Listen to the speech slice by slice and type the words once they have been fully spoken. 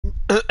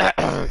Alright,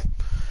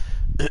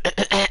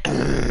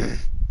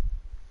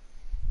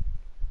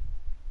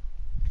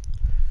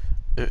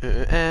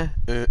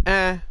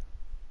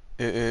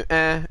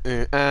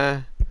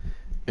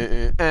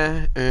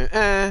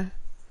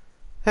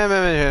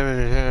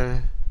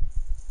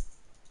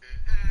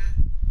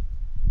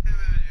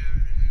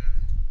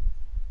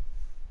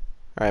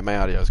 my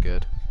audio's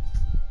good.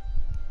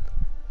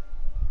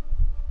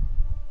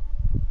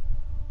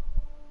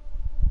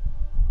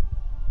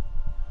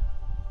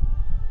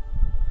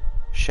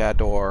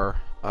 Shadow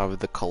of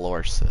the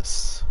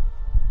Colossus.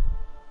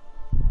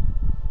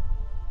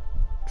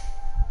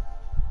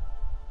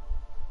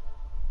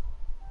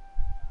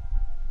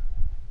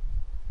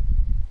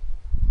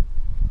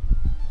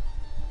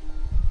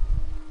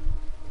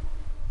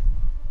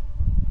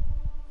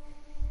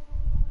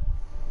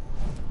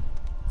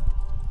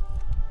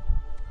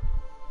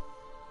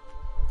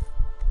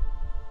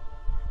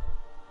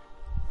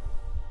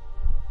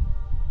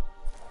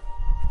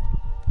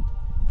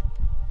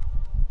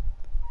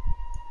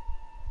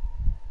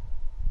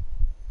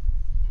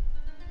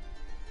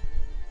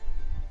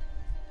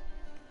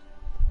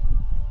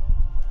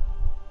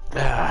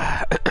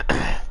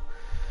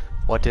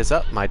 What is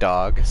up, my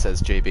dog?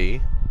 Says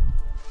JB.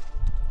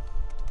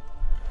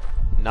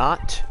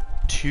 Not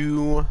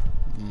too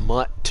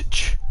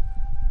much.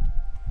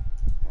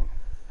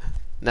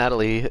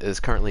 Natalie is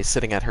currently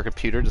sitting at her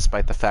computer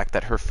despite the fact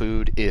that her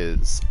food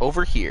is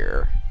over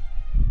here.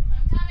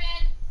 I'm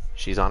coming.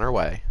 She's on her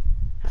way.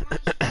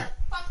 Fuck out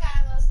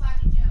of those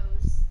sloppy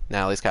joes.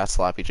 Natalie's got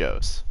sloppy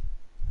joes.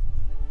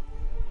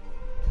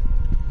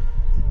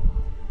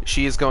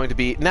 She is going to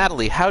be...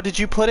 Natalie, how did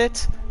you put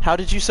it? How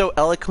did you so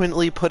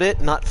eloquently put it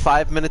not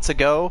 5 minutes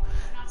ago?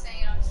 I'm not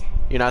saying it on stream.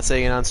 You're not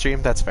saying it on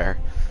stream? That's fair.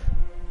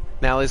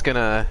 Natalie's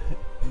gonna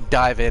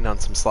dive in on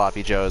some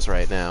sloppy joes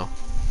right now.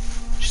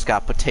 She's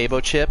got potato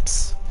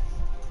chips.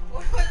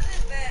 What was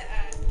it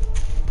that,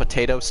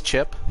 Potatoes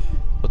chip.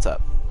 What's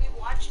up? we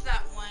watched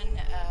that one,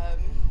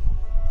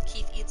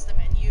 Keith Eats the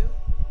Menu,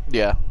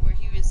 Yeah. where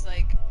he was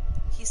like,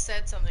 he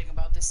said something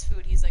about this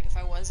food. He's like, if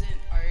I wasn't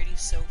already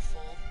so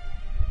full,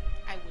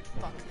 I would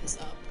fuck this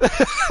up.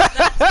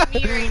 That's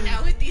me right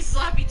now with these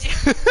sloppy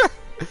joes.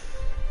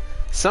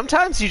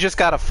 Sometimes you just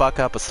gotta fuck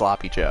up a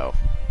sloppy joe.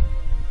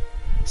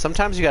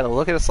 Sometimes you gotta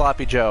look at a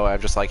sloppy joe and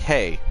I'm just like,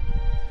 hey,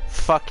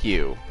 fuck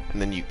you,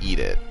 and then you eat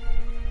it.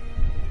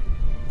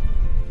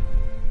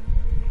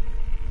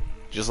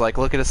 Just like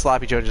look at a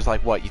sloppy joe and just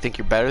like, what, you think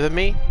you're better than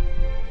me?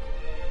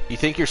 You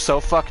think you're so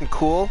fucking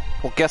cool?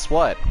 Well, guess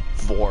what,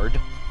 Vord.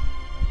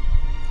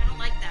 I don't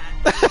like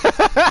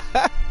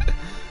that.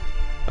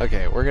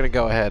 Okay, we're gonna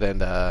go ahead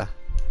and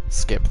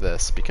skip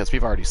this because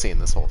we've already seen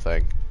this whole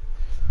thing.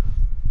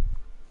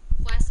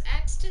 Plus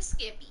X to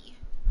Skippy.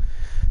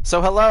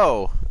 So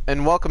hello,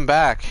 and welcome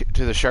back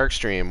to the Shark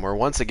Stream, where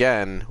once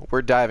again,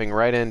 we're diving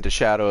right into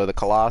Shadow of the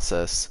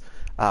Colossus.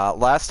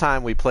 Last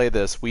time we played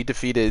this, we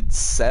defeated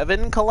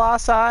 7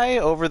 Colossi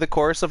over the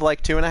course of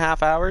like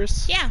 2.5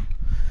 hours. Yeah.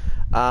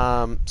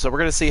 So we're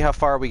going to see how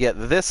far we get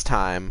this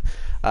time.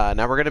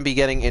 Now we're going to be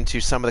getting into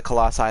some of the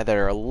Colossi that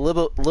are a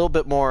little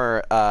bit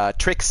more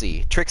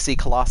tricksy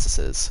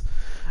Colossuses.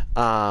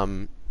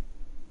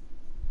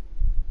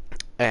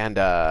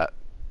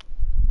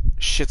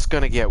 Shit's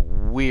gonna get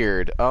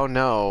weird. Oh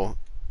no.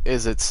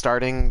 Is it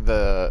starting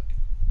the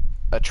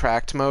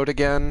attract mode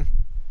again?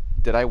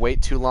 Did I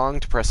wait too long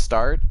to press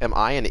start? Am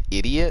I an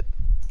idiot?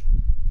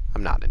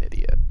 I'm not an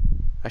idiot.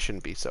 I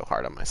shouldn't be so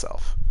hard on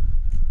myself.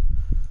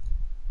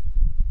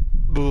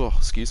 Ugh,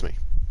 excuse me.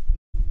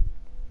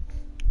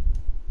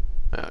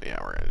 Oh yeah,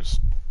 we're gonna just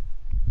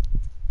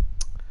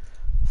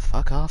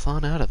fuck off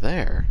on out of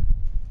there.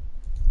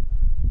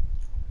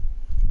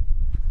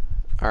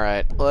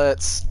 Alright,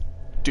 let's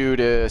do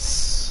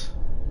this.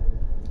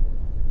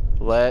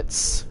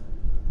 Let's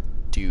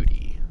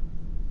duty.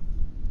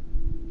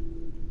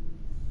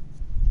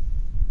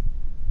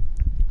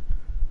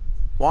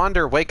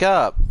 Wander, wake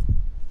up!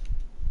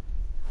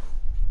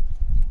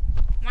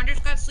 Wander's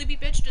got sleepy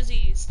bitch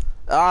disease.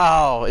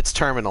 Oh, it's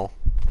terminal.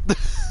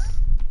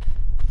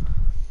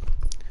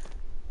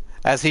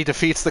 As he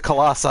defeats the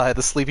Colossi,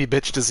 the sleepy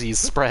bitch disease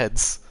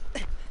spreads.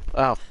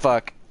 Oh,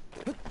 fuck.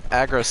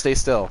 Aggro, stay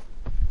still.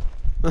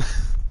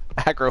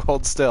 Aggro,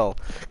 hold still.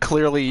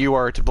 Clearly you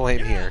are to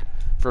blame here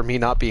for me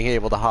not being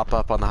able to hop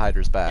up on the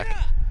Hydra's back.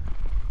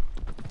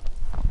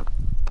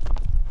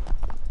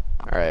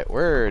 Alright,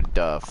 where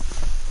the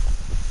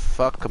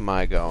fuck am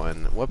I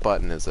going? What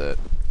button is it?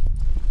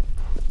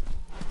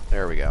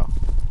 There we go.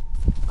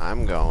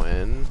 I'm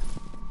going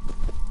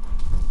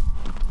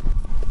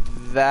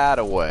that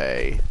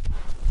away.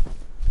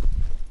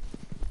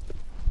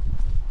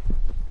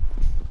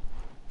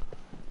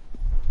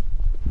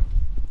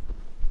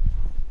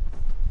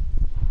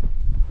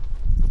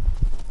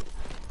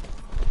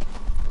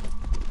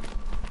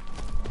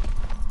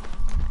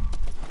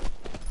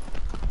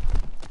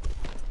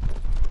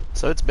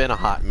 So it's been a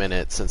hot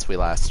minute since we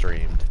last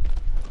streamed.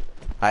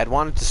 I had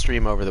wanted to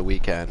stream over the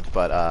weekend,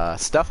 but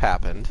stuff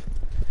happened,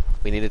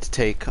 we needed to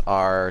take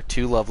our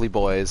two lovely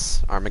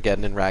boys,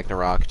 Armageddon and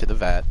Ragnarok, to the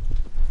vet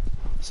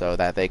so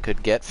that they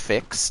could get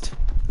fixed.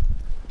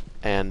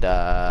 And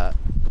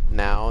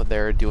now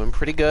they're doing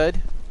pretty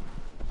good.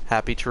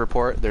 Happy to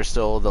report they're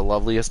still the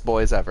loveliest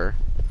boys ever.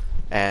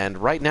 And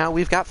right now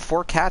we've got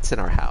 4 cats in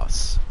our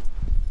house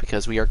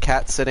because we are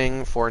cat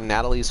sitting for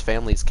Natalie's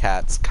family's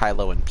cats,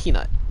 Kylo and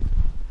Peanut.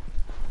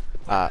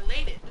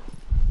 Related.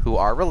 Who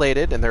are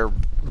related, and they're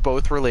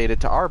both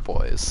related to our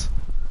boys.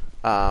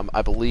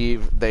 I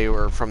believe they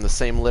were from the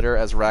same litter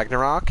as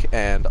Ragnarok,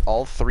 and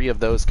all 3 of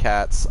those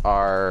cats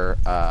are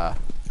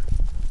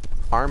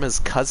Arma's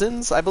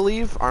cousins, I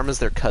believe. Arma's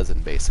their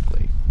cousin,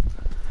 basically.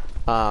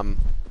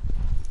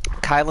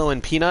 Kylo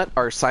and Peanut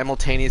are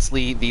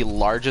simultaneously the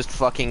largest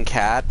fucking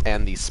cat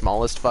and the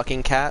smallest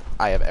fucking cat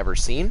I have ever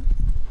seen.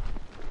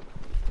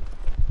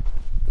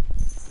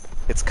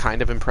 It's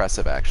kind of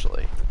impressive,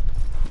 actually.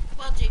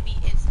 Well,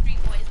 JB, it's 3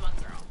 boys, 1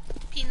 girl.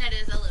 Peanut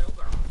is a little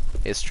girl.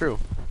 It's true.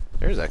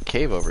 There's a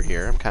cave over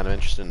here. I'm kind of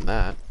interested in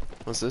that.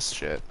 What's this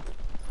shit?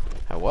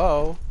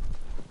 Hello?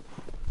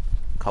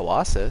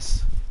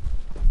 Colossus?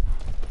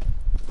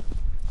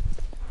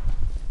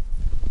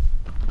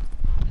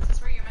 Is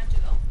this where you're meant to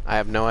go? I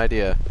have no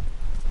idea.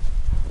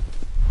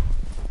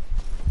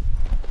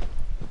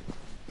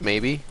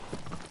 Maybe?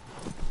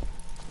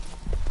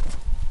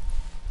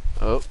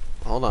 Oh,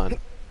 hold on. You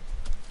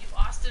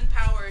Austin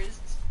Powers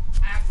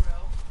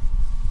aggro.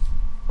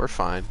 We're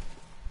fine.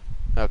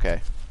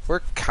 Okay.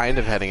 We're kind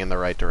of heading in the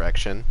right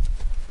direction.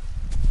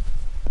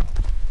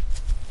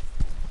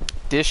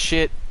 This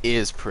shit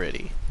is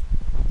pretty.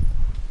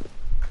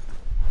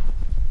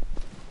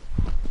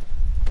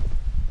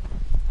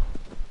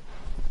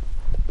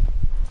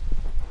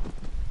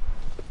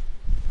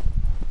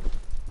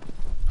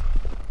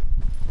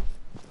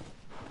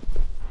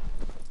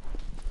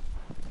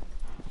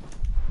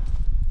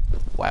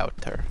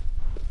 Wouter.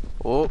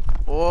 Oh,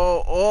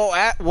 oh,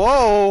 oh,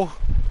 whoa!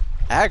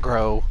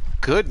 Aggro.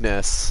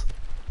 Goodness.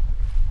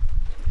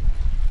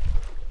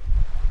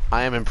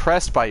 I am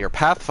impressed by your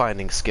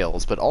pathfinding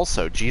skills, but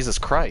also, Jesus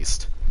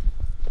Christ.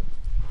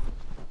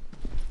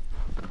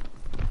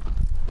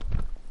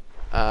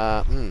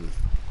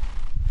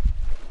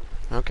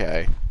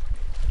 Okay.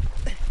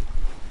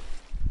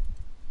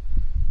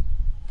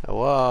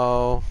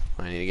 Hello?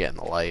 I need to get in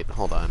the light.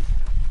 Hold on.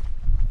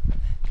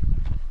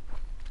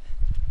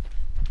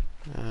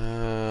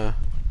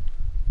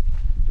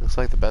 Looks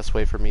like the best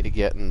way for me to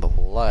get in the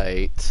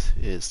light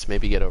is to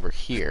maybe get over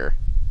here.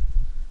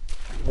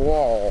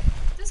 Whoa.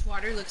 This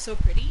water looks so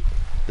pretty.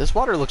 This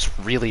water looks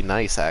really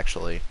nice,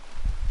 actually.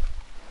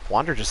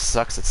 Wander just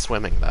sucks at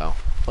swimming, though.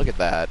 Look at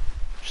that.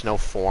 There's no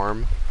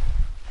form.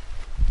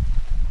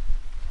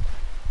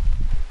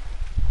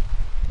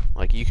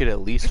 Like, you could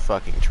at least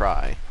fucking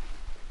try.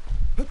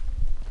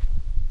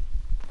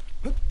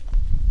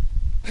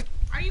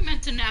 Are you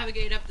meant to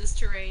navigate up this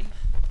terrain?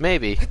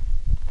 Maybe.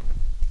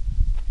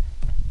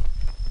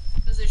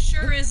 Because it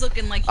sure is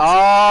looking like you.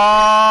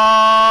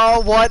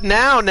 Oh, what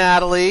now,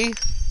 Natalie?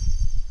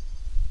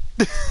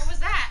 What was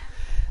that?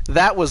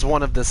 That was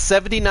one of the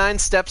 79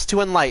 steps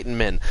to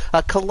enlightenment,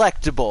 a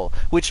collectible,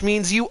 which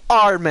means you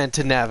are meant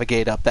to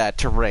navigate up that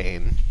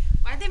terrain.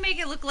 Why'd they make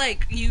it look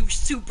like you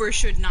super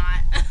should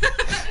not?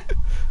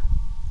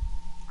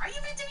 Are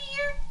you meant to be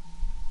here?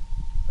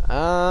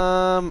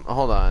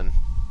 Hold on.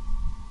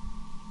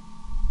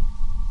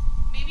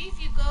 Maybe if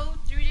you go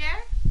through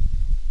there?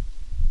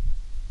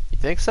 You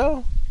think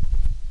so?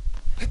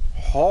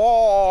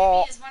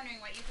 Oh. Maybe is wondering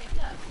what you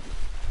picked up.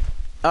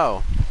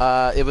 Oh,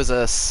 it was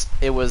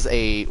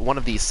one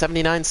of the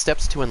 79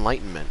 steps to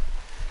enlightenment.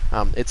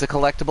 It's a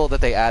collectible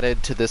that they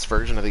added to this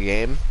version of the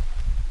game,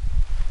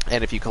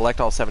 and if you collect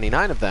all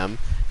 79 of them,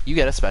 you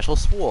get a special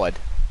sword.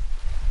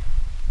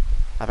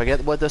 I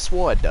forget what the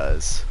sword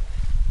does.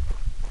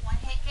 One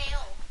hit KO.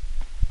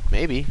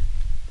 Maybe.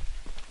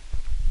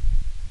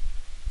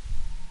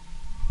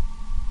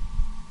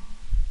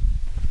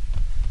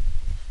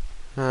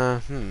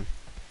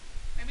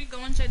 Maybe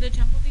go inside the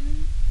temple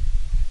thing.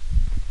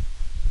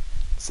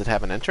 Does it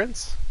have an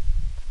entrance?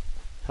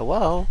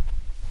 Hello?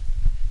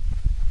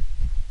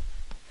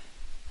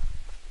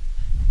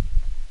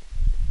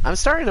 I'm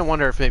starting to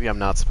wonder if maybe I'm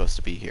not supposed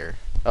to be here.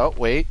 Oh,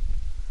 wait.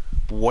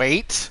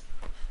 Wait!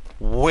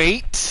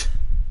 Wait!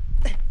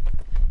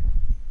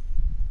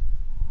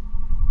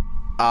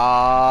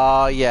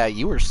 Yeah,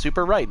 you were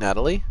super right,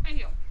 Natalie. Thank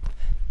you.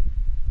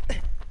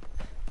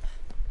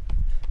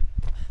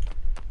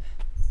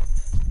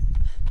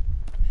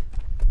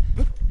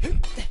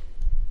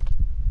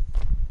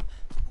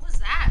 What was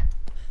that?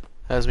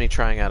 That was me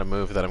trying out a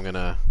move that I'm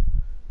gonna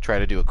try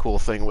to do a cool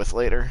thing with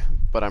later,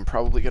 but I'm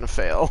probably gonna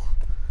fail.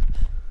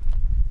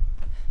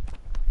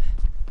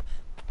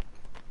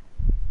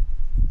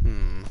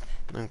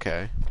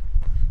 Okay.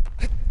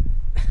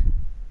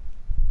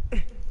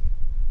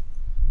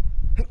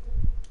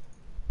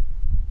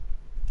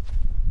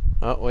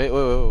 Oh, wait,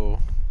 whoa, whoa.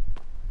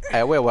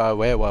 Hey, whoa, whoa,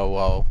 whoa, whoa,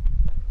 whoa.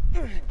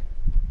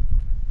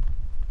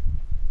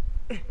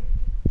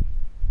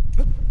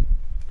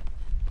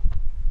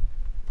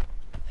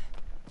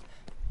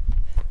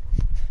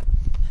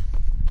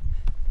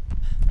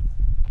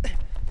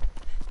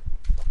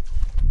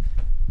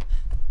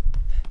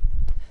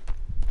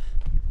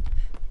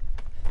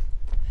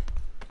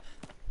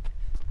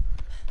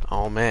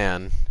 Oh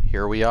man,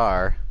 here we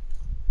are.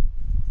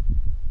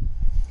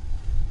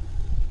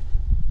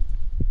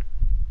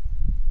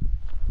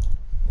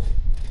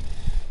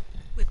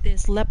 With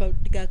this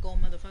leopard gecko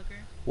motherfucker.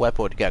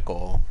 Leopard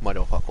gecko,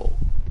 motherfucker.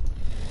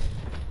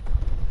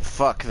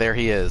 Fuck, there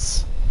he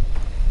is.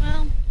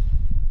 Well,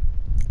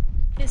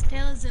 his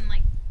tail isn't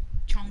like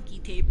chunky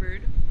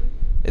tapered.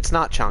 It's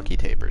not chonky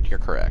tapered, you're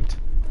correct.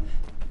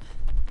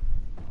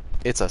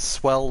 It's a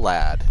swell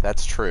lad,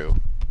 that's true.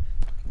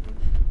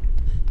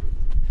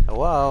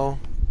 Hello?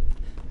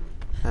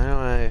 How do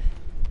I...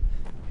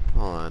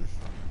 Hold on.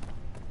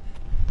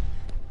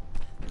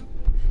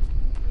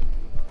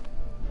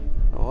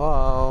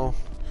 Hello?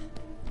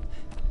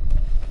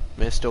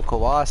 Mr.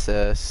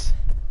 Colossus?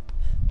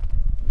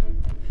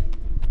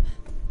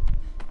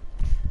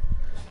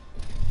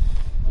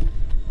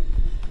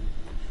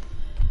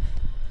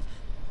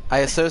 I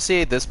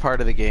associate this part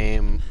of the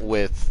game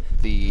with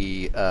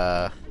the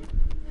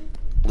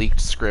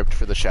leaked script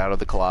for the Shadow of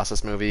the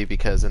Colossus movie,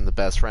 because in the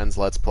Best Friends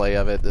Let's Play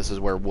of it, this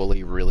is where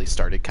Wooly really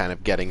started kind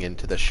of getting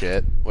into the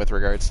shit with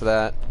regards to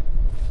that.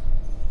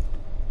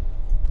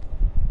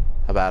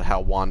 About how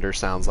Wander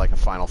sounds like a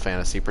Final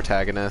Fantasy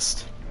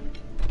protagonist.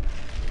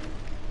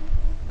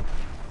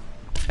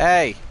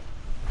 Hey!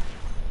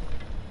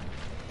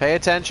 Pay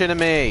attention to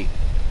me!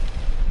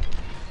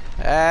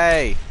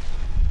 Hey!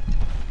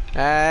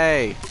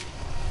 Hey!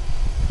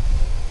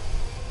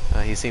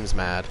 He seems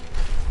mad.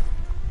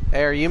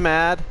 Hey, are you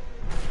mad?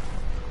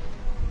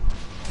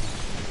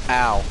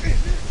 Ow.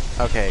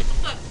 Okay,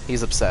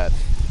 he's upset.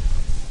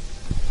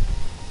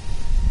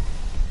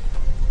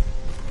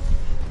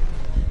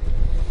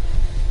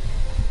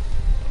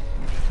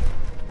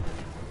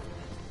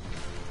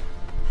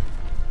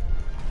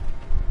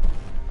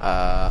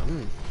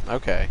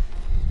 Okay.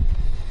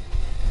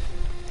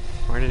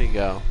 Where did he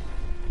go?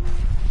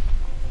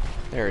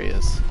 There he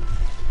is.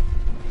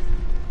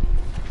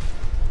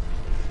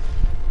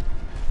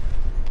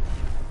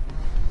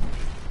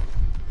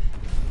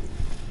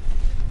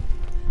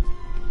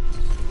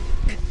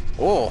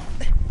 Oh!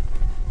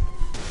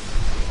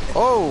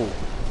 Oh!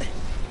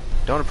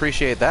 Don't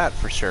appreciate that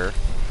for sure.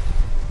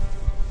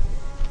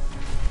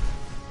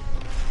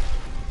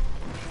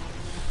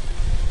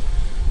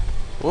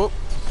 Whoop!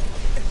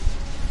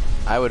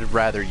 I would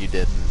rather you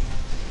didn't.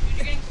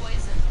 You're getting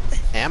poisoned.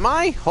 Am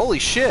I? Holy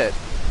shit!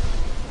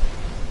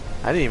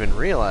 I didn't even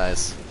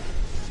realize.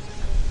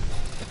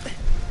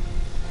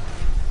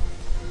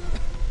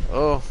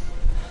 Oh.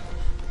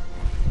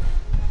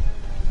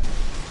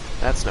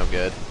 That's no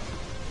good.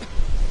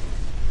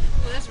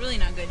 Oh, that's really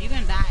not good. You're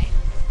gonna die.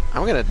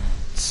 I'm gonna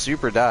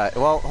super die.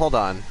 Well, hold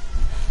on.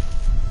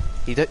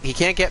 He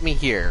can't get me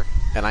here,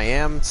 and I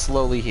am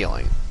slowly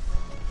healing.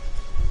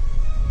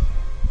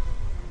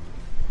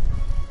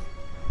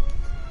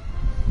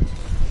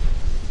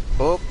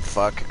 Oh,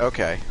 fuck.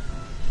 Okay.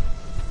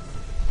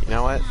 You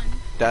know what?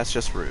 That's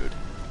just rude.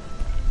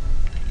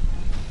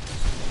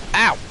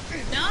 Ow!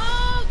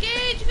 No,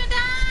 Gage, you're gonna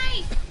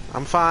die!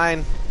 I'm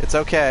fine. It's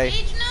okay.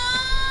 Gage,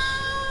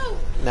 no!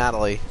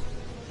 Natalie.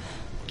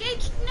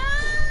 Gage, no!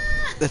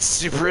 That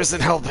super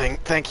isn't helping.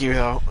 Thank you,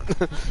 though.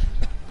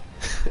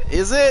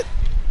 Is it?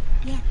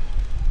 Yeah.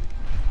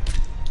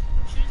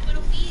 Shoot his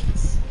little feet.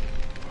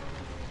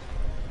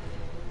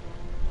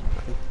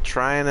 I'm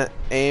trying to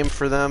aim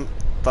for them.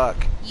 Fuck.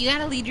 You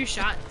gotta lead your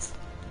shots.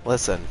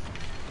 Listen.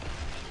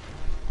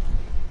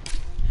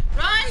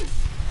 Run!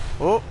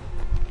 Oh.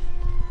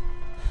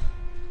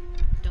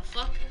 The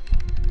fuck?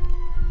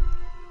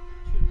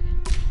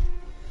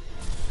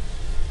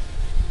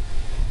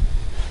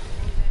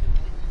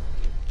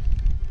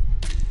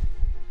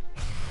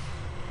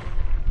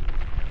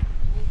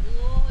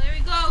 Oh, there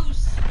he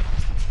goes! How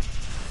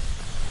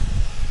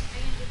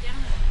you gonna get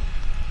down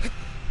there?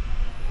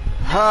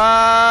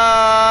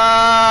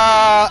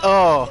 Ha!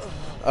 Oh.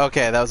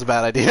 Okay, that was a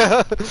bad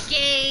idea.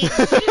 Gage!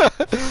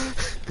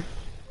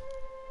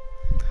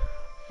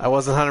 I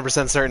wasn't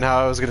 100% certain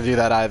how I was going to do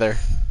that either.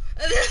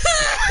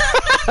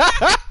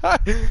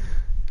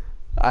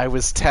 I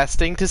was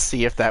testing to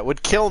see if that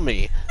would kill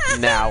me.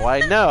 Now I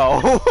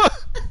know.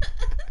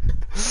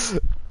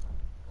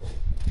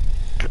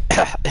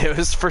 It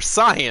was for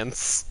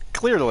science,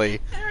 clearly.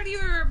 I don't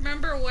even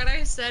remember what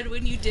I said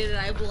when you did it.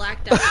 I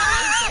blacked out for a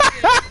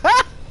second.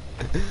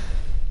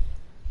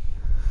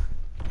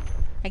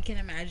 I can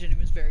imagine it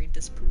was very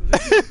disproving.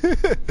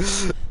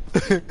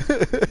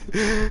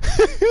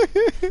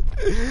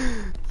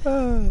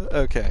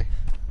 Okay.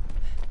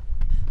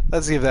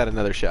 Let's give that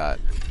another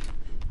shot.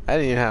 I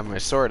didn't even have my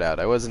sword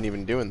out. I wasn't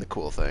even doing the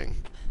cool thing.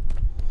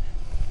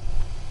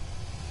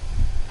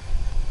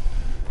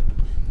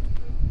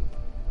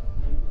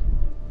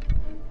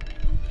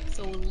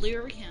 So we'll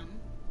lure him.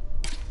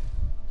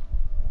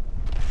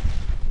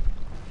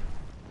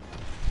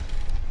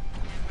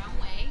 And run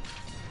away.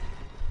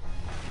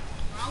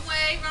 Wrong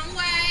way, wrong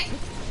way!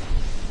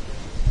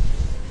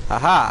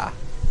 Haha!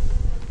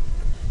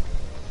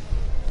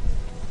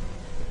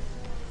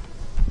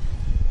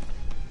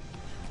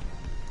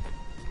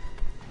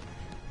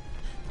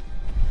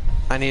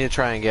 I need to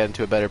try and get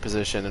into a better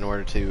position in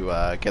order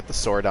to get the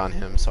sword on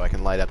him so I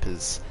can light up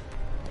his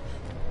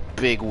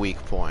big weak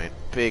point.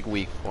 Big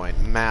weak point.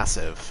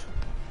 Massive.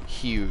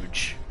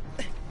 Huge.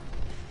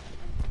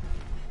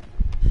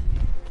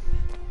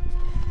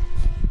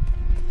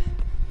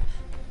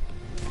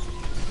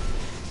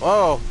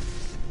 Whoa!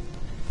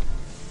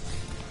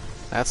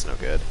 That's no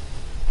good.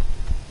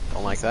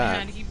 Don't like that.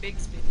 Man, he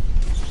bigs me.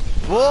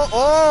 Whoa!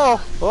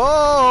 Oh!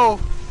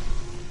 Oh!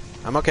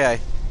 I'm okay.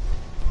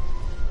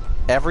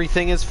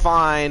 Everything is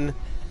fine.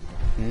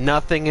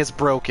 Nothing is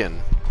broken.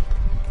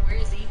 Where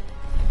is he?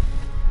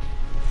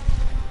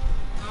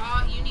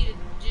 Oh, you need to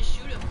just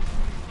shoot him.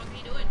 What are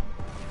you doing?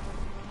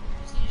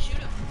 You just need to shoot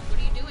him. What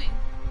are you doing?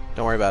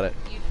 Don't worry about it.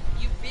 You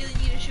really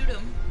need to shoot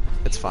him.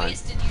 It's you fine.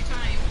 Wasted your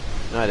time.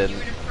 No, I didn't. You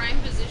were in a prime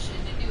position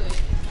to do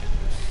it.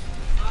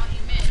 Oh, you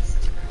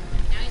missed.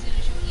 Now he's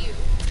gonna shoot you.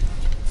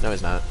 No,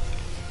 he's not.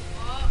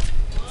 Oh,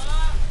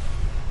 oh.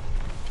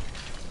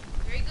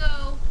 There you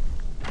go.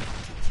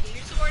 Get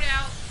your sword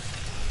out.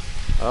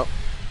 Oh.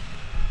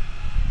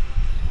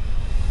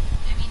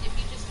 I mean, if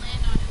you just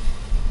land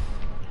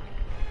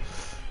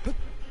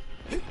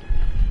on him.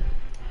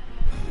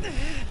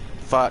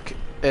 Fuck.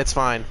 It's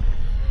fine.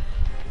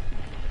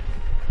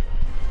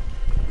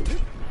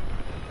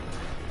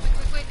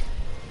 Quick.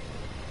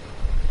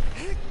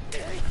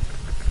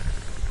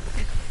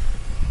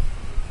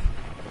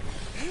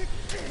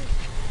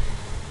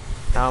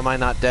 How am I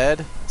not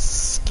dead?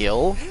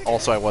 Skill?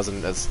 Also, I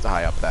wasn't as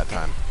high up that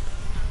time.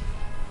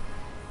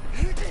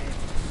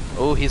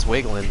 Oh, he's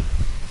wiggling.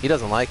 He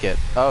doesn't like it.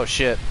 Oh,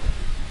 shit.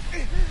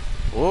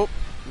 Whoop.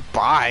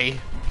 Bye.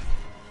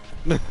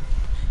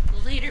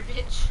 Later,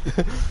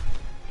 bitch.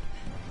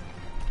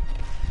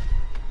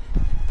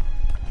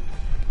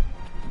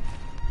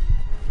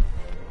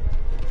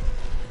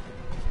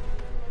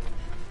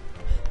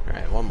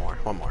 Alright, one more.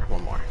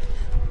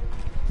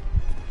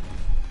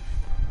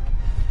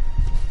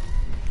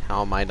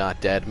 How am I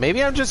not dead?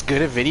 Maybe I'm just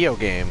good at video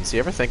games. You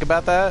ever think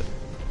about that?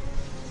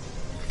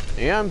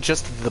 Maybe I'm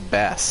just the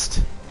best.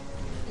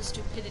 The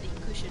stupidity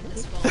cushion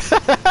has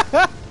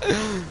fallen.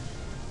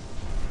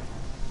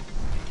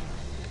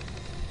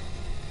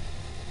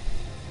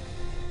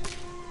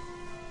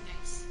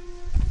 Nice.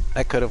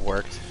 That could have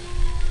worked.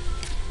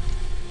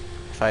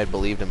 If I had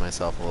believed in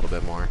myself a little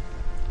bit more.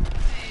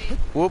 Okay.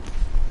 Whoop.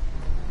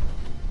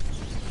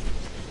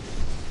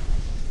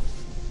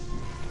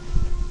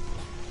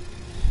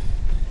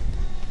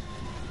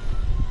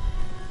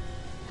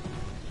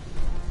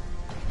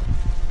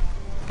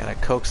 Gotta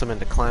coax him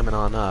into climbing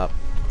on up.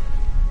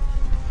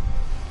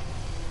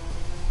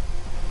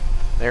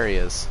 There he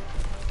is.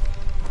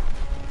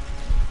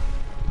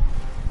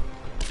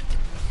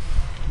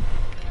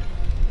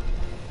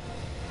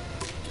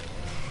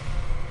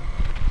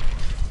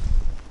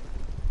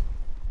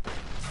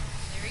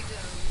 There he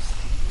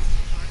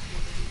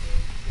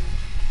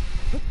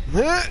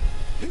goes.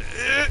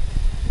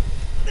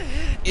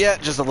 Yeah,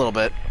 just a little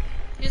bit.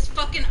 His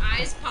fucking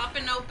eyes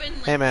popping open.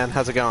 Like, Hey man,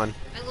 how's it going?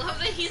 I love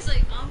that he's like,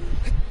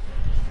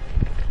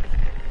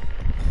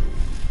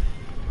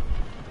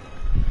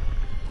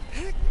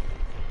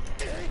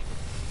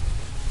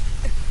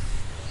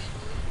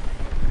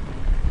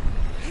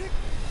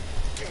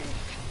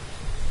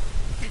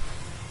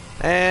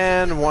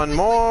 And one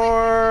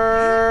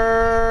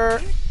more.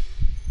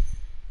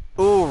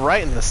 Ooh,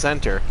 right in the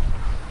center.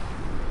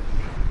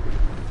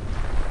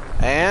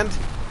 And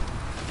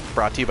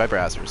brought to you by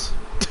Brazzers.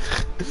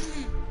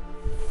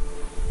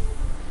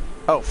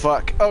 Oh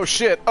fuck. Oh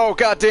shit. Oh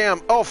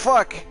goddamn. Oh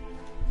fuck.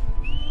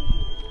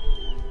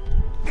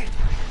 I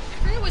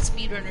forget what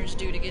speedrunners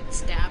do to get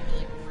stabbed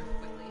like more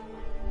quickly.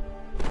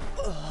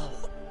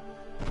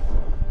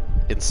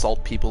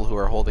 Insult people who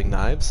are holding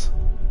knives.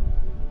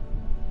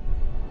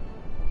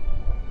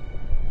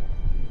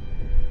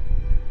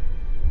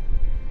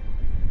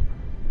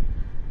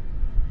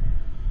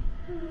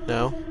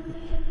 No.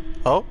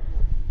 Oh.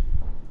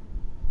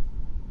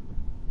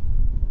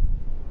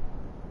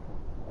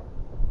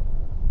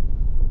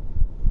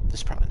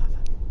 There's probably nothing.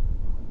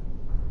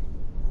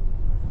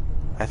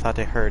 I thought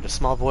I heard a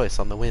small voice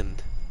on the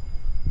wind.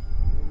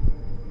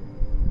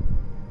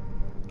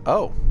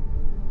 Oh.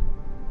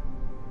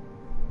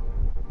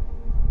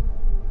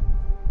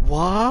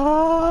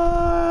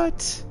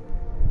 What?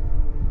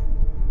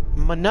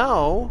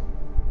 No.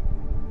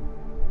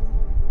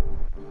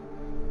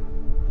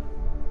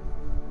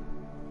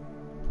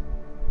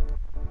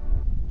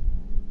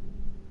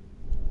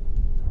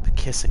 The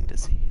kissing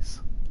disease.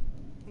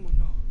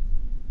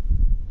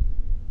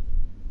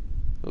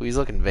 Ooh, he's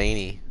looking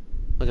veiny.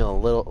 Looking a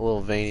little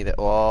veiny. That.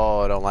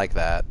 Oh, I don't like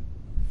that.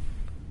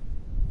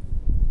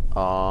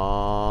 Oh,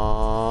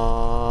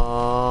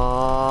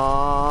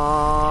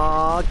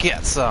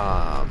 get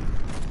some.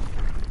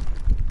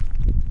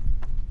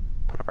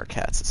 One of our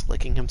cats is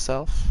licking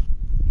himself.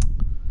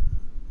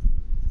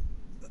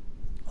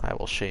 I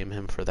will shame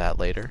him for that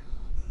later.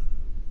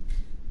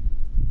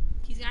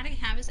 He's gotta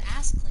have his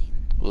ass clean.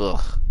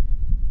 Ugh.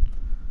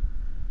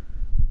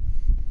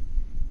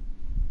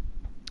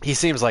 He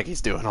seems like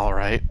he's doing all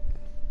right.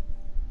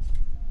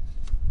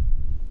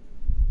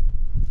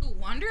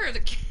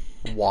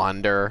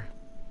 Wander.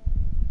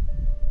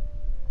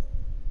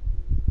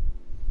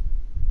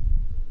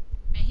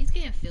 Man, he's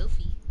getting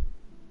filthy.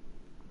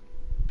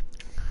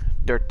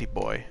 Dirty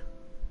boy.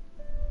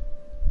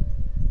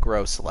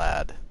 Gross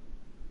lad.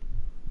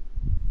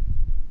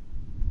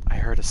 I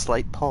heard a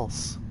slight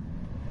pulse.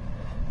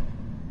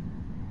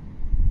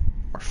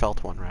 Or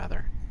felt one,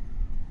 rather.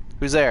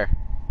 Who's there?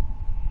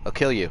 I'll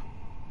kill you.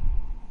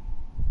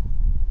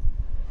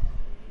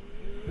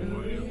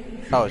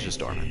 Oh, it's just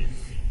dormant.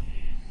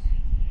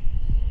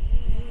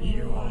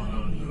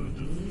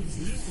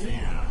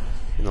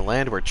 In the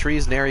land where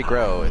trees nary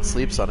grow, it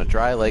sleeps on a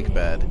dry lake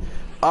bed.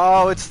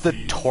 Oh, it's the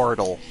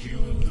turtle.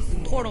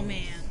 Portal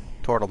Man.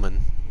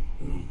 Tortleman.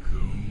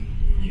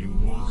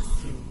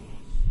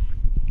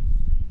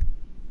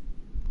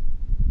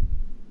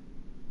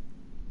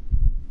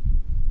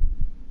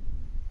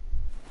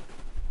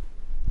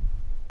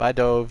 Bye,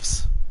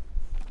 doves.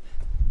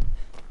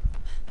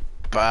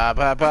 Ba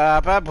ba ba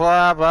ba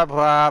blah blah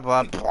blah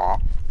blah blah.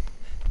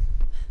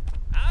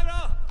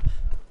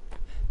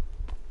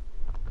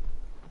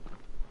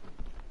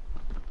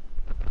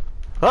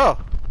 Oh!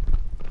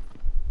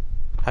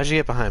 How'd you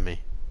get behind me?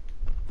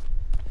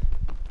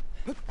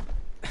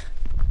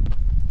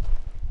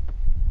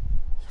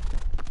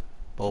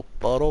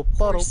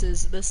 Horse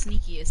is the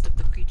sneakiest of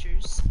the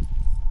creatures.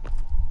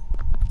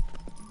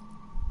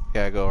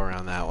 Gotta go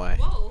around that way.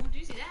 Whoa, did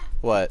you see that?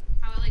 What?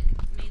 How it like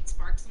made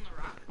sparks on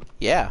the rock?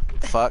 Yeah,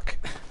 fuck.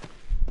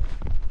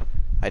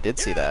 I did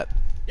see that.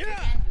 Do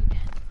again.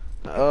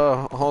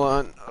 Oh, hold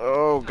on.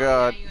 Oh,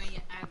 God. Yeah, you and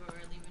your aggro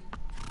are leaving.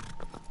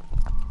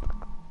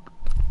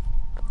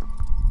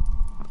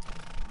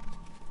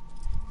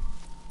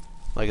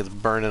 Like it's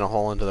burning a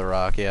hole into the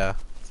rock, yeah.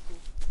 It's cool.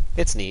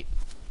 It's neat.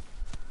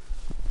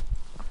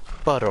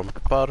 Ba-dum,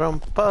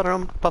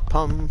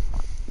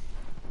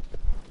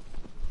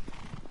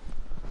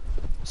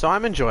 So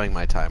I'm enjoying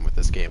my time with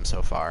this game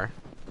so far.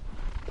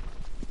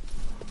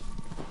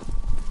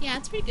 Yeah,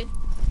 it's pretty good.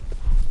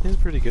 It's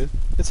pretty good.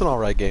 It's an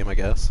alright game, I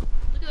guess.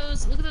 Look at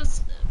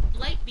those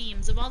light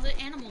beams of all the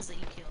animals that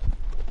you killed.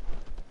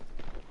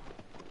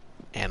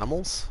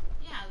 Animals?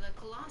 Yeah, the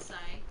colossi.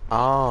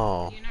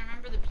 Oh. Do you not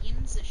remember the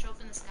beams that show up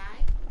in the sky?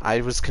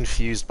 I was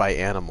confused by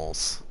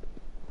animals.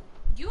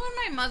 You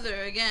and my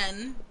mother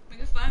again. You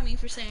can find me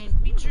for saying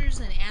creatures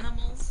and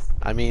animals.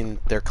 I mean,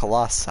 they're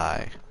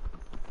colossi.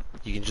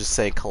 You can just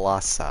say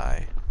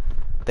colossi.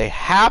 They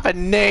have a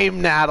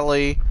name,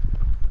 Natalie!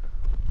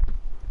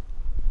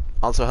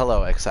 Also,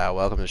 hello, Exile.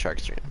 Welcome to Shark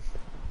Stream.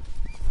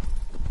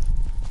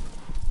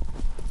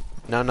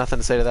 No, nothing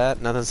to say to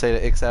that? Nothing to say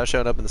to Exile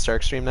showing up in the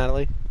Shark Stream,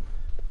 Natalie?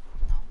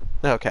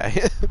 No.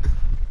 Okay.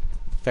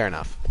 Fair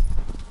enough.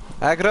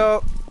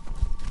 Agro!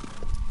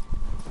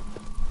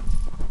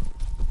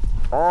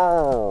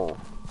 Oh!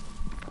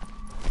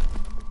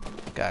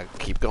 Gotta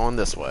keep going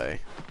this way.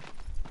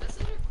 That's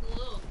such a cool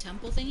little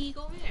temple thingy.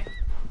 Go over there.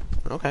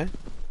 Okay.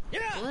 Go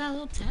to that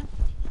little temple.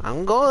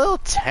 I'm going to a little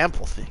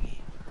temple thingy.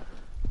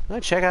 I'm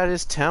gonna check out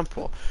his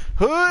temple.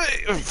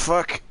 Hey,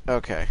 fuck.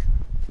 Okay.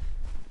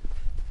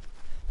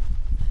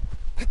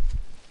 These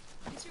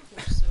are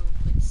both so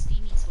like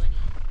steamy, sweaty.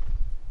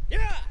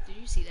 Yeah. Did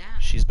you see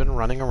that? She's been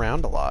running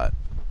around a lot.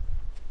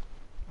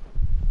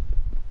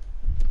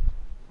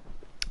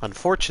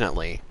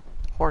 Unfortunately,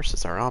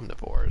 horses are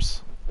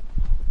omnivores.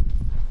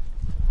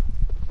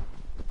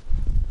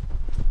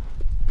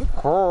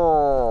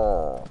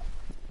 Oh.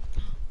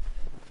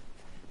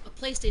 A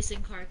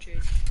PlayStation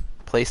cartridge.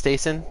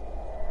 PlayStation?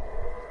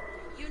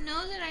 You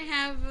know that I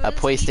have A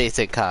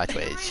PlayStation I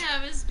cartridge.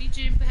 have a speech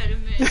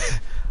impediment.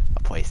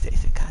 A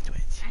PlayStation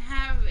cartridge. I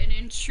have an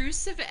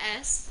intrusive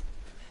S.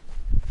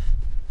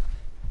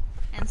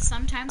 And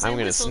sometimes I'm I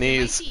gonna whistle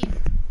sneeze. through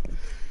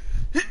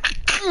my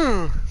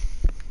teeth.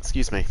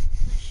 Excuse me.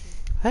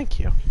 Thank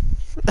you.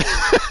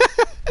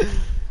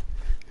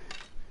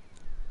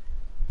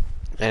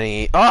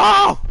 Any...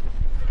 Oh!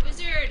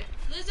 Lizard!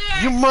 Lizard!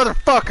 You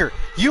motherfucker!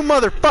 You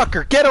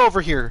motherfucker! Get over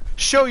here!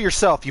 Show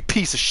yourself, you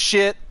piece of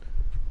shit!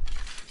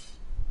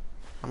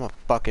 I'm gonna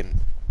fucking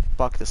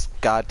fuck this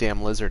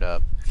goddamn lizard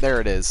up.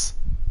 There it is.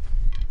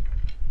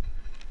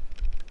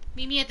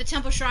 Meet me at the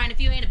temple shrine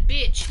if you ain't a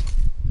bitch.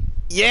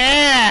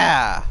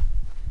 Yeah!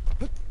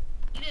 Eat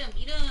him,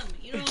 eat him,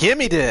 eat him.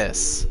 Gimme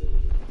this!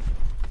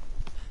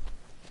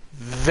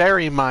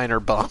 Very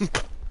minor bump.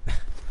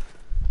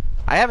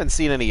 I haven't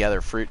seen any other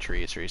fruit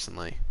trees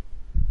recently.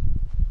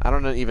 I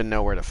don't even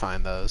know where to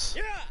find those.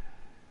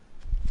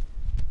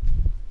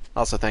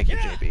 Also, thank you,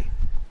 JB.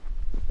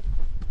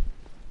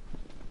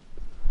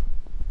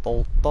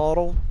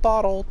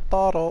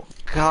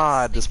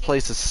 God, this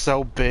place is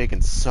so big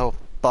and so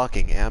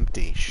fucking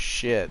empty.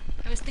 Shit.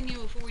 I was thinking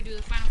before we do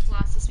the final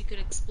Colossus, we could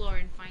explore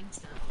and find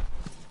stuff.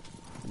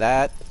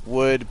 That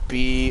would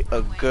be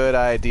a good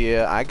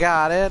idea. I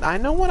got it. I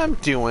know what I'm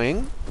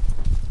doing.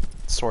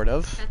 Sort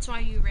of. That's why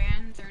you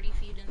ran 30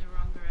 feet in the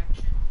wrong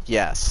direction?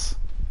 Yes.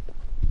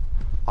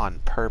 On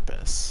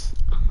purpose.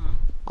 Uh-huh.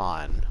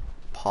 On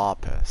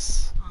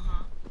purpose.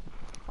 Uh-huh.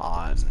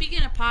 On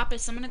Speaking of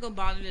Papas, I'm gonna go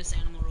bother this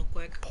animal real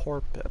quick.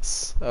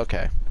 porpoise.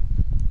 Okay.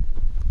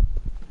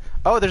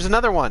 Oh, there's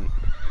another one.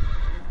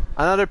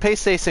 Another pace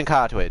station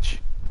cartridge.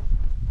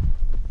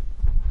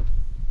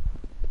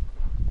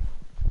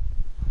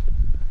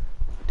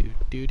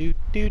 Do do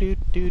do do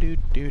do do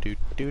do do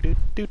do do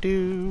do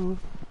do.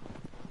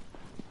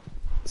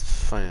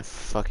 It's a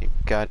fucking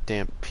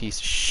goddamn piece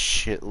of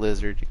shit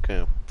lizard. You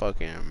can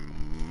fucking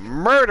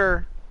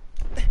murder.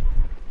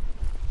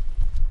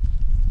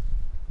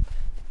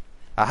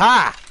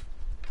 Aha!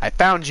 I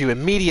found you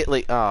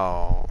immediately.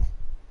 Oh.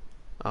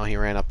 Oh, he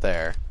ran up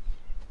there.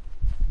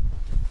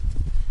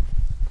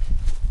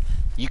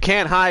 You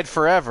can't hide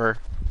forever.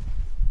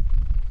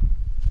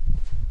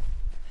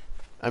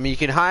 I mean, you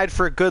can hide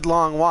for a good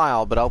long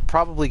while, but I'll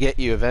probably get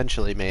you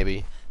eventually,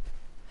 maybe.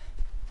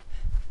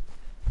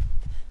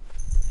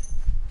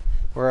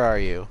 Where are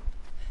you?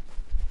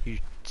 You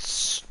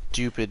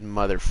stupid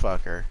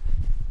motherfucker.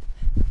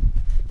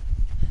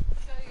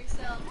 Show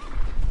yourself.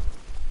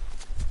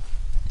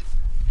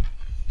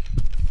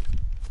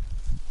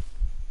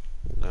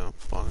 No,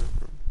 fucking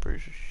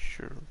pretty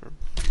sure.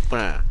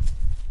 Bah.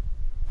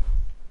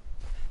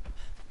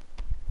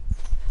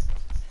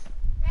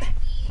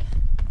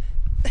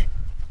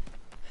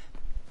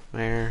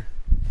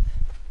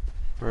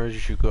 Where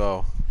did you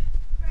go?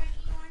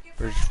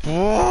 Where'd you...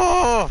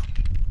 Whoa!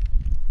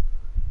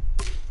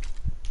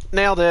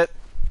 Nailed it.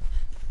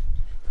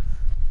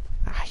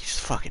 Ah, he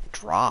just fucking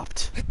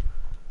dropped.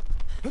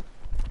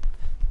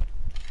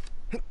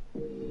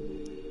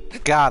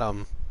 Got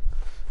him.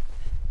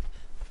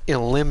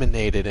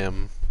 Eliminated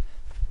him.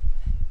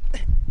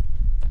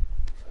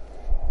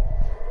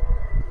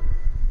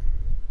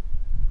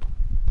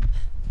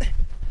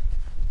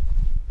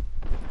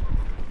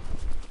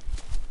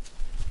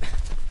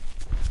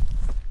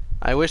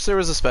 I wish there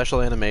was a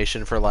special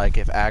animation for, like,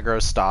 if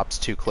aggro stops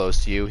too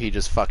close to you, he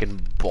just fucking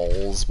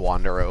bowls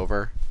wander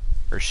over.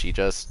 Or she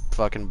just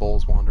fucking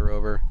bowls wander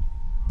over.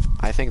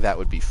 I think that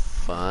would be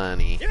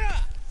funny. Yeah.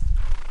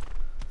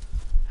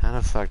 How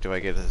the fuck do I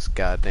get this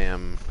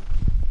goddamn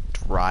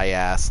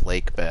dry-ass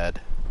lake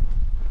bed?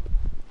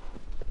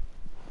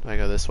 Do I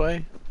go this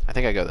way? I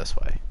think I go this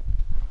way.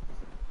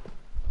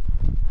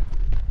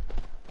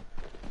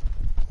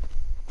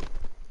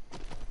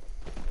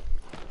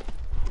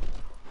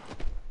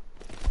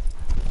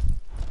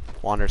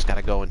 Wander's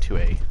gotta go into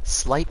a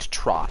slight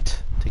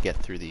trot to get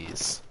through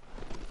these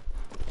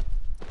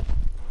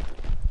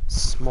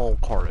small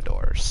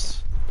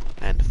corridors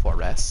and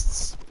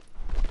forests.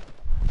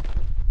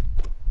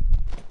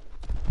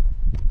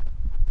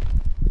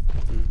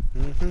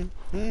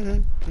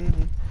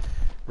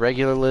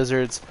 Regular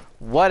lizards,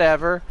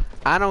 whatever.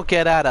 I don't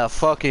get out of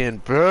fucking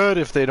bed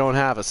if they don't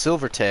have a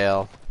silver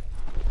tail.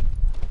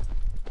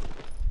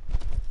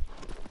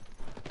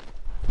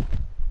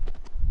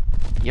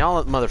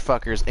 Y'all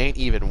motherfuckers ain't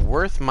even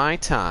worth my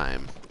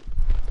time.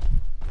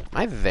 Am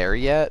I there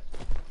yet?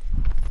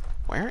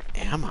 Where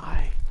am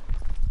I?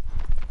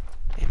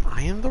 Am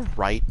I in the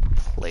right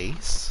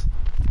place?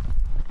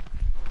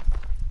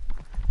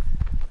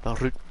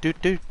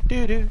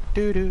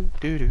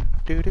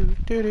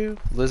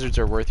 Lizards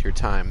are worth your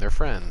time. They're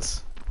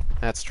friends.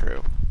 That's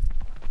true.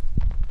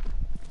 I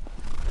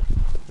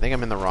think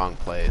I'm in the wrong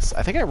place.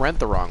 I think I went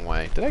the wrong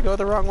way. Did I go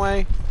the wrong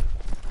way?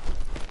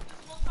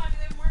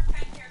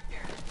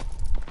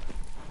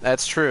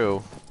 That's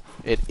true.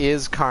 It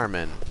is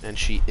Carmen, and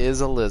she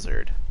is a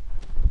lizard.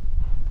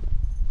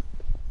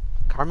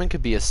 Carmen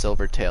could be a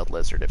silver-tailed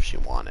lizard if she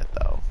wanted,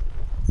 though.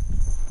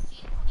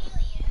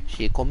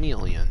 She a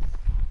chameleon.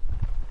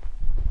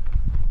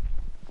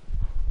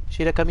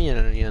 She a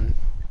chameleon.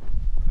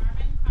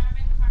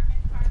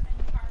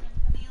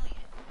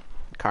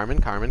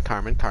 Carmen,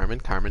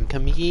 chameleon.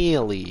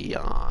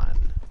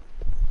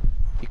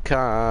 You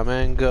come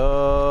and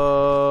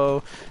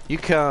go. You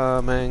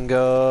come and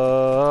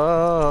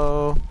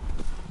go.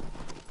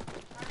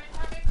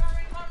 Carmen,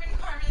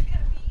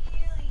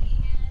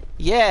 chameleon.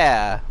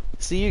 Yeah.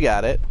 See, you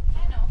got it.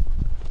 I know.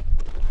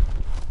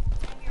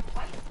 I'm your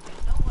wife. I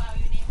know how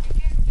you name your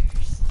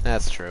characters.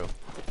 That's true.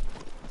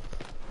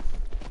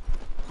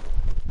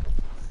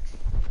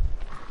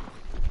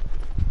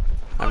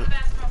 Go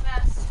fast, real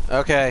fast.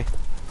 Okay.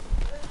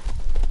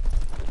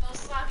 Those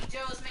sloppy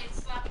joes made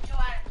sloppy joe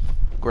out of me.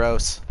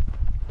 Gross.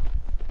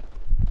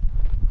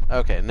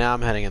 Okay, now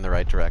I'm heading in the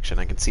right direction.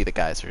 I can see the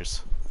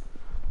geysers.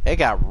 It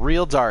got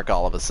real dark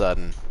all of a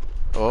sudden.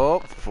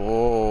 Oh,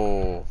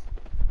 oh.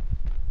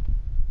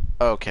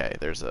 Okay,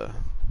 there's a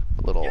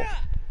little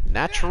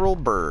natural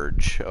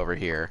burge over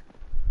here.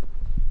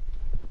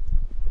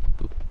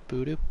 Boop,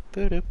 boop,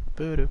 boop,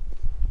 boop.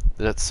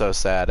 That's so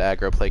sad.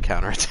 Aggro play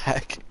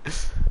counterattack.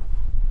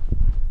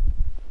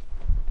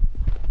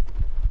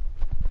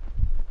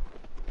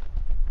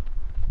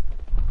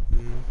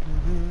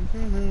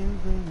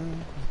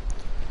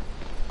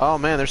 Oh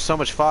man, there's so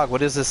much fog.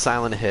 What is this,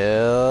 Silent Hill?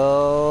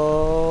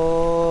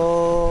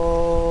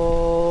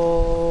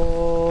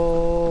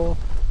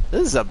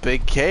 This is a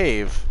big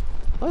cave.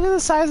 Look at the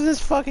size of this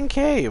fucking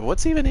cave.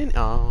 What's even in?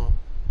 Oh.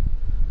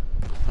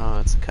 Oh,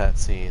 it's a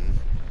cutscene.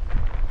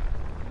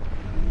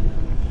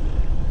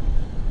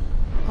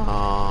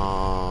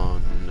 Oh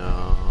no.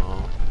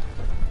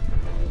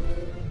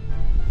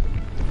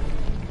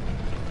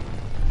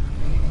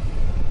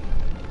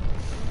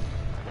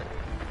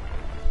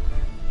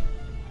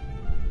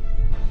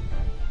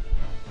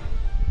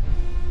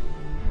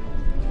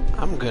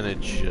 gonna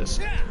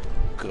just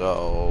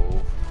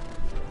go.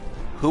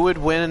 Who would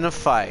win in a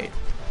fight?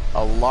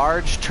 A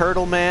large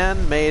turtle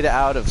man made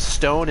out of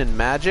stone and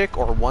magic,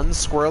 or one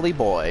squirrely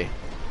boy?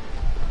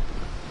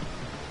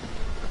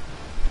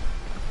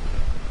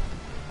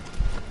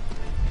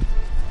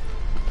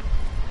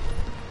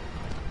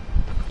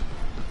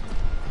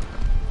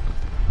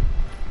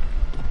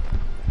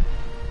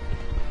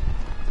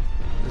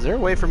 Is there a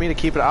way for me to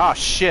keep it? Ah,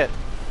 shit.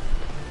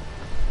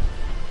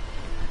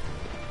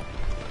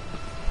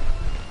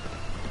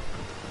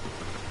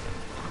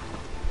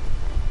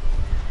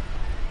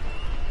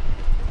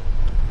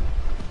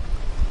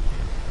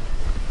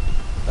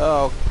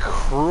 Oh,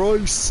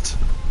 Christ.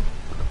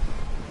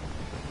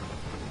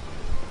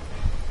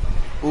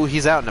 Ooh,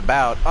 he's out and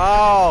about.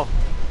 Oh!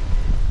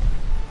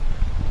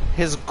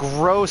 His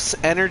gross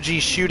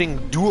energy shooting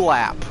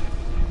dewlap.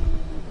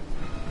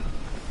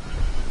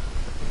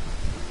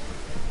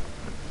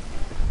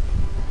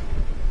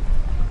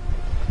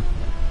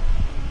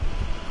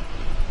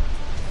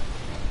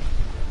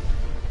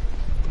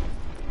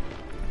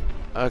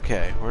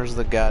 Okay, where's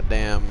the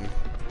goddamn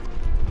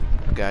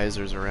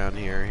geysers around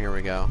here? Here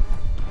we go.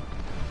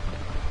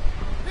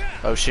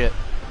 Oh shit.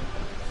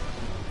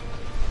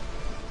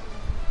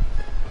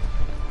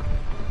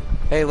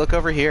 Hey, look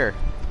over here.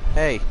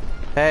 Hey,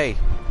 hey,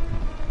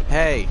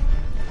 hey.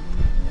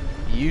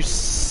 You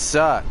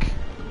suck.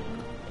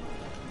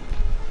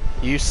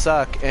 You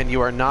suck, and you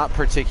are not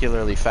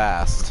particularly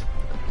fast.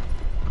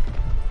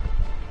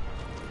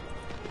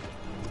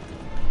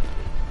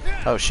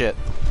 Oh shit.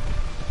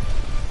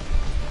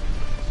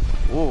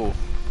 Ooh.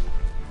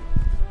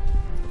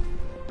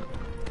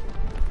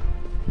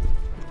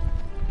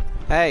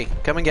 Hey,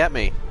 come and get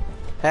me.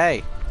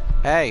 Hey,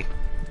 hey.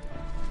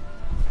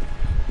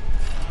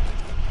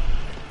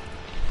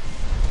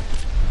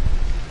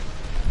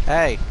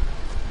 Hey.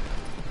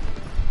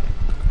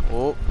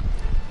 Oh.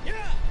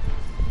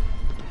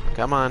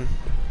 Come on.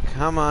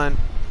 Come on.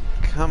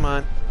 Come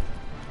on.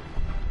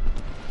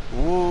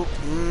 Ooh.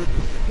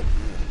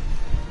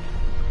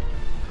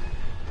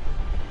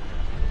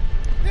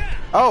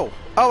 Oh!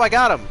 Oh, I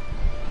got him!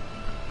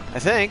 I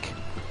think.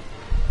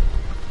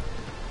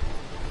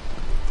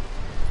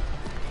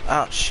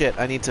 Oh, shit.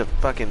 I need to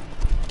fucking...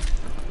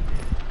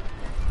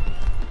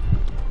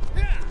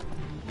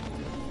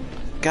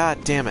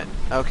 God damn it.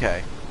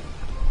 Okay.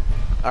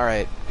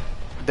 Alright.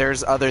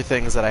 There's other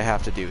things that I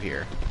have to do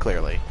here,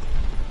 clearly.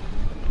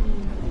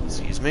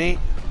 Excuse me.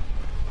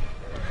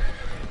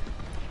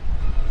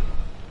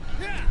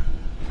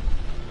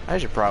 I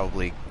should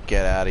probably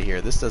get out of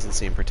here. This doesn't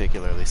seem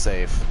particularly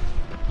safe.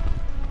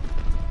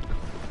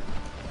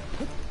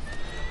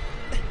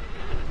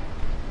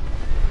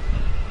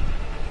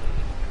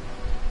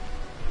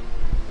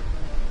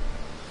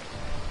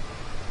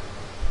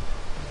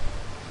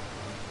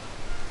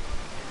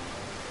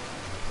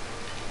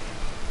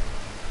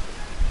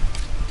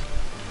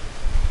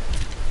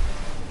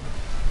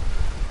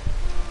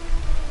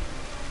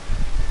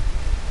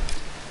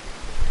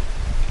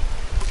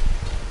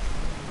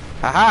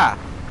 Haha!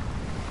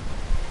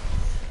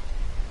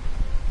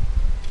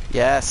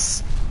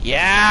 Yes!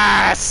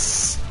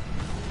 Yes!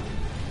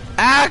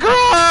 Aggro!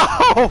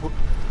 Oh,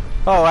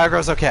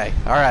 aggro's okay.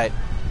 Alright.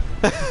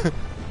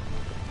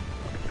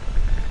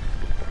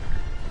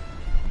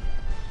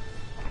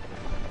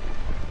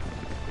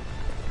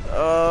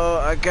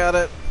 Oh, I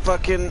gotta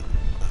fucking...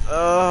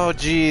 Oh,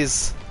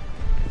 jeez.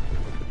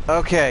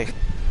 Okay.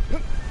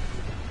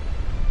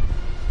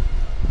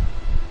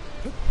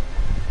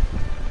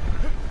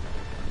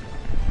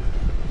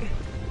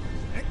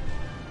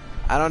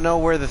 I don't know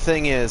where the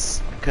thing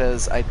is,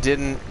 because I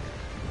didn't...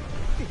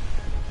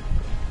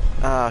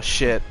 Ah,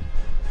 shit.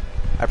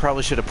 I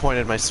probably should have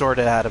pointed my sword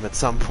at him at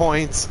some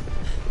point.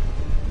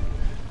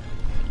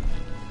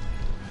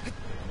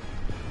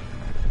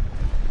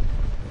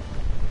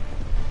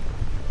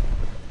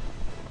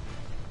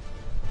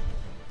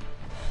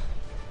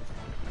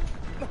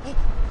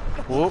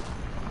 Whoop.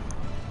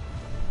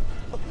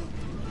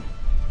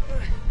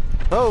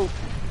 Oh!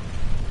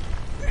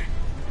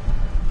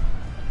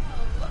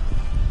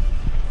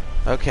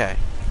 Okay.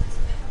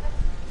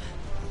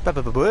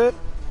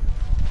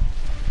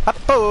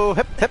 Hop-ho,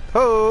 hip hip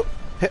ho,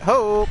 hip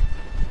ho.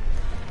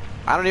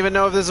 I don't even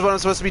know if this is what I'm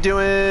supposed to be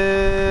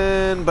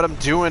doing, but I'm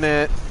doing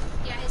it.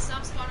 Yeah, his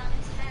soft spot on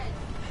his head.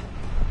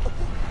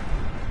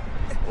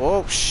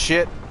 Oh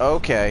shit.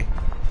 Okay.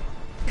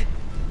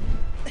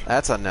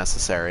 That's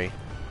unnecessary.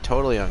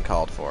 Totally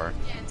uncalled for.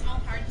 Yeah, it's all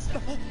hard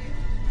stuff in here.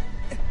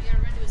 You gotta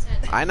run to his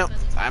head. I know.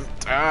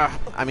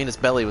 I mean, his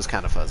belly was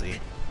kind of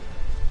fuzzy.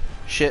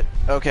 Shit.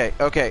 Okay.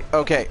 Okay.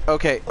 Okay.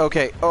 Okay.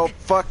 Okay. Oh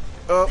fuck.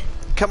 Oh,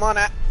 come on,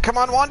 come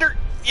on, Wander.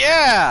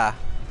 Yeah.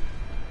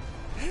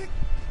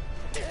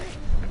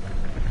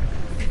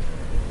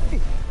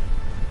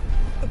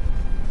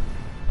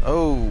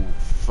 Oh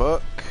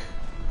fuck.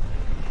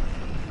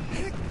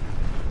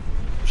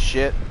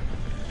 Shit.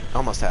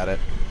 Almost had it.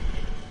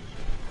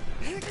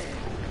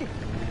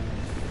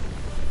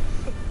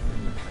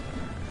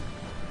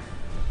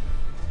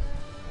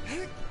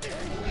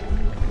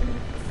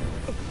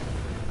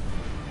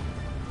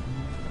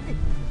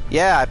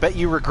 Yeah, I bet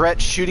you regret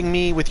shooting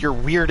me with your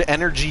weird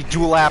energy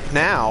dewlap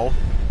now.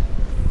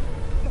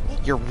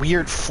 Your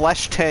weird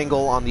flesh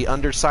tangle on the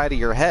underside of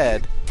your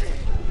head.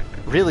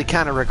 Really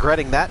kind of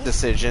regretting that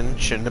decision.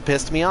 Shouldn't have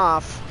pissed me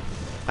off.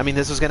 I mean,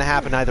 this was going to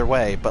happen either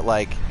way, but,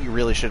 like, you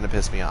really shouldn't have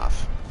pissed me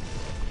off.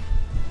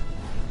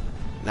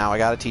 Now I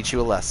gotta teach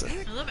you a lesson.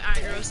 I love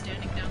Aggro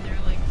standing down there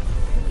like...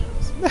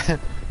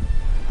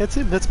 That's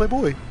him, that's my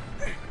boy.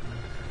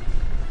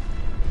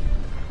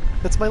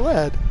 That's my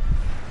lad.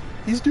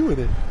 He's doing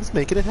it. He's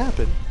making it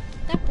happen.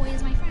 That boy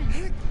is my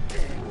friend.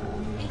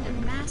 Ain't a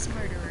mass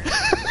murderer.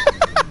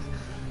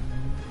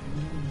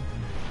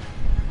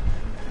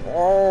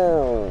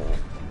 Oh,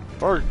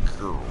 thank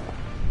you.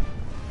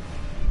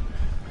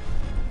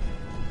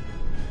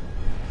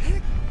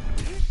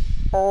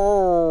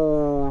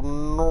 Oh,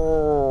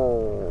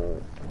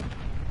 no.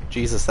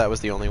 Jesus, that was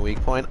the only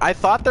weak point. I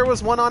thought there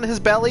was one on his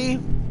belly,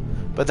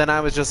 but then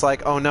I was just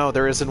like, oh no,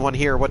 there isn't one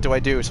here. What do I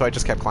do? So I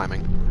just kept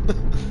climbing.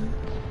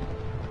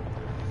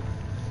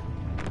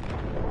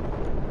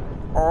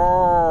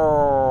 Oh.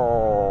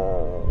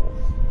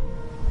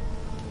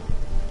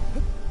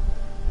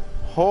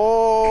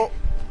 Oh.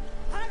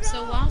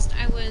 So whilst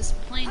I was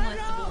playing with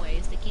the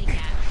boys, the kitty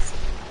cats,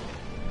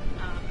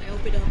 I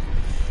opened up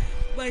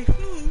my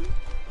phone,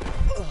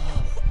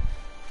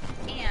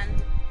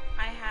 and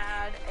I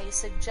had a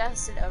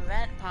suggested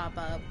event pop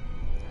up,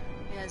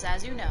 because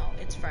as you know,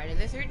 it's Friday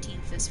the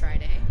 13th this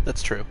Friday.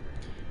 That's true.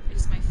 It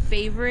is my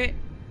favorite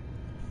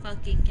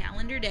fucking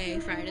calendar day.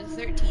 Friday the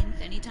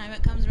 13th, anytime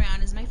it comes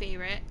around, is my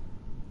favorite.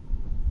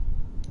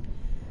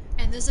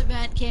 And this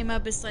event came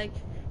up, it's like,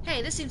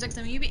 hey, this seems like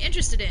something you'd be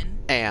interested in.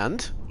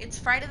 And? It's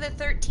Friday the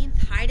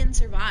 13th Hide and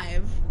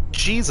Survive.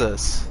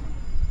 Jesus.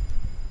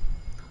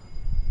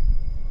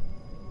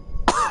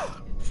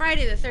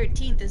 Friday the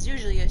 13th is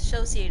usually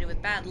associated with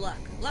bad luck.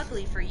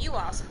 Luckily for you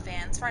awesome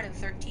fans, Friday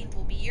the 13th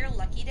will be your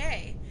lucky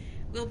day.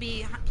 We'll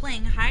be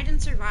playing Hide and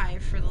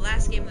Survive for the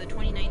last game of the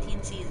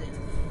 2019 season.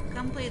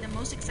 Come play the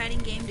most exciting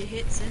game to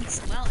hit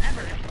since, well,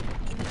 ever.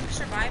 Can you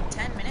survive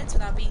 10 minutes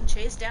without being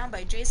chased down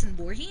by Jason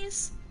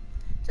Voorhees?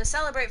 To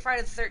celebrate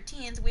Friday the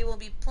 13th, we will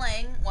be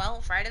playing,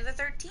 well, Friday the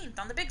 13th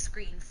on the big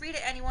screen, free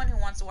to anyone who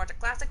wants to watch a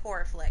classic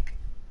horror flick.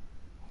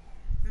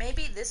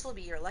 Maybe this will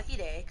be your lucky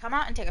day. Come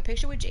out and take a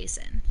picture with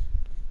Jason.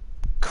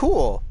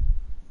 Cool.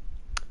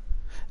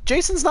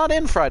 Jason's not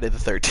in Friday the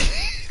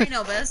 13th. I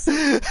know, Bess.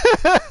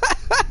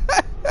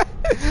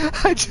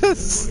 I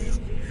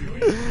just...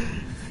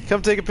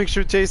 Come take a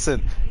picture with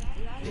Jason.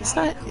 He's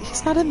not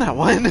in that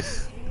one.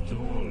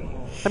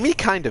 I mean, he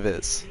kind of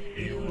is.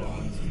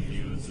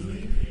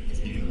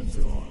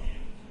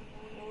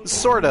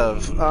 Sort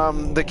of.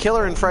 The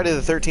killer in Friday the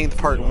 13th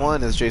Part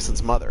 1 is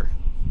Jason's mother.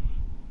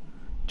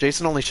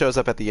 Jason only shows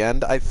up at the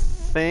end, I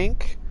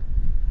think.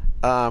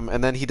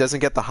 And then he doesn't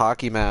get the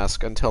hockey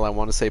mask until I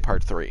want to say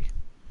Part 3.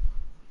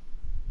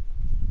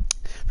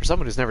 For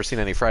someone who's never seen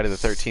any Friday the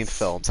 13th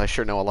films, I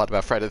sure know a lot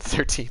about Friday the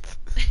 13th.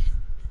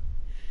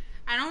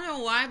 I don't know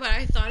why, but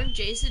I thought of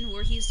Jason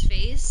Voorhees'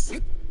 face,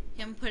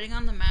 him putting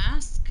on the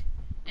mask,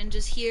 and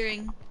just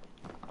hearing,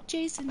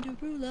 Jason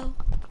Derulo.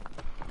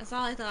 That's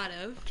all I thought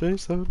of.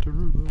 Jason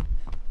Derulo.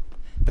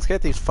 Let's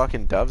get these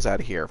fucking doves out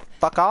of here.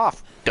 Fuck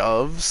off,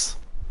 doves.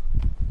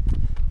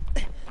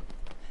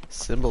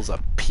 Symbol's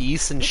a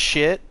piece and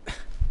shit.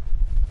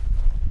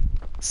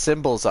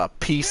 Symbol's a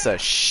piece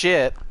of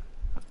shit.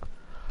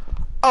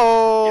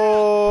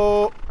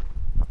 Oh!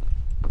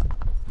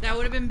 That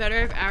would have been better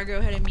if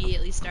Aggro had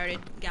immediately started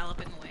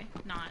galloping away.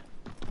 Not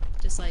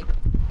just like...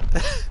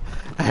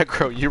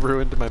 Aggro, you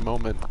ruined my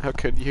moment. How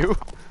could you?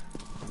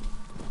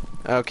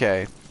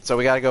 Okay, so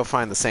we gotta go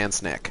find the sand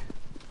snake.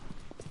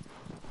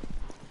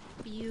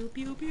 Pew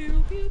pew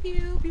pew pew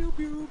pew pew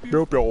pew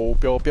Pew pew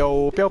pew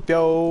pew pew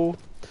pew.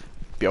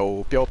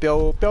 Pew pew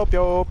pew pew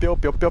pew pew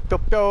pew pew pew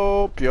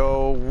pew pew.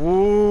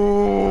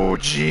 Woo,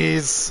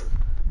 jeez.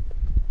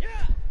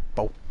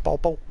 Bo bo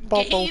bo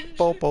bo bo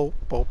bo bo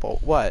bo bo.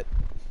 What?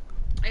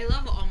 I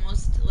love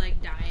almost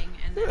like dying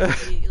and then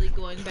immediately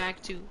going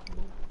back to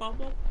bo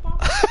bo bo.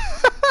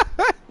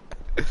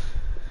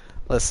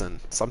 Listen,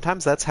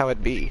 sometimes that's how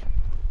it be.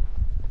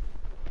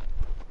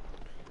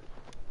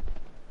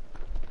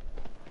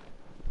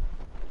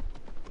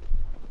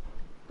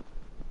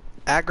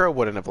 Aggro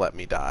wouldn't have let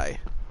me die.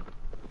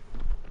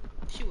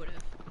 She would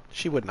have.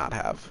 She would not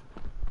have.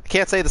 I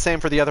can't say the same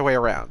for the other way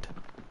around.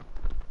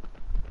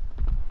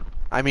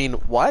 I mean,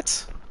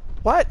 what?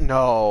 What?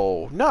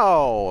 No.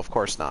 No, of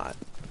course not.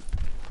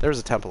 There's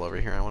a temple over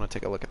here. I want to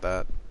take a look at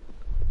that.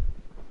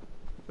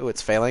 Ooh,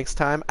 it's Phalanx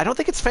time? I don't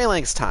think it's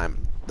Phalanx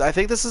time. I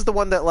think this is the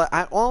one that...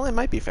 well, it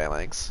might be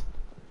Phalanx.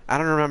 I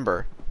don't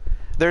remember.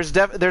 There's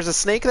a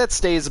snake that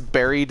stays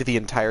buried the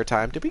entire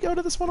time. Did we go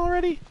to this one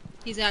already?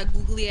 He's got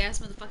googly ass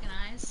motherfucking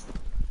eyes.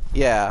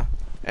 Yeah.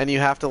 And you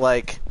have to,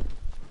 like,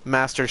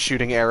 master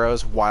shooting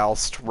arrows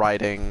whilst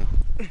riding...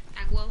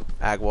 Agwo.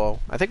 Agwo.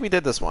 I think we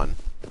did this one.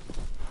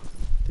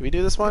 Did we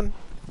do this one?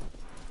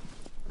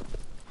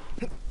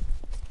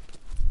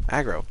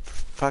 Aggro, for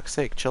fuck's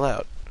sake, chill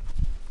out.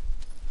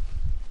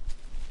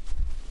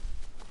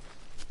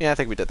 Yeah, I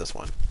think we did this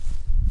one.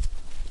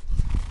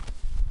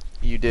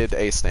 You did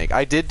a snake.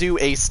 I did do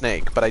a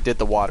snake, but I did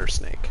the water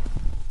snake.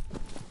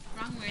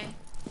 Wrong way.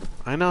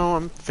 I know,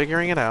 I'm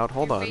figuring it out.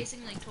 Hold You're on.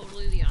 facing like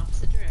totally the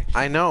opposite direction.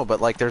 I know,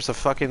 but like there's a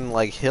fucking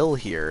like hill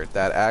here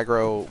that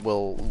aggro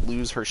will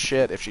lose her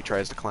shit if she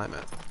tries to climb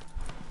it.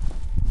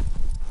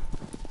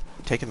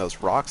 Taking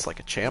those rocks like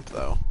a champ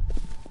though.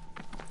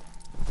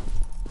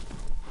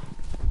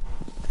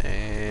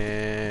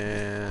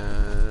 And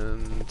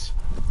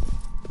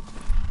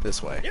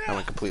this way. I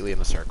went completely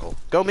in a circle.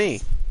 Go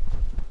me!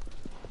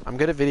 I'm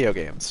good at video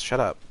games.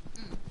 Shut up.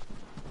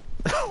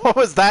 What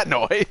was that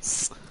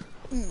noise?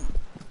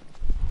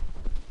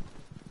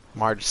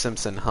 Marge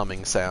Simpson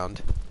humming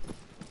sound.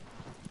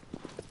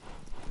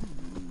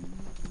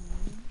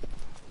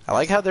 I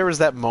like how there was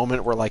that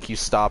moment where like you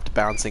stopped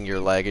bouncing your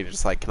leg and you're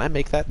just like, can I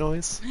make that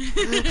noise?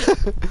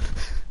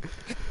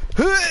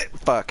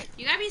 Fuck.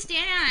 You gotta be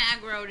standing on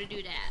aggro to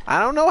do that. I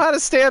don't know how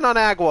to stand on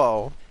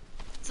aggro.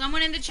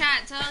 Someone in the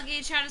chat, tell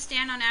Gage how to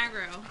stand on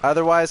aggro.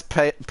 Otherwise,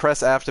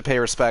 press F to pay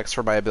respects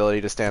for my ability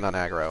to stand on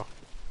aggro.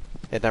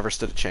 It never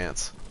stood a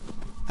chance.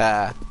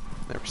 Ah,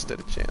 never stood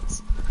a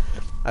chance.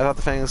 I thought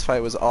the Fangs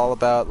fight was all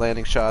about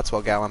landing shots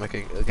while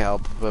galloping. I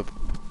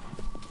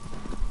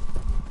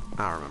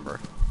don't remember.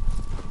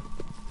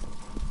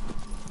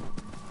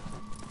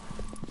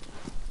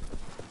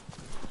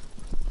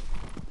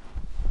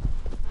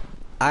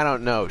 I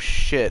don't know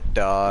shit,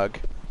 dog.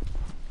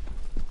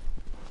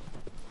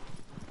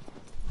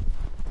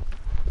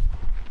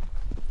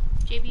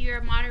 JB, you're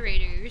a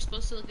moderator. You're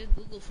supposed to look at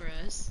Google for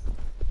us.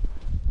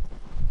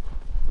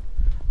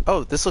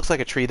 Oh, this looks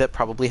like a tree that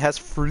probably has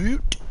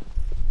fruit.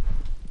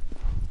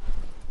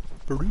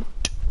 Fruit.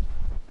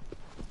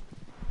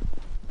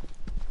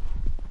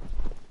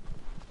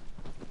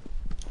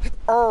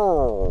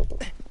 Oh.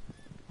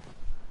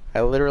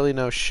 I literally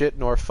know shit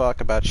nor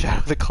fuck about Shadow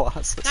of the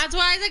Colossus. That's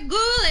why I said Google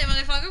it,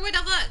 motherfucker. What the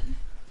fuck?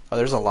 Oh,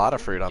 there's a lot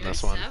of fruit on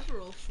this one.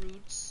 Several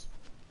fruits.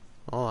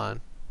 Hold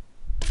on.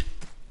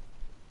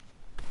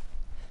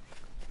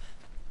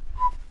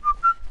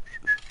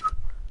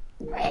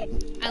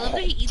 I love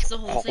that he eats the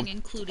whole thing,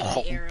 including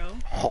the arrow.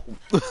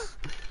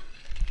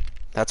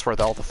 That's where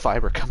all the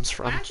fiber comes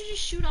from. Why don't you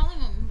just shoot all of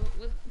them?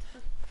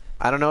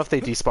 I don't know if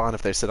they despawn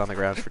if they sit on the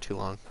ground for too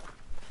long.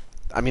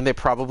 I mean, they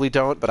probably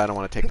don't, but I don't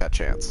want to take that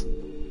chance.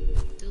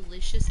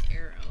 Delicious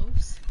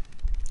arrows.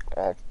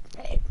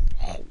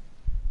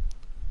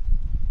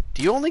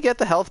 Do you only get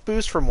the health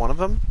boost from one of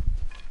them?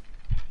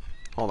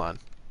 Hold on.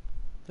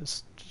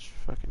 This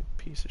fucking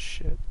piece of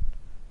shit.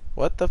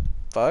 What the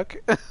fuck?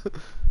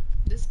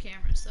 This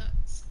camera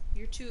sucks.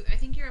 You're too. I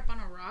think you're up on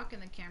a rock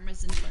and the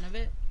camera's in front of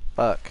it.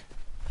 Fuck.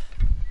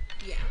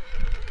 Yeah.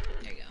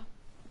 There you go.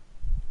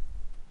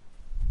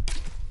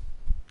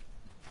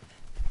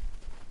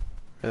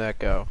 Where'd that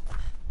go?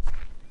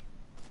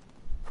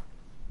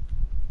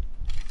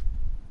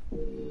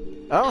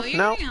 Oh, you're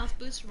no. getting health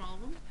boost from all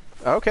of them.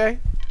 Okay.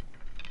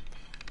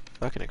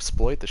 Fucking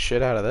exploit the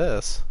shit out of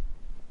this.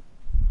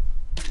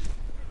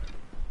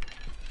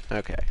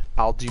 Okay,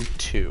 I'll do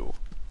 2.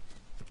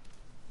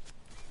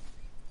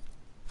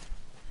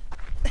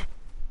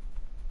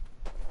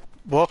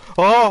 Whoa!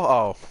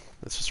 Oh!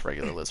 It's just a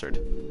regular lizard.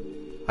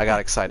 I got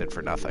excited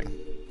for nothing.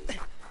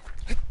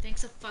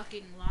 Thanks a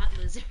fucking lot,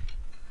 lizard.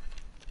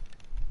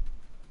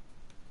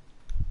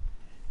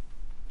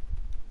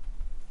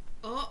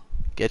 Oh!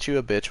 Get you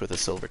a bitch with a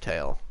silver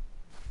tail.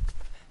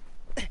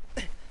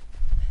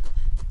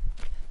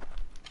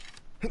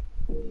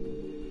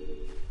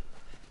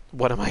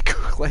 What am I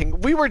googling?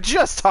 We were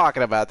just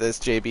talking about this,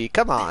 JB.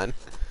 Come on.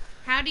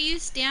 How do you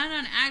stand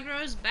on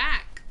aggro's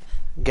back?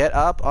 Get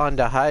up on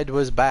the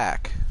Hydewa's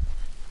back.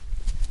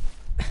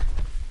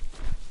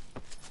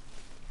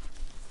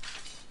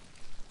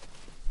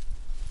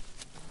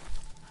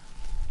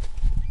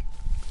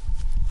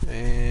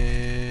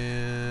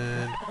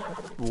 And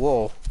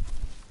whoa.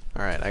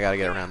 Alright, I gotta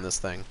get around this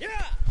thing.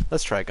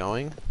 Let's try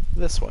going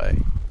this way.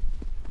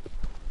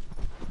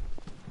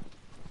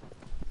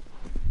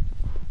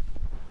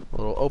 A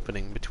little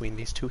opening between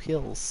these two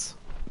hills.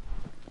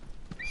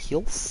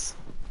 Hills?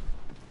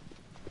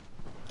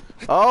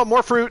 Oh,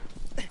 more fruit!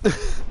 Hell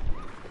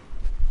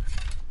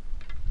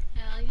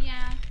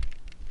yeah.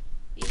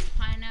 These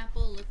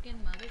pineapple looking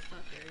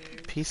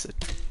motherfuckers. Piece of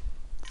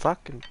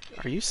fucking...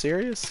 Are you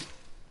serious?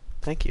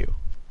 Thank you.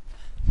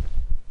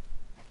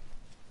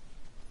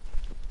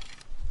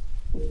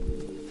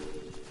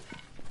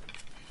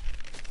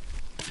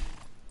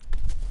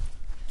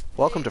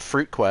 Welcome to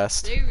Fruit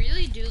Quest. They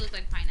really do look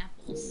like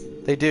pineapples.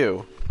 They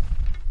do.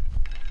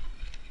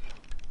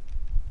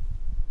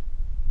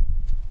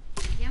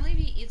 I can't believe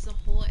he eats the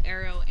whole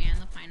arrow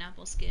and the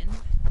pineapple skin.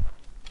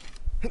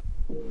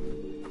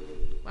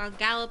 While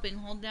galloping,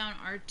 hold down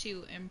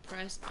R2 and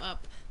press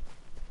up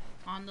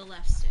on the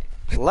left stick.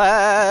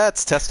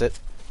 Let's test it.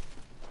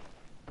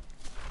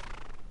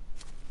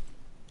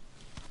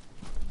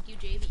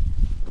 Thank you, JB.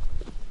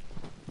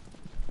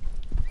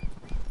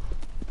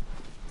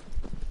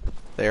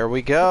 There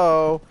we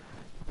go.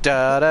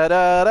 Da da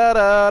da da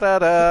da da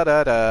da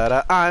da da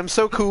da. I'm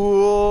so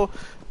cool.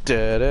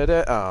 Da da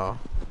da. Oh.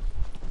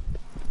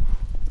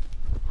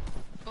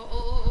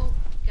 Oh.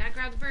 Gotta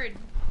grab the bird.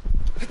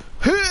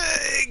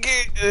 You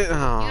gotta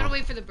Oh.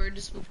 wait for the bird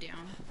to swoop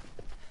down.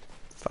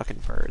 Fucking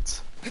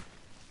birds.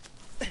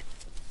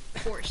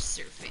 Horse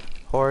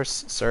surfing.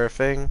 Horse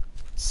surfing.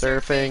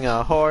 Surfing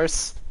a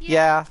horse.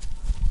 Yeah.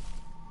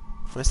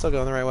 Am I still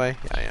going the right way?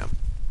 Yeah, I am.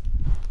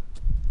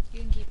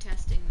 You can keep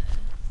testing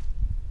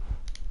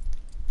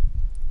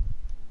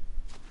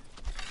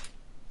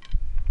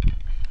the...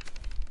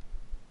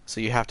 So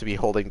you have to be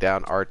holding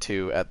down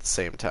R2 at the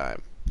same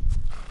time.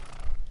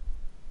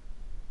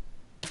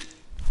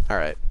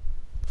 Alright.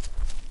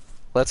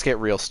 Let's get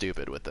real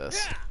stupid with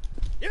this.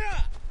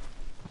 Yeah!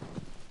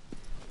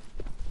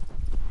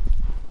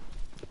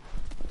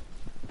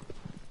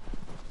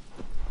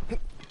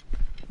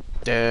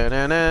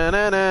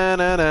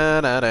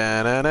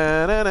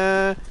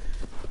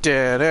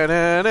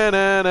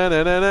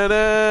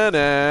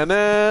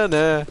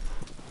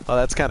 Oh,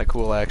 that's kind of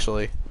cool,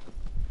 actually.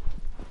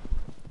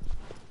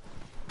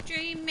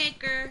 Dream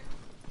maker.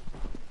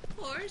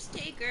 Horse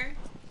taker.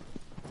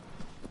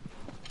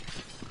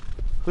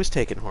 Who's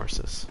taking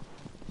horses?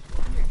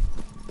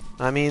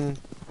 I mean,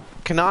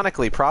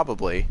 canonically,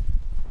 probably.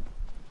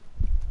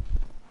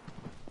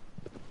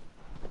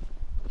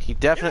 He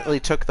definitely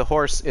took the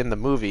horse in the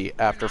movie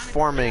after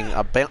forming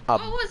a... What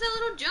was that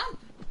little jump?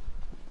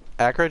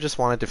 Acro just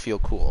wanted to feel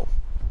cool.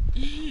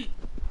 You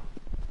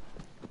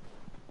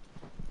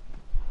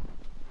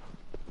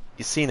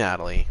see,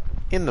 Natalie,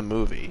 in the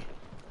movie...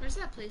 Where's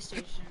that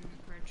PlayStation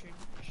cartridge?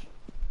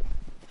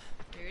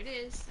 There it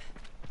is.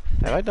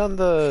 Have I done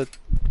the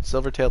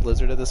silver-tailed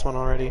lizard of this one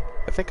already?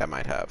 I think I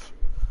might have.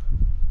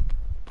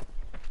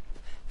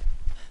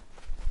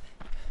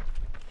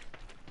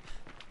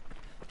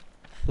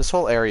 This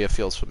whole area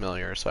feels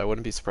familiar, so I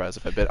wouldn't be surprised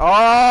if I bit.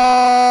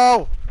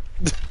 Oh!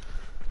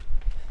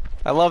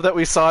 I love that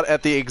we saw it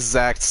at the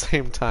exact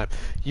same time.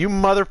 You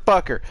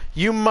motherfucker!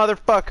 You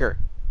motherfucker!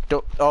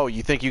 Don't. Oh,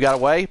 you think you got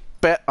away?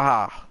 Bet.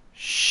 Ah,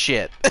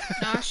 shit.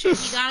 Oh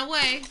shit, you got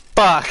away.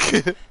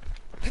 Fuck.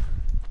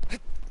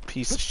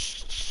 Piece of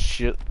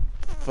shit.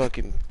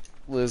 Fucking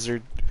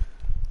lizard.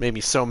 Made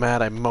me so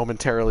mad I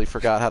momentarily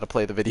forgot how to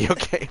play the video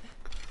game.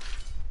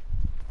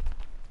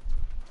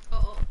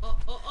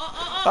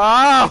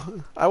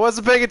 Oh! I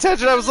wasn't paying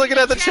attention, I was looking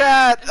at the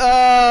chat!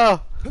 Oh!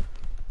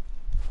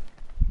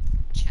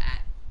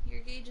 Chat, your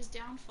gauge is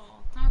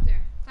downfall. Climb up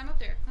there. Climb up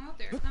there. Climb up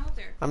there. Climb up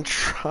there. I'm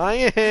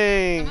trying!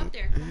 Climb up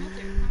there. Climb up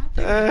there. Climb up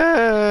there. Climb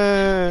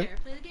up there.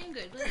 Play the game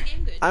good. Play the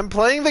game good. I'm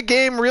playing the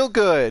game real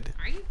good.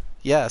 Are you?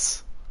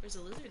 Yes. Where's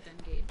the lizard then,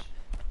 Gage?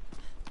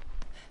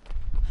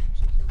 I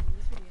actually killed the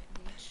lizard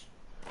yet, Gage.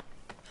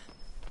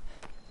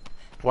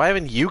 Why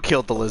haven't you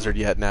killed the lizard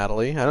yet,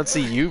 Natalie? I don't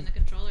see you. In the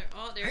controller.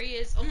 Oh, there he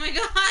is. Oh my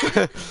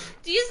god!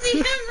 Do you see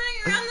him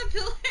running around the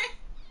pillar?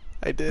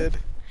 I did.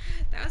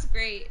 That was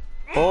great.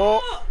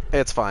 Oh!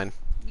 It's fine.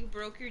 You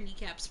broke your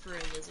kneecaps for a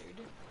lizard.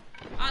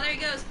 Oh, there he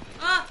goes.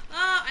 Oh,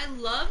 I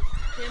love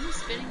him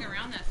spinning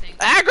around that thing.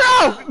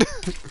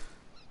 Aggro!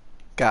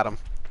 Got him.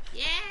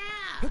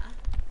 Yeah!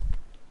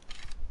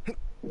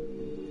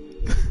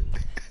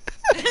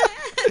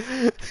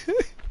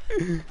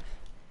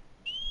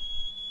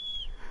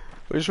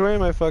 Which way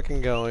am I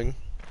fucking going?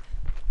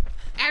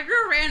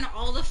 Aggro ran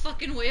all the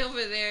fucking way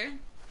over there.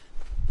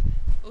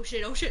 Oh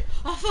shit, oh shit.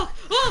 Oh fuck!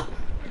 Oh!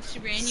 She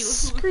ran you.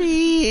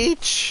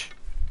 Screech!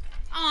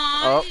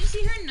 Aw, Oh. did you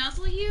see her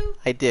nuzzle you?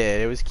 I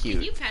did, it was Can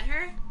cute. you pet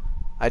her?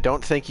 I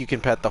don't think you can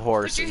pet the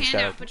horse Put your hand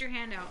instead. out, put your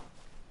hand out.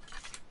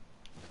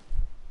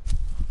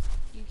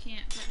 You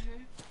can't pet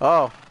her?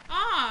 Oh,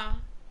 Ah!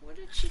 What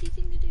a shitty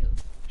thing to do.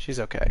 she's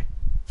okay.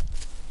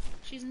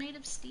 She's made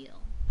of steel.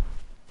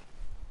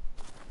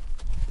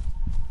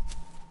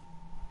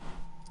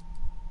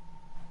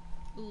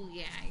 Ooh,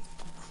 yeah, I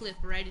clip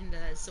right into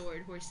that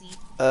sword, horsey.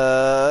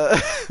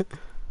 God,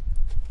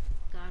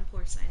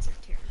 horse eyes are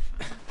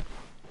terrifying.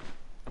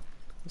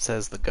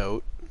 Says the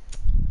goat.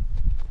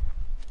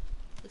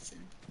 Listen,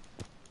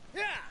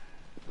 Yeah!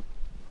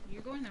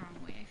 you're going the wrong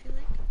way, I feel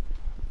like.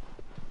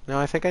 No,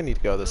 I think I need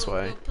to go this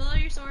way. Go pull out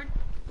your sword.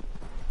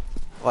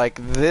 Like,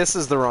 this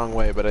is the wrong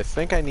way, but I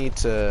think I need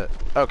to...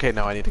 Okay,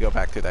 no, I need to go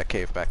back through that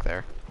cave back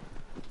there.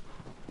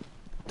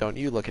 Don't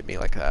you look at me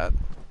like that.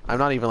 I'm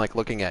not even, like,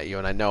 looking at you,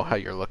 and I know how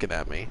you're looking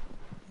at me.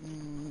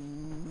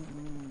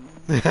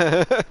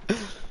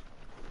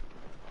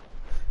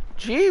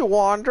 Gee,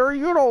 Wander,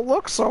 you don't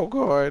look so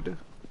good,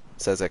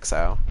 says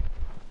Ixao.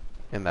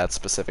 In that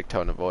specific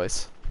tone of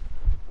voice.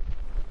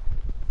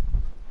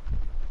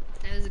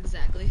 That is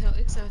exactly how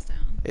Ixao sounds.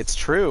 It's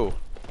true.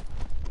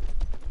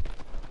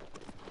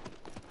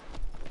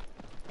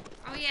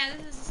 Oh yeah,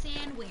 this is a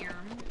sandworm.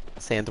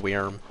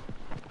 Sandworm.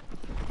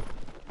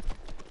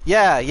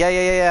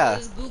 Yeah.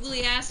 Those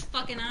googly ass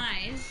fucking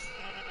eyes.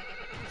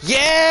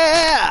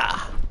 Yeah!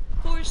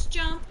 Horse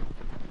jump.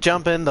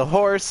 Jumping the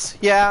horse,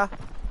 yeah.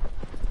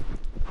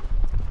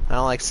 I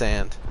don't like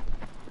sand.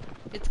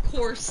 It's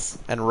coarse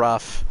And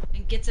rough.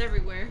 and gets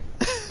everywhere.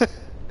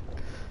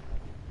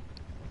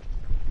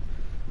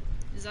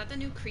 Is that the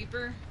new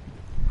creeper?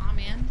 Aw,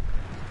 man.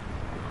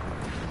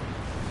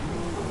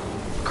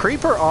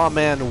 Creeper Aw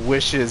Man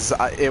wishes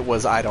it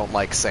was I don't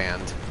like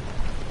sand. I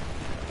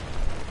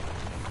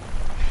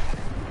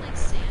don't like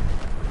sand.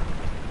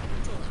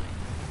 That's a lie.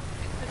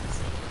 I couldn't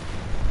say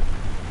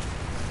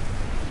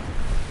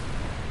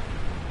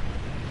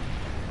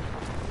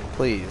it.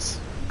 Please,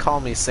 call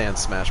me Sand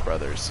Smash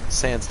Brothers.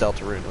 Sans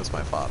Deltarune was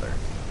my father.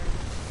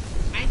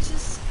 I'm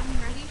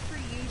ready for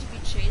you to be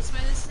chased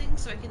by this thing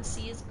so I can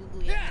see his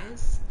googly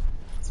eyes.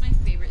 It's my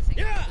favorite thing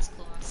about this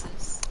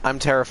Colossus. I'm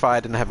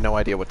terrified and have no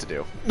idea what to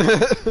do. You have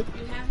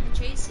him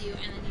chase you,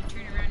 and then you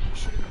turn around and you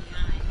shoot him in the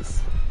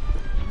eyes.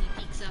 And he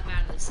peeks up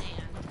out of the sand.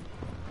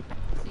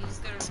 So you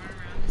just gotta run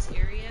around this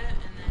area,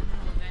 and then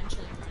he'll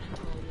eventually run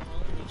into a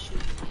wall and you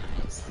shoot him in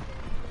the eyes.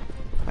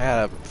 I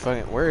gotta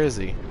fucking... Where is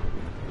he?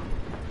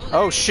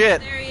 Oh,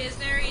 shit! There he is,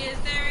 there he is,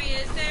 there he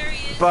is, there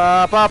he is!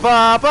 Ba ba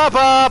ba ba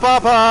ba ba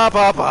ba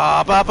ba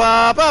ba ba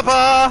ba ba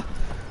ba.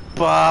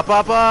 Ba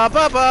ba ba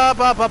ba ba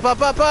ba ba ba ba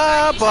ba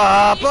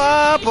ba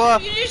ba ba.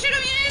 You need to shoot him, you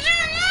need to shoot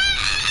him!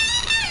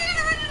 Ah! You're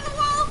gonna run into the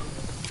wall!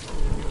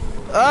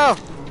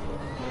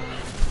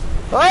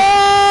 Oh!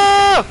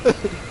 Oh!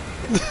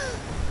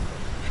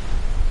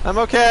 I'm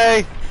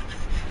okay.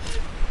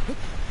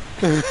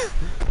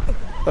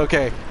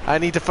 Okay, I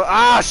need to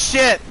ah,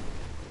 shit!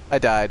 I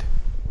died.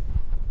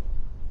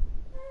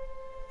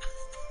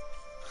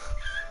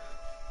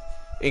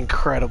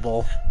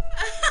 Incredible.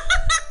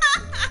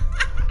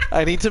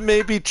 I need to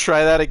maybe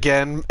try that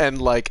again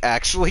and, like,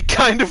 actually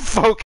kind of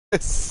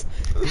focus.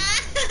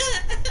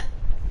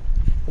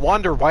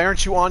 Wander, why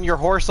aren't you on your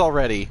horse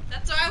already?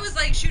 That's why I was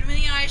like, shoot him in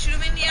the eye, shoot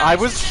him in the eye. I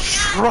was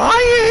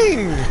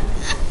trying!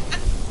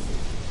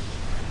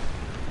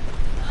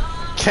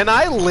 Can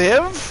I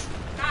live?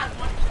 God,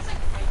 one was like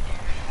right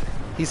there.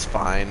 He's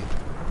fine.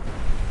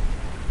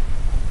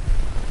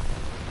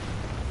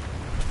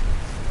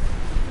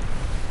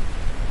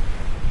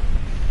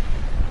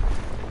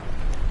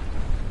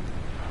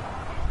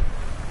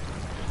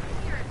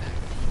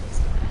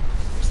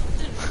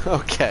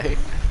 Okay.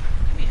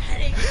 Give me a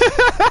headache.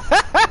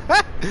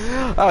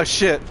 Oh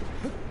shit.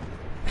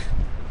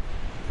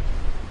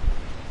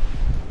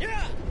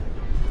 Yeah!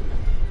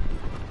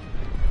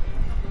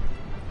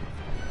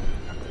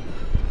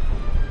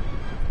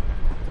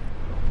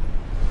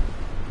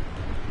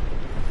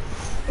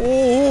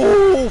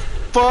 Oh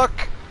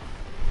fuck.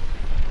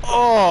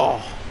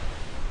 Oh.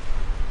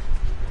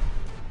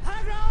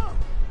 Aggro!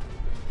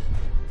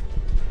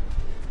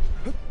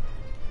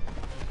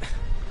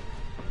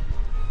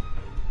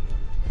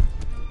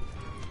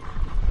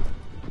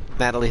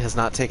 Natalie has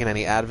not taken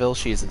any Advil.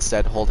 She is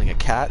instead holding a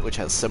cat, which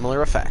has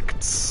similar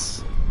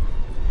effects.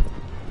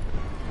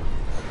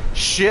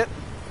 Shit.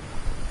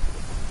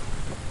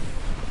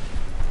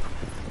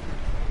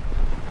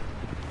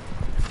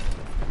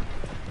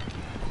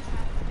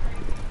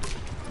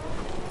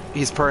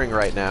 He's purring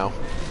right now.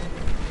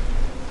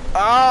 Oh,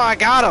 I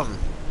got him!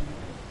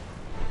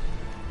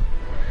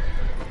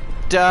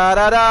 Da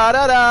da da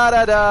da da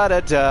da da da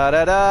da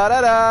da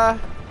da da.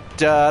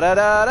 Da da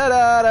da da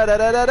da da da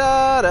da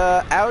da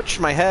da. Ouch,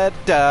 my head.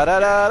 Da da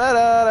da da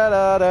da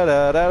da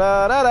da da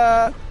da da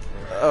da.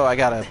 Oh, I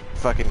gotta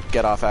fucking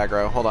get off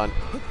aggro. Hold on.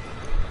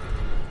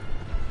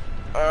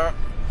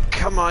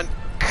 Come on,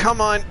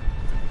 come on.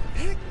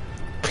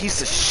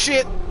 Piece of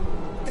shit.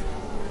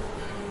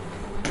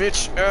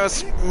 Bitch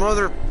ass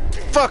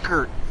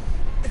motherfucker.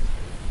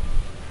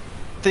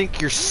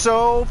 Think you're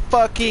so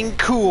fucking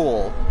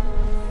cool.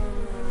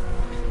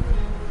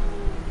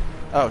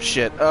 Oh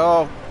shit.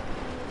 Oh.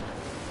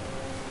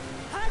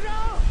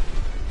 Aggro!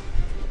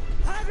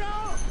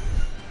 Aggro!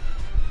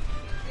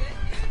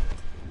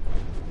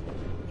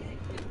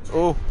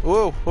 Oh,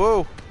 whoa,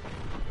 whoa.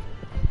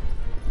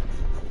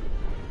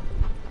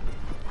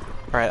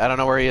 Alright, I don't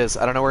know where he is.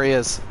 I don't know where he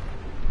is.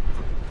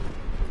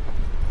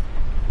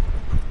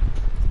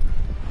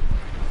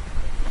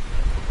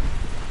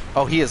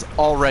 Oh, he is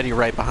already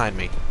right behind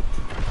me.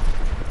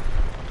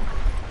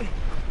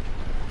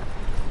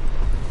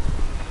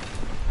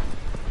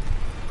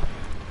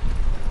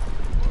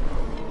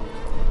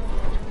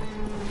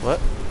 What?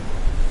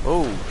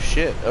 Oh,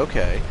 shit,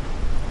 okay.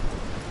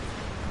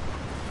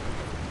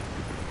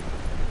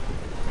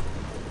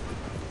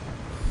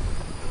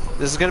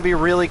 This is gonna be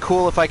really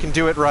cool if I can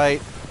do it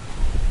right.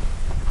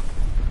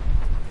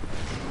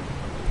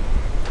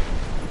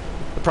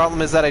 The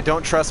problem is that I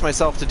don't trust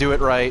myself to do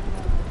it right.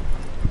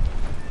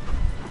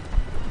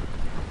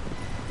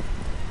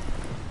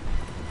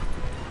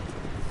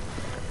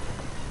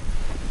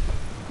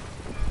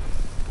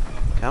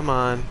 Come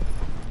on.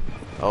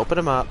 Open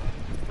him up.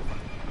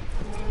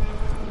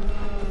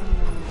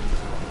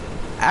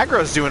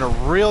 Aggro's doing a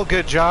real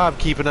good job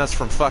keeping us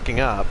from fucking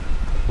up,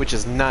 which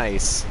is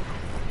nice.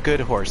 Good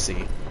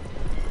horsey.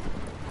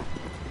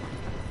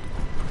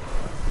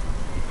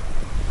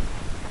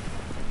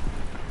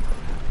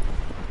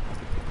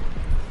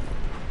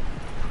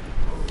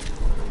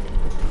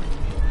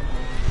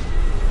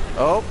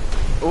 Oh.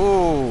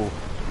 Ooh.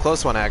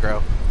 Close one,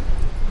 aggro.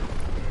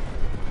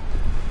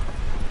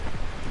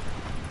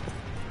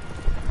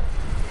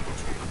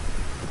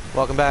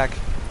 Welcome back.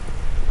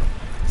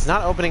 It's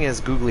not opening his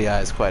googly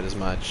eyes quite as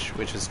much,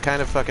 which is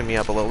kind of fucking me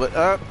up a little bit.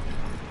 I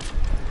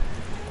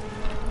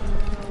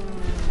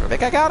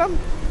think I got him.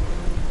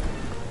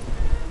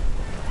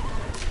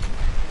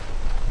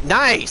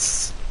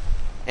 Nice!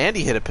 And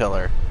he hit a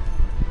pillar.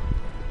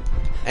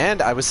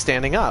 And I was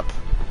standing up.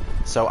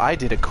 So I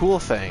did a cool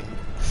thing.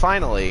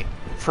 Finally,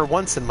 for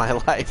once in my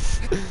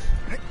life,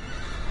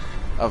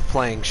 of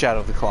playing Shadow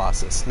of the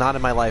Colossus. Not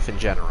in my life in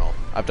general.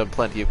 I've done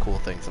plenty of cool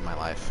things in my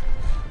life.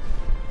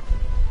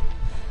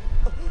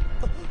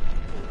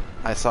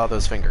 I saw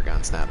those finger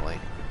guns, Natalie.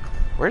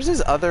 Where's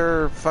his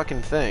other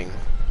fucking thing?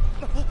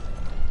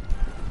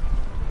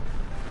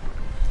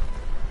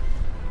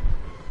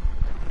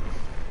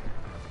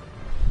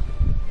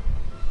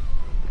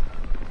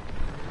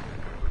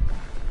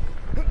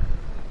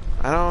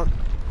 I don't...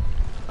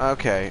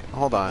 Okay,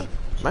 hold on.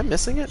 Am I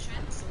missing it?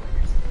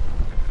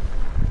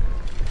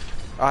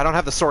 Oh, I don't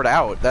have the sword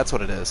out. That's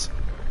what it is.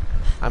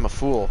 I'm a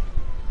fool.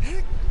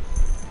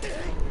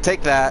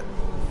 Take that.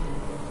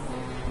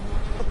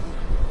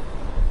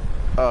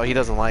 Oh, he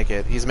doesn't like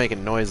it. He's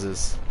making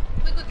noises.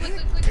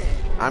 Quick.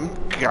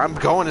 I'm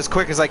going as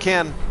quick as I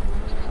can.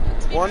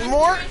 One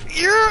more.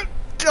 Yeah.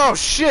 Oh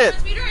shit.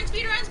 Speed run.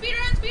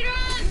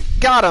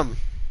 Got him.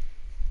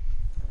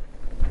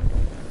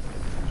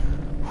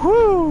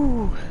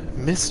 Whoo!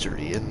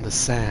 Mystery in the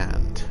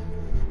sand.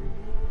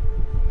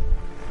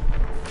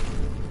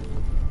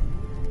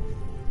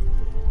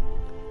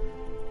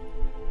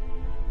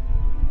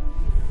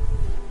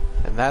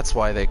 And that's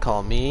why they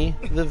call me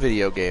the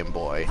video game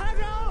boy.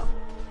 Hydro!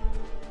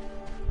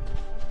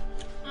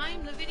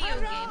 I'm the video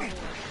game boy.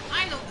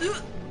 I'm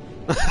the...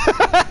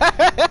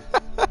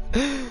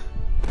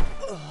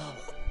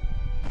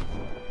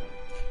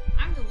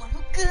 I'm the one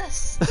who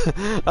Gus.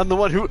 I'm the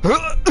one who...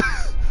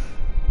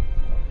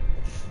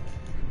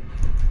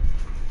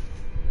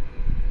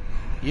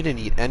 You didn't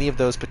eat any of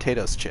those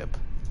potatoes, Chip.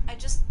 I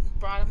just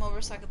brought him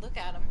over so I could look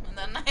at him, and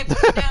then I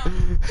put him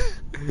down.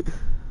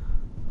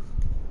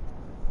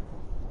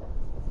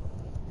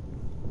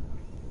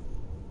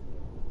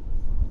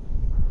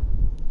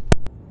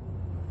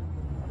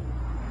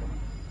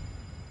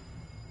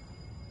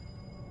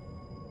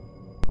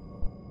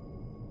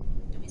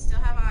 Do we still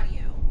have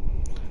audio?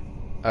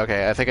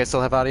 Okay, I think I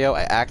still have audio.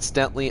 I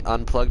accidentally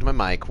unplugged my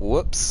mic.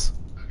 Whoops.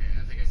 Okay,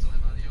 I think I still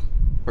have audio.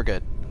 We're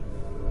good.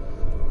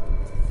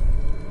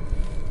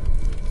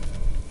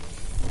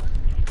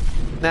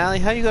 Nally,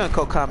 how you gonna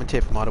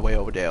co-commentate from all the way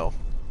over there?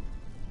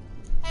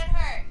 Head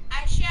hurt.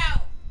 I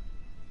shout.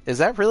 Is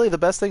that really the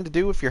best thing to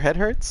do if your head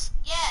hurts?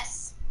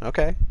 Yes.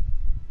 Okay.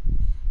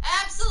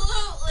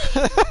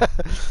 Absolutely.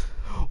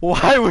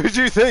 Why would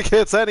you think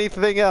it's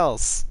anything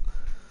else?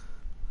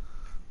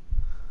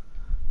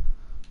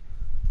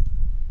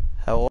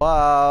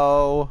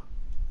 Hello?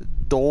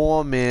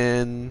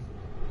 Dorman.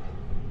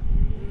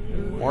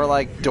 More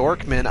like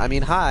Dorkman. I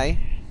mean, hi.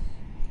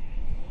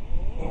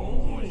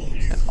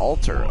 An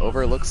altar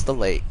overlooks the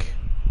lake.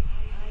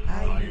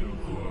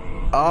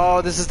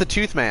 Oh, this is the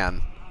Tooth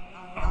Man.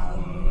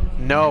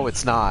 No,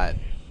 it's not.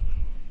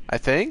 I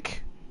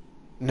think?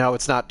 No,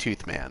 it's not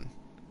Tooth Man.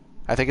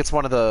 I think it's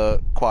one of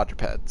the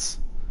quadrupeds.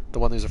 The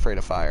one who's afraid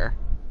of fire.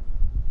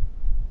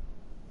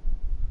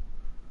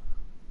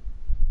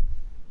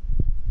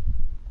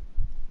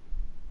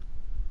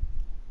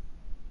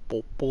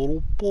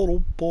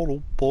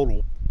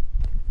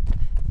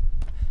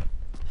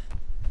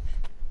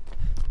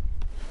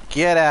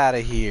 Get out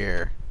of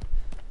here.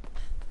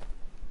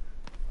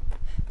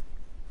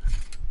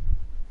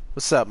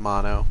 What's up,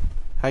 Mono?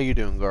 How you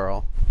doing,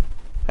 girl?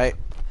 Hey.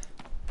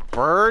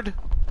 Bird?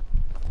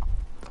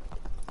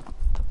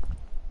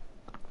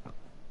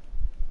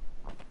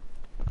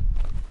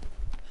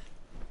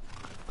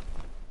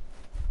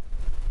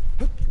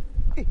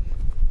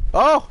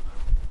 Oh!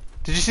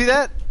 Did you see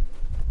that?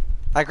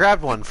 I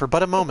grabbed one for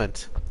but a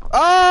moment.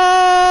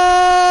 Oh!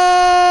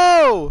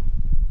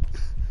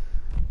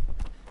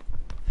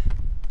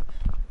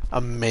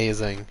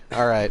 Amazing.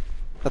 Alright.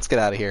 Let's get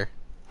out of here.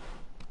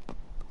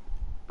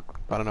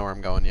 I don't know where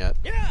I'm going yet.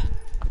 Yeah!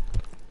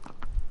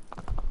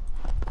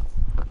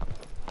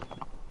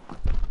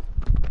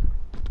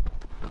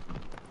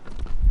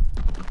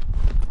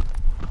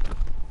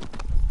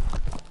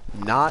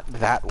 Not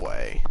that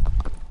way.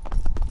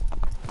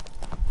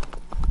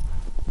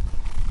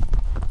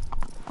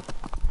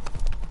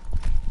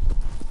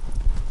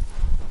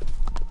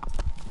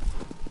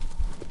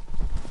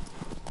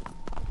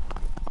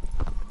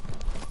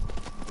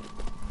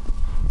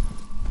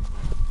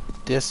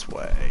 This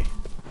way.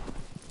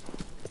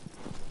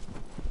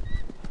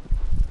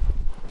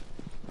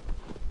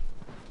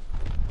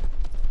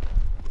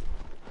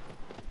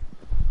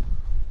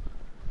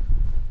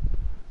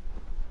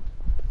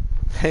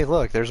 Hey,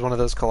 look, there's one of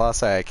those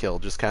colossi I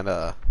killed, just kind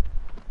of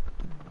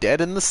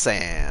dead in the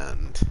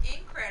sand.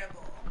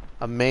 Incredible.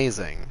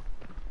 Amazing.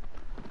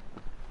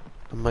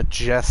 A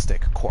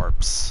majestic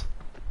corpse.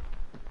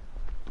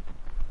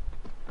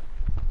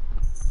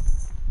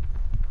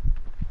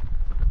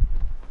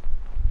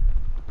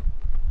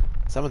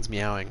 Someone's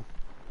meowing.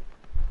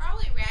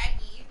 probably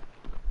Raggy.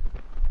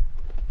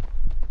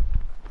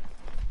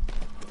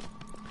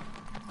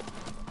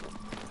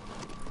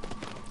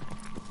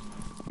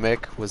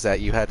 Mick, was that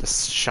you had to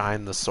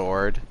shine the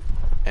sword,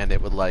 and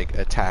it would, like,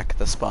 attack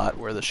the spot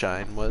where the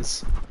shine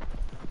was.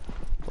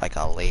 Like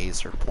a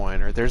laser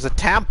pointer. There's a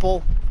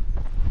temple!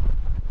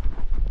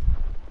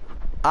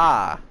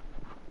 Ah.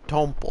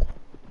 Temple.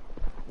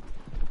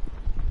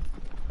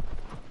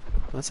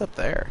 What's up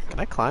there? Can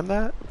I climb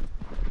that?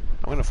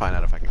 I'm gonna find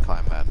out if I can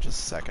climb that in just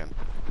a second.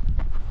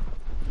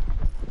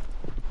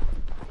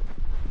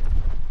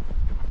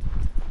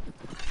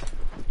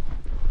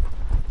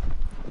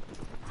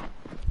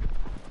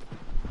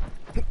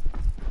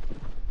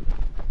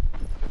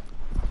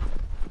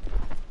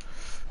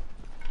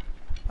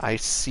 I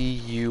see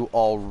you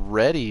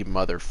already,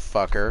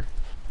 motherfucker.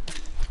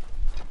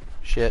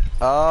 Shit.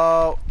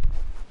 Oh!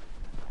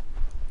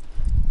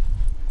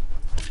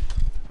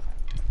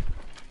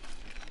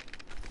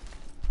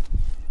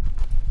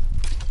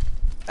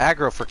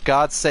 Aggro, for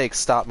God's sake,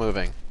 stop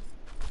moving.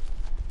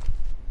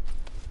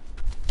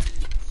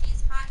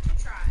 She's hot to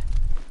try.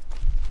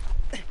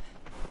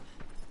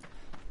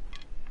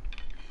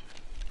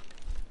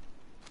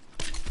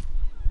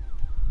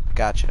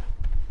 Gotcha.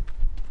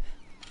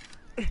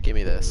 Give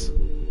me this.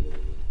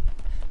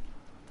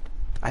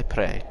 I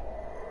pray.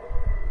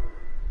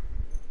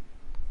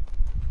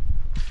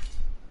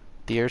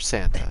 Dear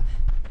Santa,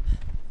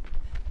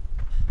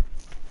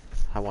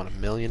 I want $1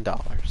 million.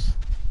 Can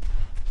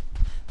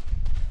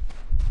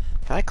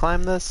I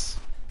climb this?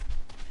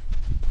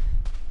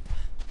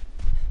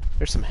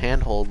 There's some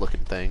handhold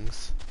looking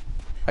things.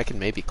 I can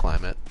maybe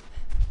climb it.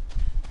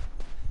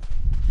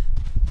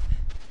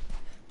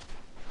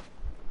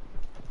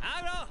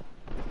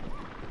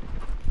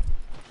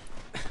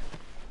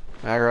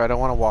 Aggro, I don't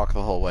want to walk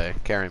the whole way.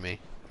 Carry me.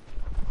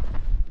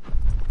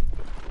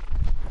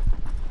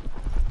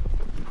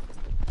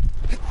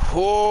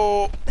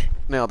 Whoa!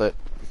 Nailed it.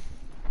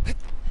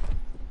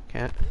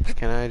 Can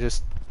I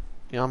just...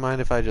 You don't mind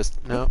if I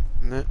just... No.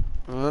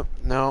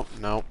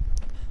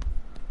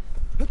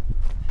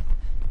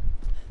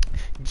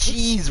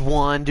 Jeez,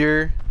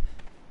 Wander.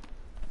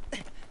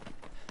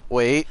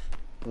 Wait.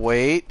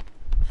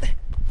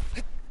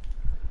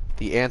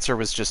 The answer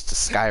was just to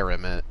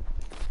Skyrim it.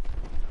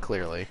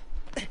 Clearly.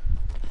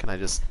 Can I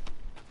just...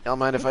 You don't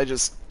mind if I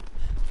just...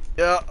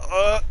 Yeah!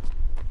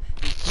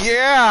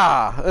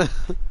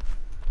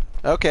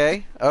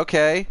 Okay.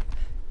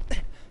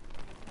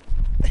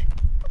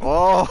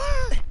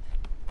 Oh!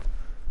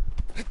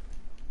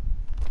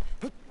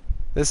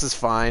 This is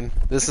fine.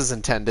 This is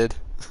intended.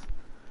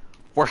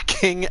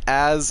 Working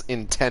as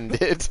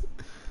intended.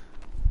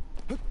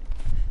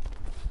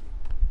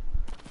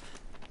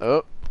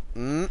 Oh.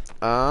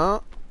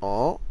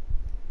 Oh.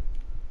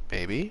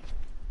 Maybe.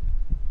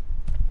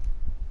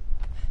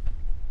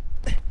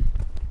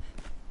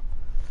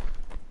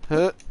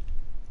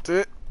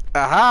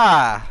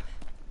 Aha!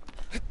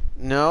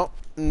 No.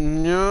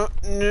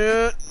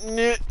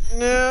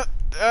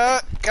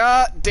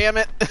 God damn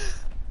it.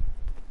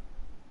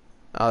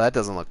 Oh, that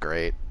doesn't look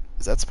great.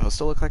 Is that supposed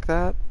to look like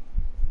that?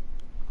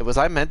 Was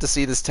I meant to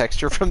see this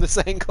texture from this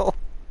angle?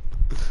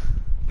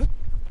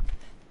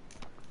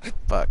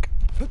 Fuck.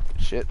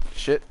 Shit.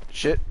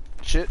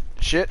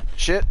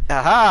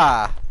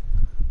 Aha!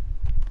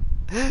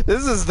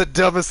 This is the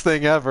dumbest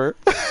thing ever.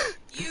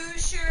 You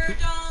sure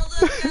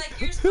don't look like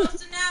you're supposed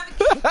to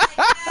navigate like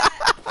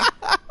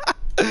that.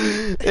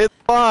 It's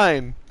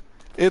fine.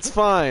 It's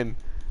fine.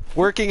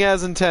 Working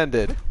as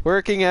intended.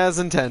 Working as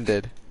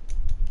intended.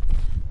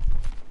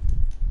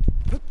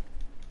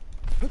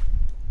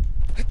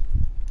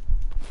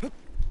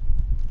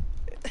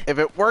 If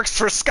it works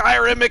for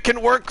Skyrim, it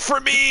can work for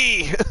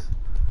me!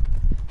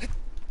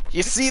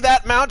 You see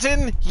that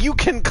mountain? You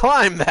can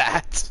climb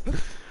that!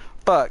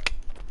 Fuck.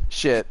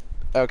 Shit.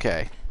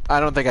 Okay. I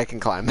don't think I can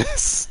climb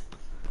this.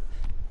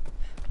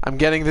 I'm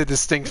getting the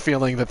distinct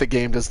feeling that the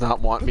game does not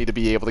want me to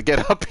be able to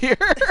get up here.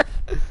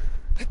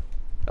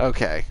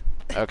 Okay.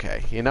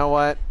 You know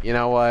what?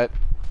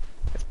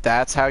 If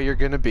that's how you're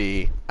gonna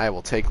be, I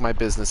will take my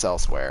business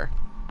elsewhere.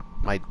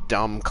 My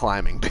dumb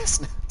climbing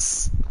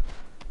business.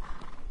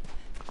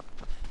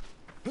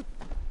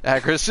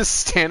 Aggro's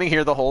just standing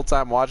here the whole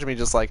time watching me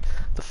just like,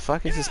 the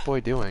fuck is this boy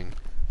doing?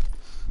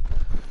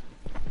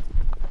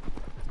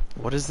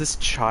 What is this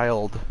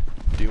child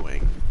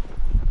doing?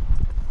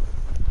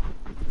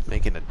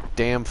 Making a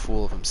damn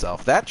fool of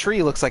himself. That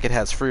tree looks like it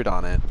has fruit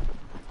on it.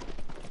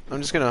 I'm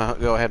just gonna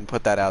go ahead and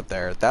put that out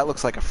there. That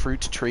looks like a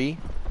fruit tree.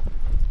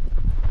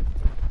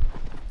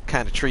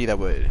 Kind of tree that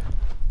would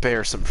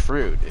bear some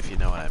fruit, if you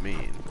know what I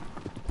mean.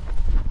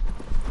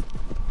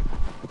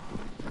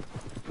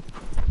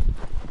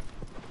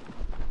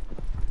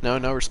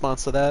 No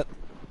response to that?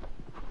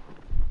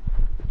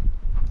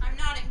 I'm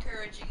not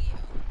encouraging you.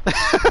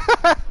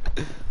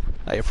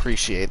 I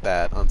appreciate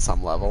that on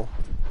some level.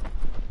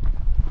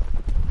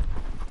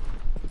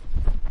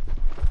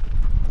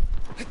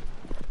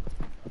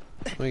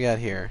 What we got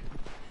here?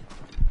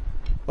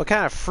 What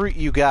kind of fruit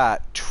you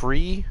got?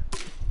 Tree?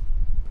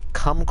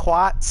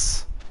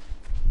 Kumquats?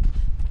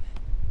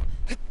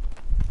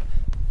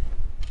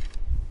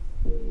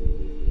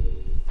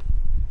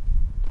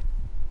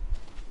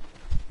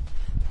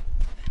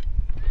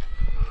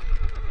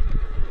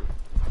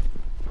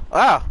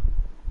 Ah!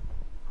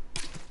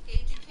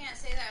 Gage, you can't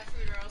say that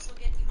fruit or else we'll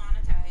get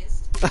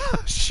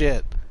demonetized.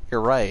 Shit.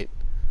 You're right.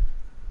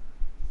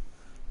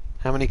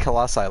 How many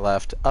Colossi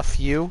left? A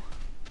few?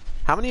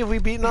 How many have we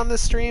beaten on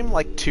this stream?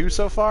 Like 2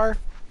 so far?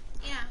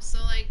 Yeah, so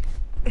like...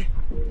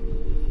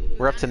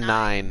 We're up to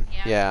 9.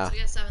 Yeah. So we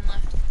got 7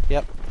 left.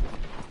 Yep.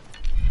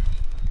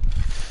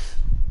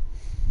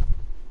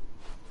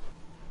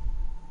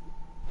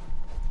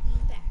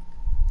 Lean back.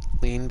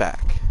 Lean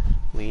back.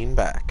 Lean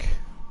back.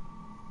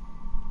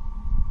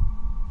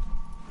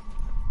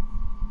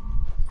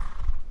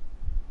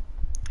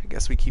 I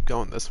guess we keep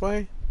going this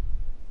way?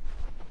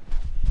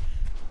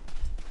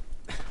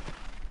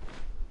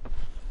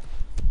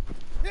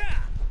 Yeah.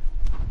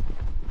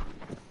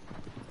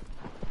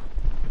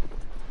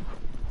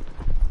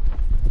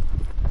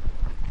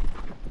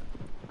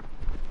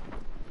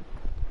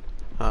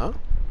 Huh?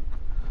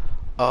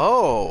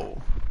 Oh!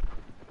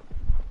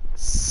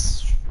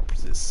 Is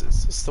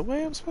this the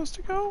way I'm supposed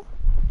to go?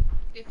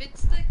 If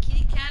it's the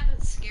kitty cat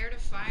that's scared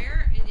of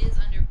fire, it is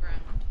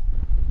underground.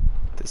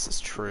 This is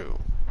true.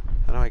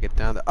 How do I get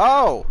down there?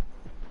 Oh!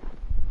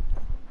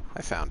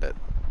 I found it.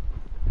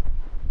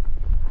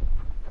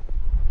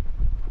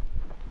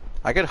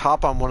 I could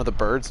hop on one of the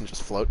birds and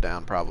just float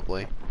down,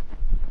 probably.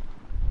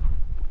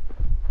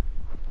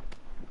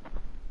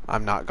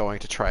 I'm not going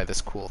to try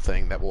this cool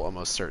thing that will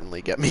almost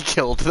certainly get me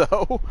killed,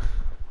 though.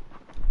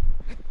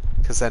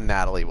 Because then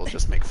Natalie will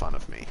just make fun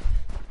of me.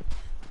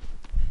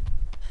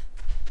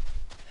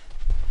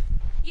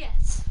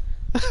 Yes.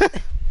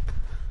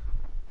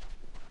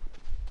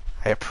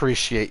 I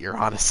appreciate your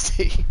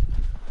honesty.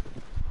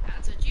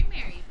 That's what you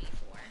married me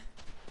for.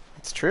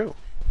 It's true.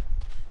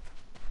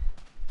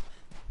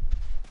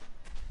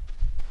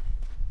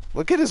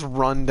 Look at his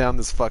run down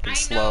this fucking I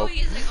know, slope.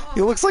 he's like, oh,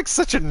 He looks like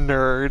such a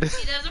nerd.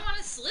 he doesn't want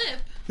to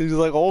slip. He's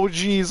like, oh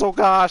jeez, oh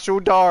gosh, oh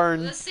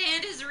darn. The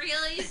sand is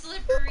really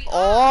slippery.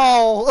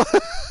 Oh!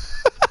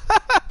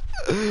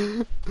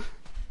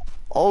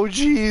 Oh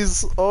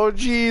jeez, oh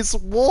jeez,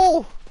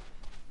 whoa!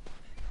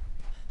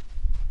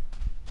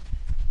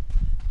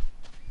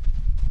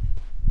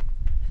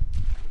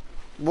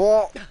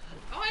 Whoa! Oh,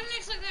 I didn't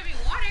expect there to be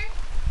water.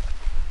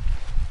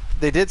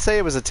 They did say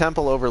it was a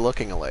temple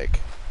overlooking a lake.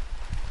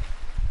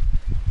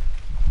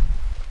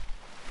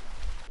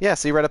 Yeah,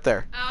 see right up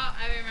there. Oh,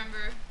 I remember.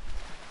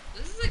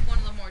 This is like one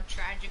of the more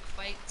tragic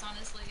fights,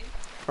 honestly.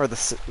 Or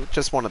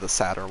just one of the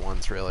sadder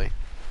ones, really.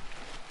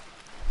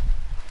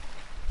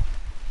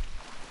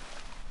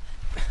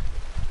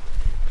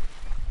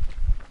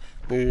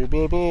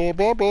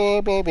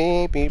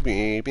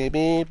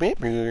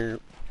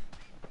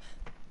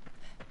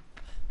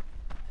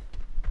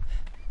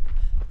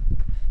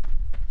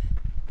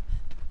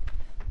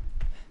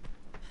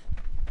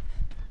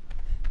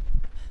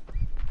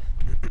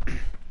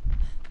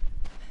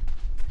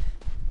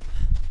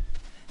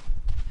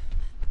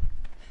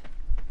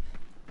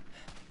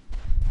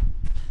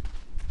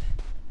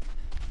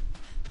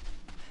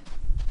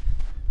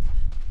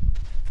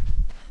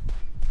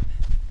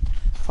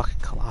 Fucking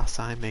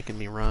Colossi making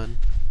me run.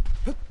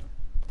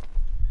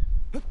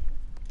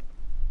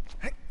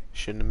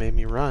 Shouldn't have made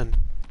me run.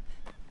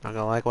 Not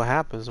gonna like what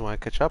happens when I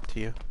catch up to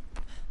you.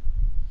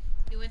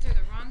 You went through the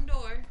wrong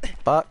door.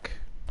 Buck.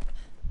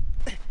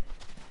 This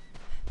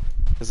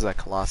is that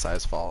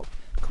Colossi's fault,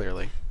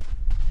 clearly.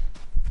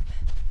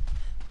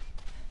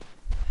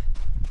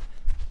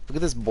 Look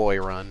at this boy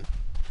run.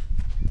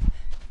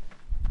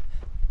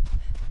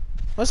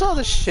 What's all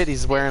this shit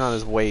he's wearing on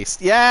his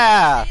waist?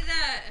 Yeah! Say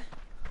that.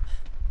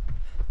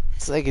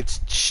 It's like it's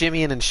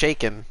shimmying and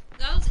shaking.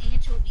 Those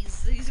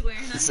anchovies he's wearing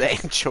on It's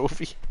his...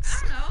 anchovies. I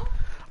don't know.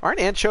 Aren't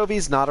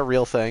anchovies not a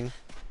real thing?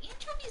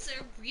 Anchovies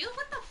are real?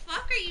 What the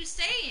fuck are you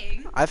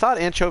saying? I thought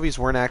anchovies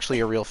weren't actually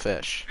a real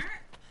fish.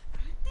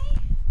 Aren't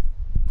they?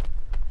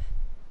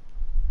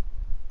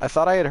 I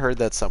thought I had heard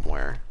that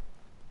somewhere.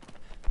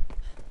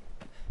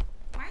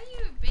 Why are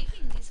you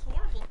making these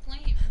horrible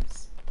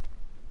claims?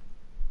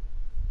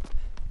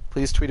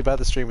 Please tweet about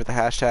the stream with the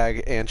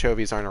hashtag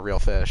anchovies aren't a real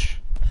fish.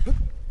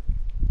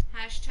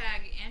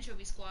 Hashtag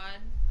anchovy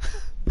squad.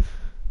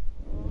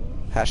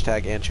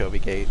 Hashtag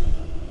anchovygate.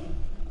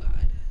 Oh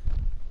god.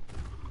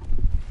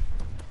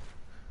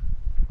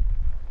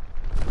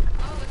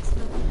 Oh, it's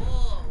the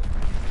bull.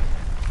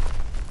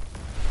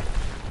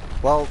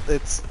 Well,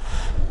 it's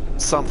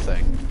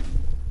something.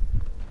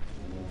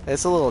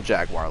 It's a little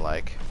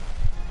jaguar-like.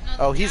 No,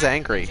 the Oh, he's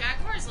angry. The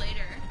jaguar's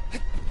later.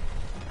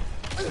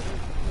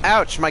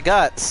 Ouch, my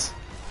guts!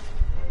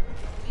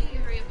 You need to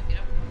hurry up and get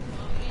up.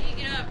 Oh, you need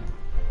to get up.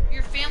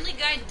 Your Family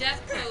Guy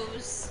death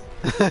pose.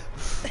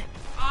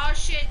 Oh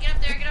shit, get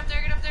up there, get up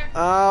there, get up there.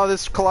 Oh,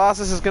 this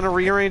Colossus is gonna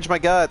rearrange my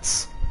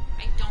guts.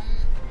 I don't.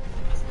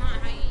 That's not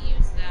how you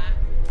use that.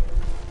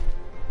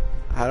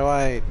 How do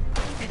I...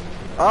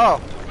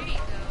 Oh! There you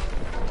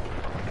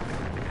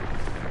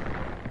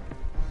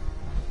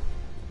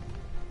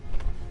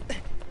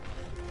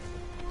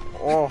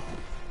go. Oh.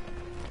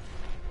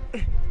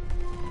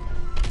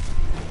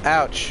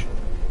 Ouch.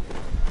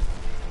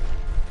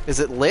 Is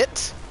it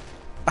lit?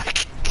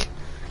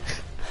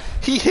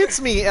 He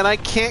hits me and I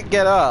can't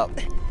get up.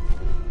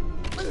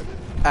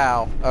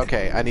 Ow.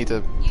 Okay, I need to...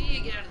 You need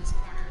to get out of this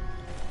corner.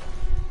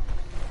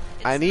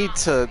 I It's need not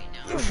to... right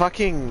now.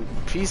 Fucking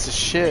piece of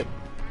shit.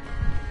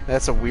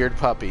 That's a weird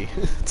puppy.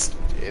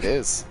 It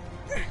is.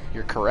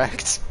 You're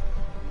correct.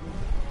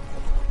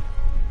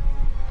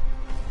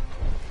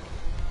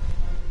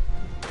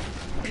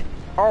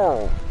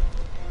 Oh. Oh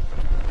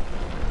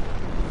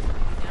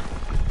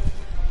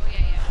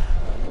yeah.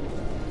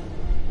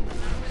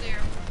 Not over there.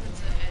 It's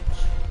the edge.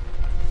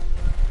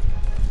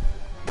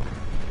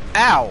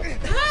 Ow!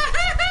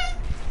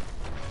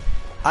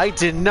 I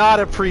did not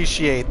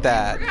appreciate I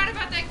that. forgot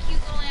about that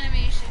cute little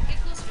animation. Get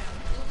closer to him.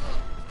 Go.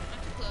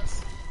 Not too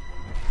close.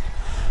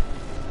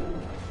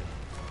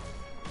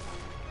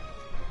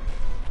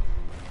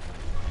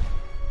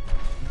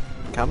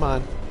 Come on.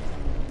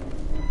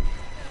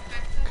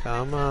 Back.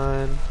 Come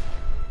on.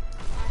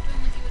 Talk to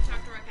him like you would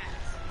talk to our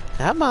cats.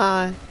 Come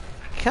on.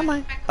 Come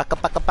on. Back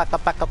up, back up, back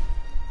up, back up.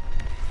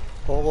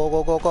 Go, go,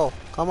 go, go, go.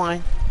 Come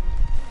on.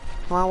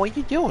 Come on, what are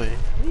you doing?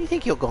 Where do you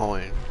think you're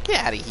going?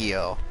 Get out of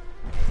here.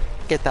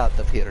 Get out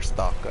of here,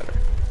 stalker.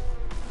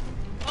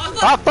 Oh,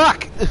 Ah, look!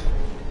 fuck!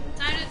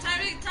 Time to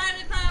climb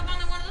up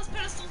on one of those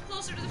pedestals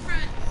closer to the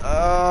front.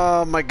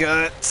 Oh, my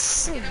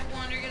guts. Get up,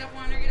 wander, get up,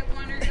 wander, get up,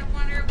 wander, get up,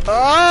 wander.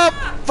 Oh,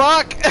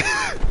 fuck!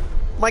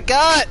 My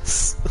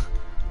guts!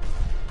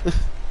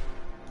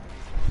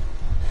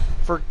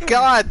 For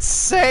God's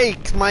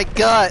sake, my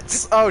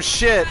guts! Oh,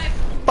 shit.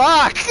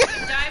 Fuck!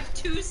 Dive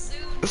too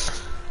soon.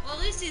 Well, at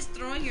least he's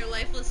throwing your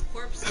lifeless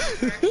corpse in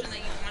the direction that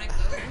you want to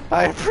go.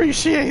 I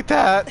appreciate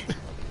that.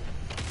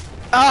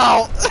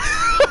 Ow!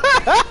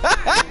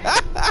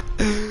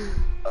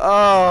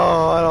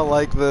 Oh, I don't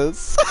like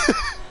this.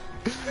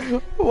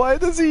 Why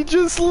does he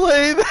just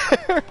lay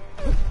there?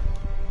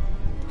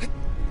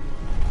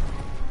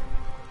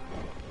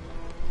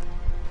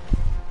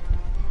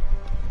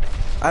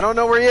 I don't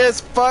know where he is.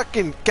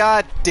 Fucking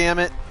god damn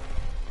it.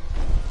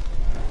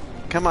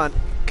 Come on.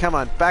 Come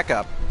on. Back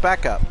up.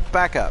 Back up.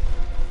 Back up.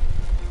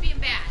 Being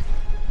bad.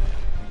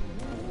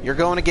 You're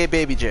going to gay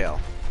baby jail.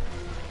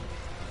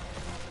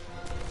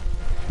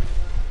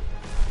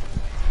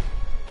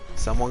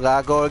 Someone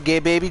gotta go to gay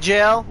baby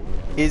jail?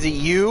 Is it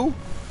you?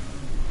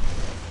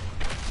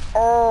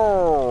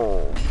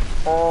 Oh.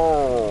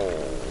 Oh.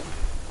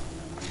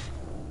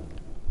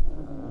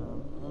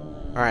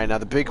 Alright, now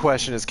the big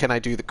question is, can I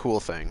do the cool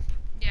thing?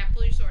 Yeah,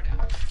 pull your sword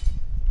out.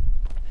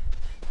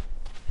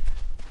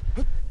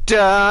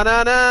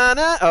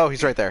 Da-na-na-na! Oh,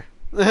 he's right there.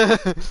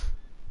 Done.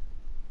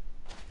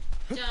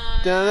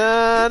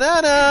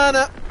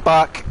 Da-na-na-na-na!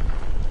 Fuck.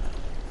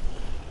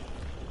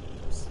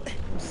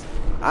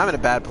 I'm in a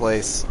bad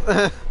place.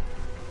 I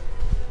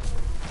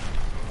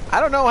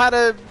don't know how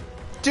to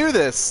do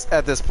this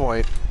at this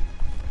point.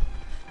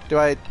 Do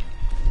I...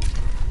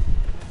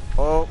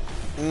 Oh.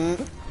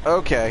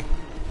 Okay.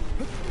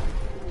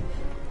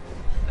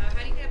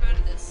 How do you get up out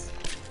of this?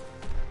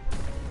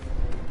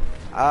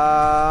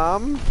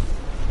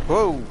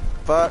 Whoa.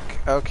 Fuck.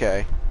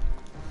 Okay.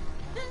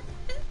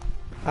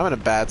 I'm in a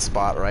bad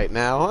spot right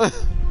now.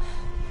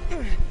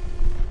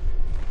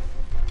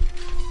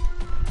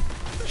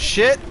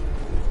 Shit.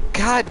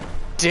 God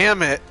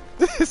damn it.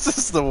 This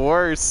is the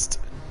worst.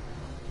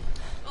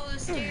 Oh, the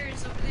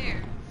stairs over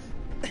there.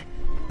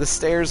 The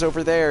stairs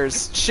over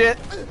there's. Shit.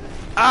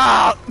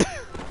 Ah!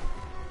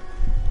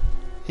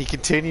 He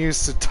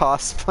continues to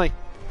toss my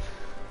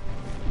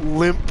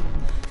limp,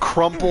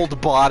 crumpled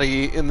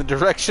body in the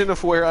direction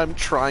of where I'm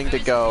trying to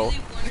go. I was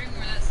really wondering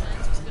where that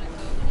sentence was gonna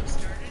go when you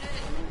started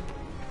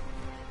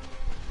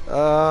it.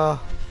 Uh...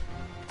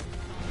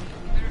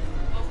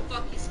 Oh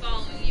fuck, he's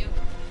following you.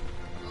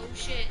 Oh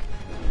shit.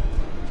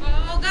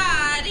 Oh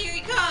god, here he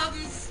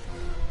comes!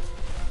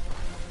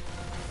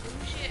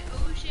 Oh shit,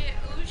 oh shit,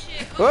 oh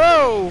shit, oh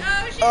Whoa! shit,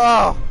 oh shit!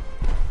 Oh!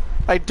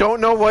 I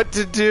don't know what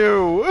to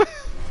do.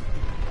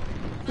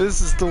 This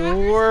is the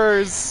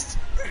worst.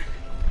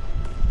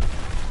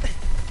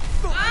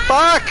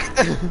 Ah!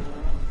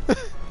 Fuck!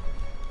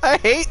 I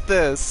hate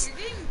this. You're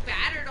getting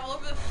battered all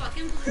over the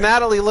fucking place.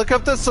 Natalie, look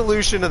up the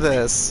solution to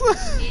this.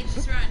 Hey,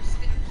 just run, just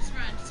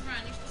run.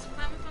 You're supposed to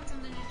climb up on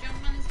something to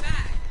jump on his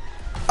back.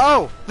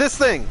 Oh, this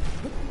thing.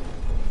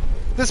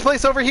 This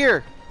place over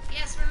here.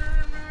 Yes, run.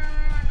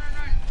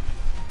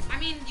 I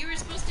mean, you were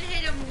supposed to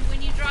hit him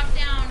when you dropped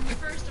down,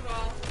 first of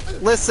all.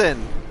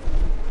 Listen.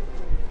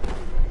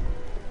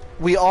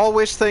 We all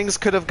wish things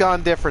could have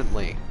gone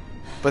differently,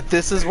 but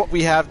this is what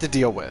we have to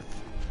deal with.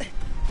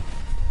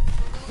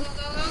 Go, go,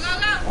 go, go, go,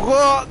 go!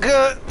 Whoa,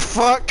 good.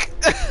 Fuck.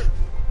 The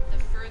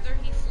further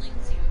he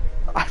flings you.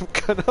 I'm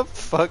gonna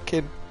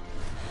fucking...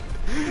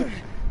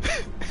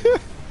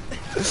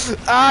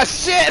 Ah,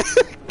 shit!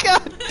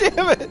 God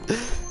damn it!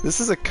 This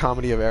is a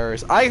comedy of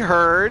errors. I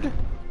heard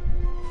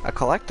a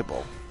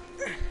collectible.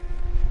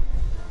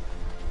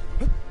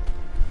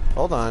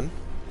 Hold on.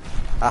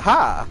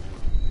 Aha!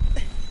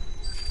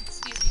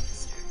 Excuse me,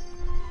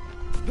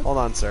 mister. Hold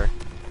on, sir.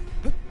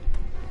 Get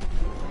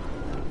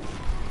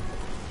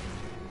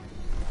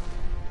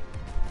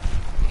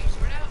your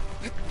sword out.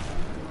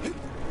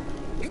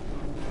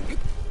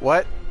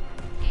 What?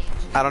 Cage.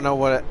 I don't know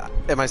what...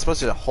 Am I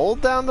supposed to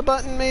hold down the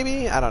button,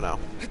 maybe? I don't know.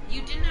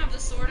 You didn't have the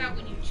sword out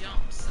when you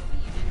jumped, so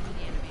you didn't do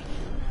the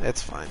animation.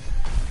 It's fine.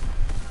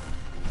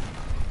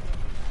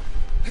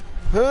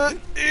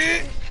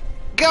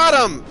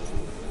 Got him!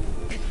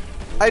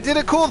 I did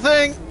a cool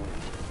thing!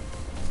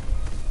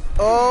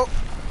 Oh!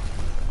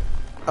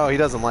 Oh, he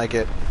doesn't like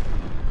it.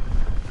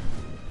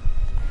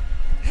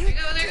 There you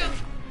go, there you go.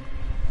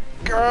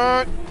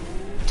 God!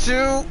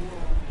 Two!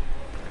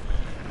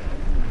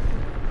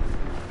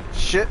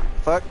 Shit,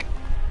 fuck.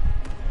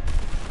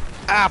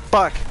 Ah,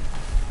 fuck!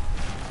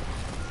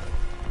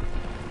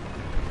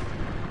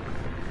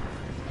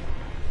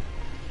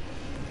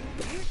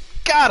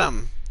 Got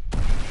him!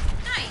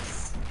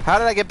 Nice. How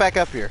did I get back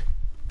up here?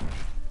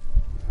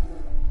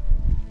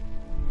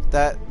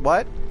 That...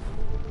 what?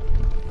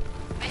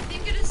 I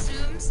think it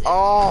assumes...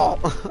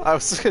 Oh! I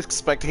was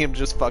expecting him to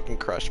just fucking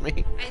crush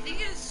me. I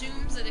think it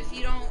assumes that if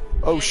you don't...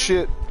 Oh get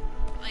shit. him,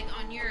 like,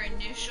 on your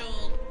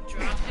initial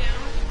drop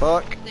down,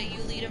 Fuck. that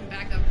you lead him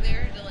back up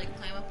there to, like,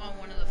 climb up on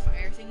one of the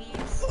fire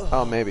thingies.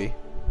 Oh, maybe.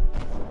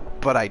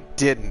 But I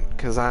didn't,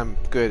 because I'm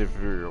good at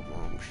video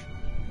games.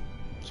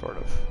 Sort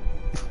of.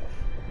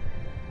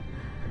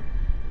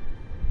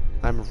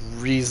 I'm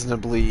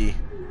reasonably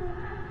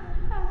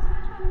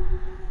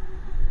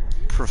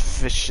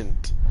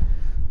proficient.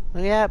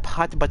 Yeah,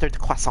 hot buttered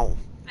croissant.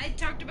 I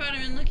talked about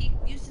him and look, he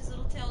used his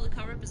little tail to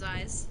cover up his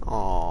eyes.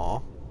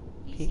 Aww.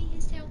 You see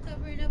his tail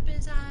covering up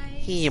his eyes?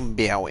 He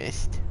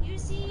embarrassed. You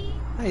see?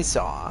 I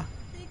saw.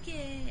 Look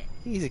at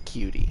He's a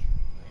cutie.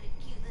 what a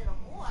cute little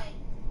boy.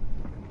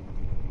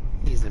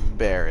 He's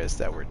embarrassed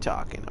that we're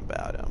talking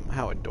about him.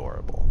 How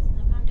adorable.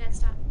 No, Mom, Dad,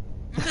 stop.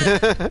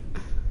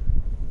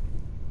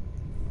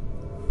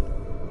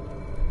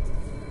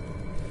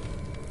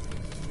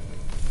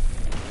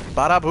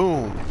 Bada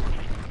boom.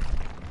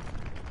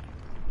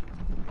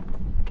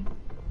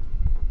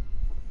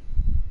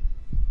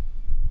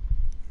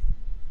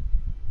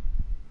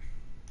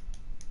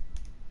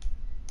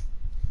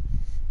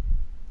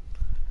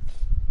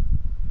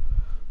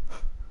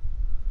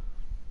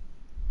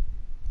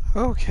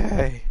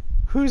 Okay.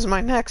 Who's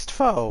my next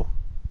foe?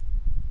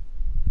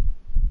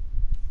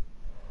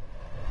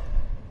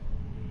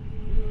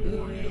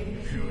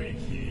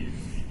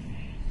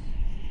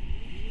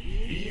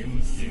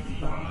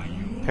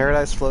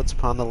 Paradise floats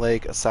upon the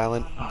lake, a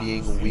silent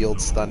being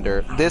wields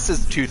thunder. This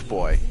is Tooth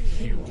Boy.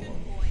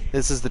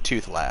 This is the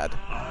Tooth Lad.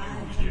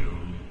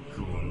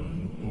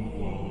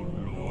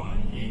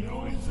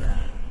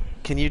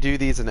 Can you do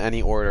these in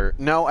any order?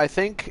 No, I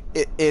think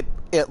it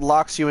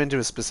locks you into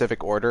a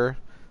specific order.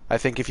 I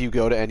think if you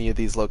go to any of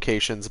these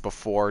locations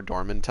before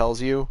Dorman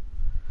tells you,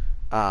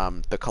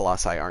 the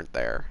Colossi aren't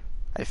there.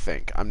 I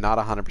think. I'm not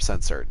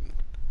 100% certain.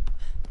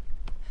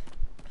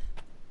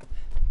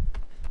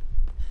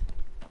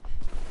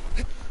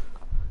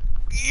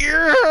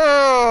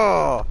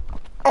 Yeah!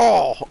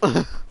 Oh!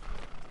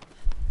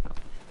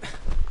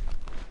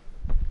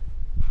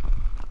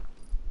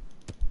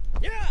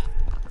 Yeah!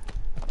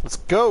 Let's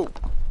go!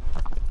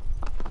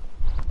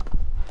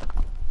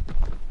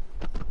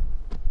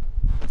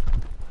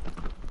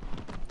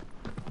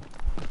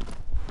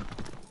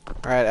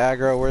 Alright,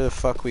 aggro, where the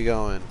fuck we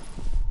going?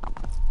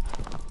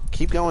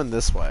 Keep going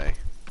this way.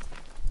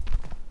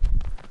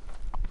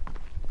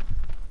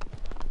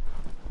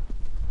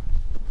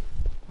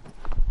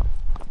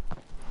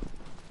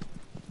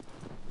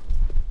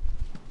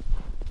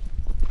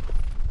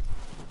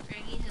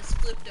 Greggy has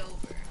flipped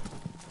over,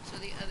 so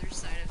the other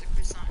side of the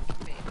croissant can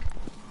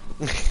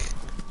bake.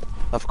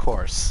 Of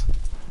course.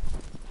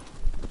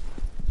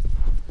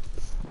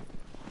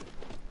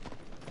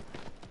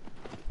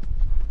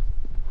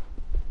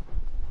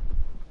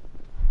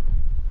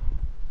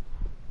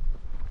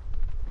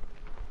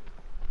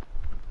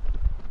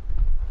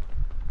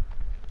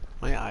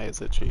 My eye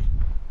is itchy.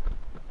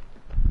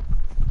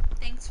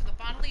 Thanks for the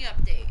bodily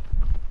update.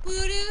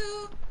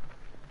 Voodoo!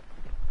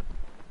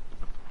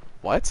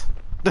 What?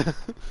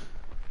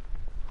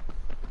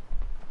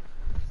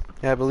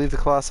 Yeah, I believe the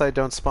Colossi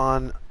don't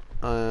spawn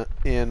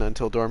in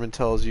until Dorman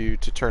tells you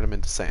to turn them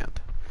into sand.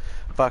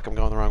 Fuck, I'm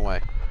going the wrong way.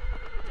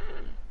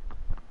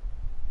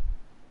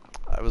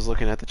 I was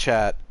looking at the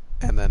chat,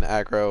 and then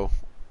aggro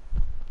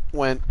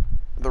went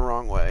the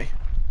wrong way.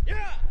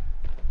 Yeah!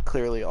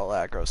 Clearly all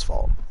aggro's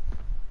fault.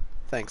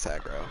 Thanks,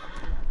 aggro.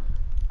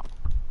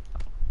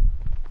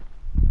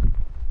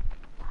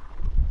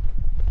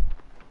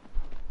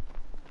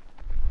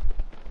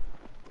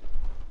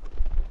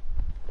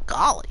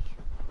 Golly.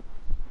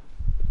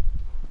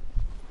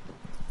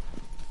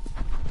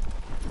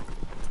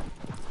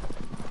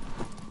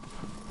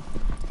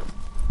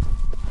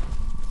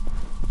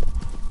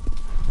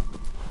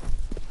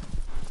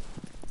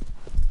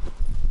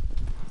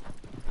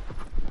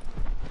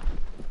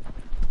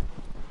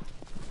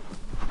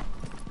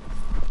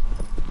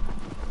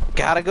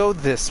 Gotta go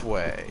this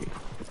way.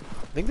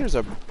 I think there's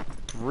a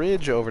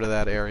bridge over to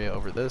that area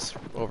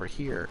over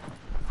here.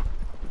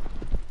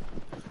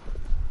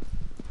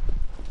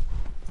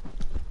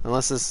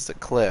 Unless this is a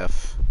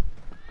cliff.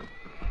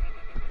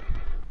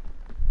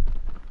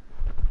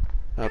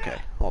 Okay,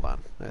 hold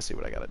on. I see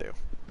what I gotta do.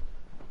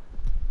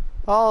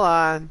 Hold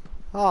on.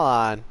 Hold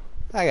on.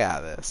 I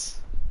got this.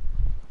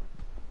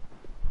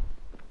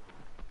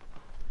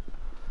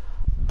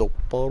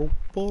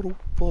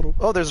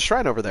 Oh, there's a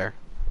shrine over there.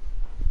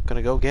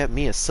 Gonna go get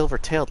me a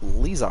silver-tailed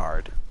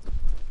lizard.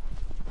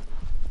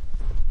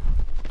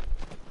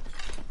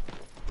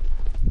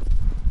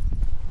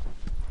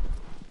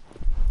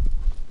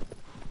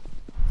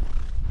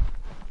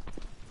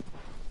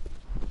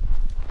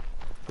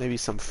 Maybe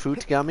some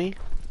foot gummy?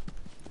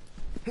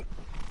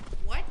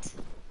 What?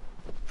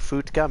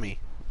 Foot gummy.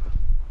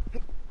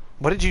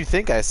 What did you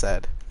think I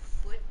said?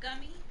 Foot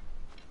gummy?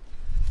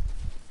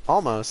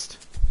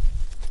 Almost.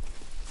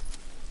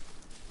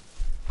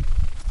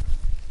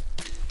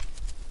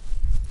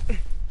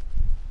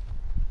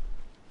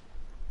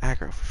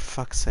 Aggro, for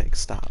fuck's sake,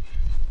 stop.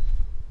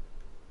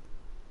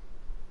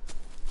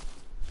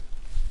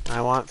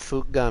 I want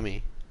foot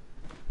gummy.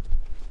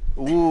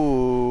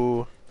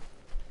 Ooh.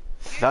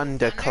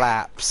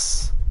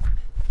 Thunderclaps.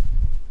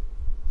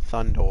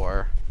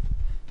 Thundor.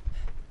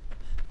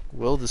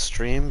 Will the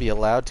stream be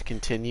allowed to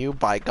continue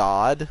by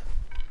God?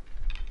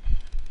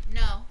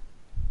 No.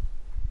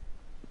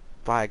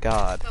 By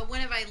God. But when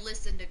have I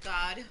listened to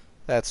God?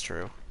 That's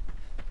true.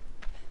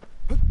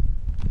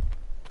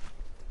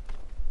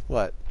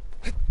 What?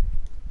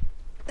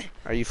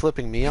 Are you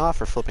flipping me off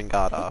or flipping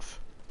God off?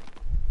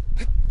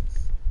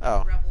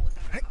 Oh. Rebel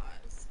without a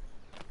cause.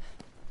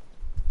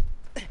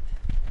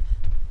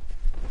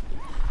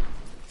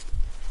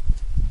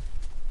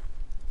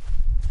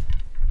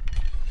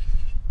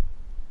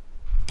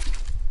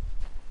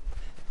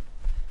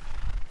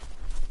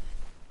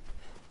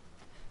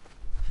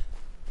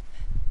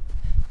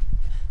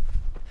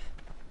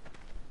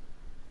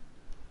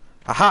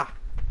 Aha!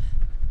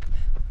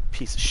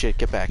 Piece of shit,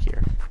 get back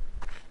here.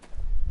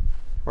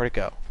 Where'd it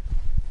go?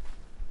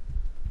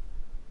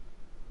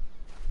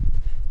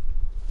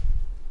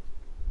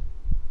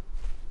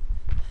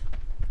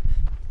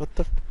 What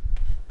the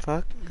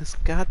fuck? This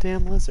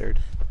goddamn lizard.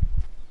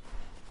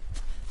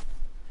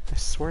 I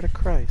swear to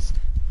Christ.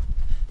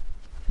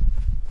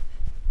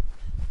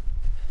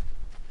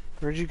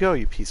 Where'd you go,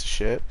 you piece of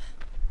shit?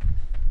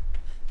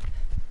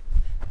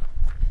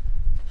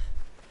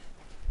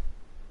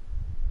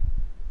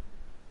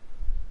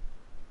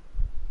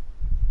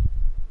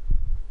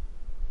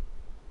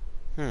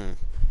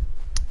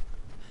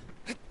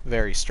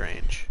 Very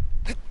strange.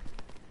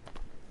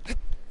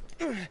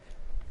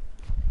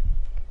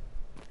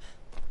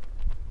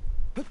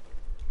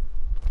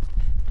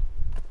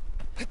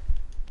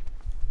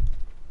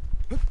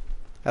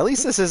 At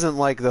least this isn't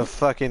like the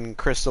fucking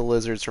crystal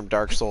lizards from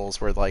Dark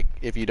Souls where, like,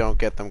 if you don't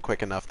get them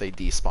quick enough, they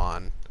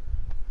despawn.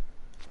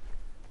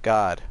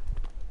 God,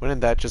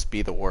 wouldn't that just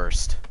be the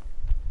worst?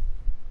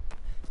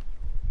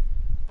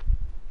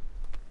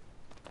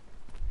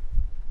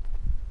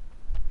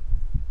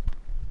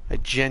 I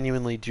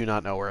genuinely do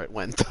not know where it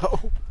went, though.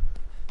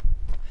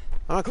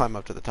 I'm gonna climb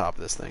up to the top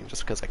of this thing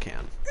just because I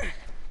can.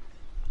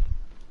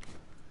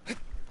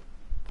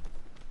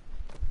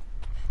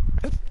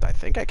 I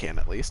think I can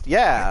at least.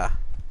 Yeah!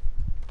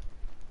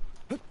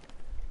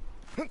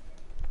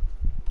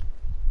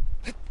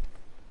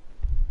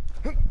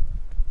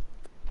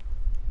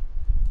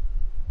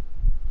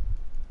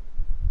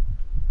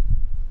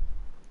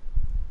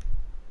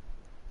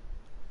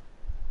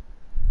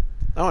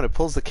 Oh, and it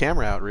pulls the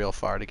camera out real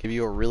far to give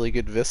you a really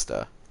good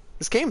vista.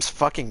 This game's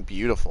fucking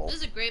beautiful. This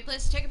is a great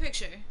place to take a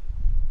picture.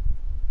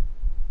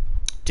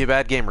 Too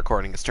bad game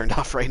recording is turned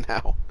off right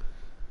now.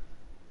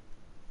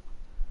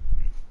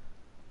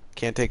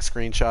 Can't take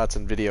screenshots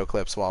and video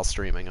clips while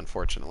streaming,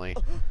 unfortunately.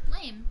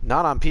 Lame.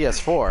 Not on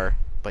PS4,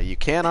 but you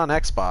can on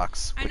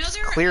Xbox, I which know is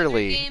there are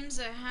clearly... other games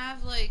that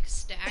have, like,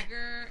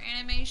 stagger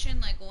animation,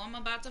 like, well, I'm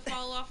about to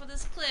fall off of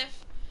this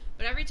cliff,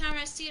 but every time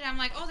I see it, I'm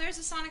like, oh, there's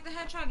a Sonic the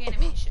Hedgehog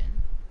animation.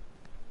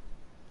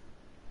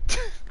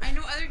 I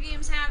know other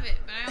games have it,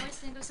 but I always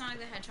think of Sonic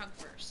the Hedgehog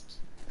first.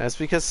 That's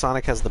because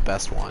Sonic has the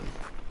best one.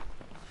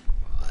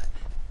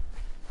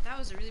 That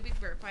was a really big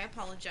burp. I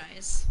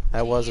apologize.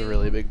 That was a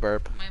really big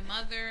burp. My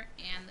mother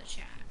and the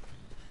chat.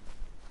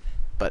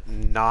 But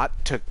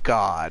not to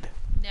God.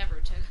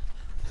 Never to.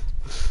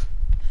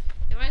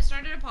 If I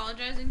started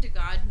apologizing to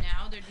God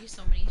now, there'd be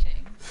so many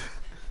things.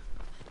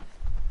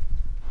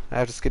 I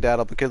have to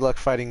skedaddle, but good luck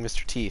fighting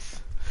Mr.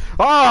 Teeth.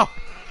 Oh!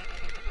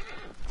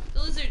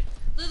 The lizard!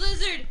 The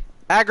lizard!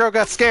 Aggro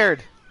got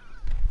scared!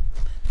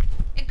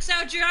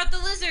 Ixao drew out the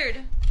lizard!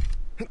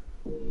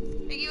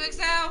 Thank you,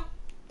 Ixao!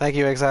 Thank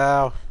you,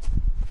 Exile.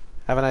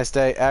 Have a nice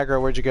day.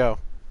 Aggro, where'd you go?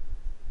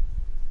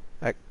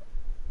 Agro!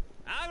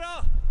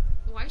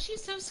 Why is she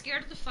so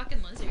scared of the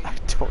fucking lizard? I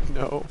don't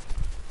know.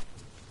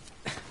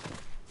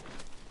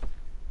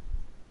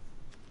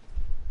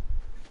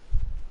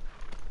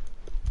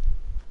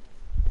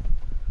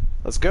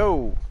 Let's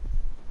go!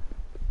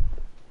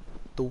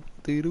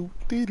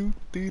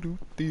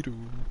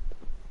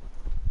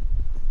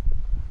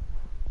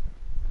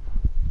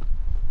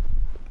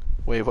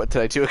 Wait, what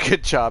did I do a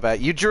good job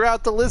at? You drew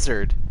out the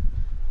lizard!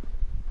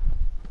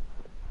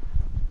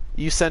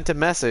 You sent a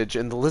message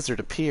and the lizard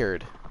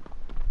appeared.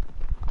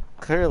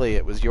 Clearly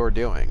it was your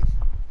doing.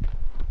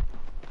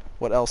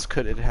 What else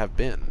could it have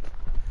been?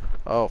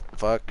 Oh,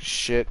 fuck,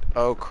 shit,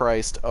 oh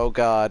Christ, oh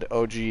God,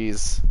 oh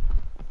jeez.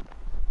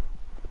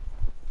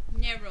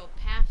 Narrow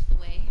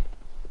pathway.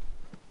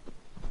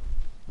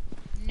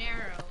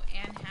 Narrow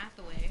Anne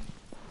Hathaway.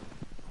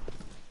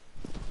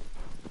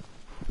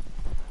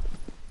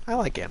 I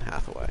like Anne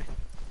Hathaway.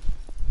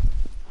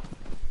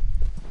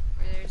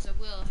 Where there's a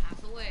will,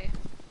 Hathaway.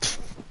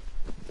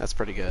 That's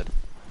pretty good.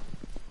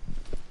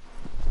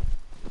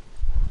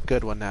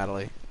 Good one,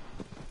 Natalie.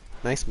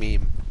 Nice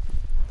meme.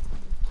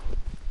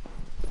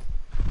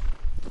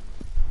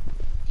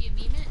 Do you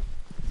meme it?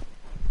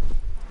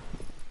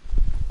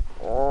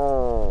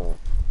 Oh.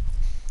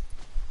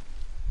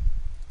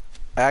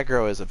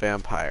 Aggro is a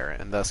vampire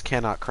and thus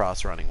cannot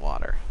cross running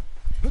water.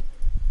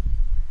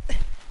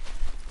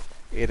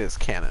 It is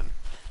canon.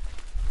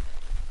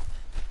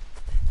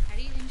 How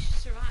do you think she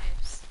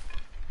survives?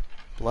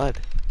 Blood.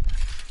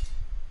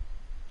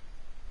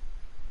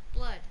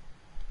 Blood.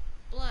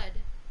 Blood.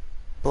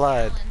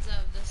 Blood. Gallons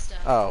of this stuff.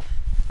 Oh.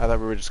 I thought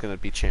we were just gonna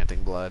be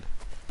chanting blood.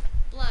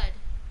 Blood.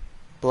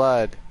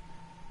 Blood.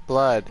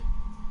 Blood.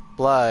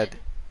 Blood.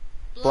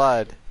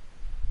 Blood.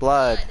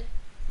 Blood.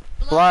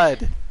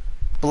 Blood.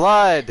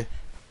 Blood.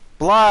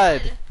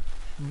 Blood.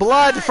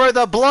 Blood for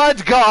the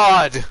blood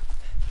god!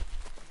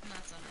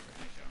 That's not ever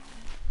gonna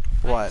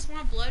show. I What? just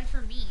want blood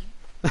for me.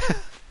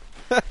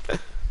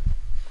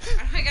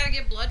 I gotta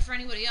get blood for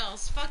anybody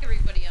else. Fuck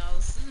everybody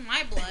else. This is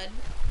my blood.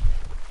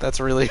 That's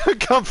really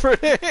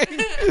comforting.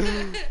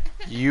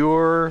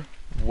 You're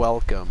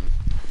welcome.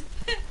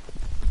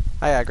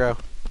 Hi, Aggro.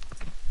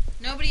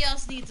 Nobody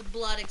else needs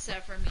blood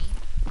except for me.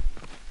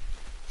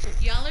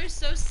 Y'all are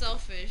so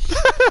selfish.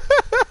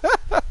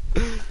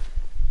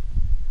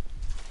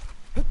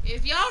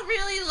 If y'all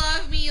really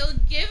love me, you'll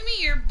give me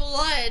your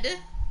blood.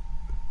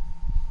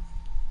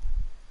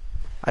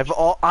 I've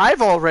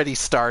already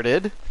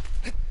started.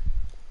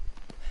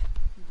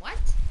 What?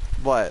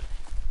 What?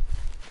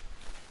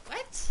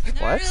 What?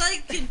 No, What? I'm really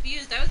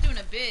confused. I was doing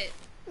a bit.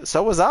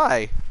 So was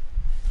I.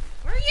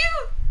 Were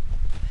you?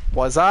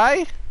 Was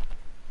I?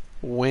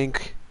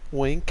 Wink.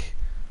 Wink.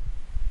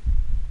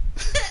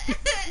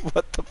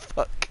 What the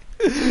fuck?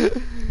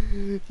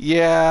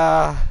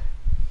 Yeah.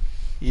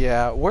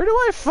 Yeah. Where do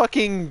I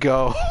fucking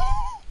go?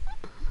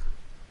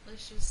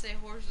 Let's just say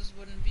horses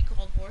wouldn't be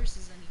called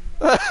horses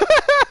anymore.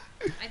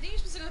 I think you're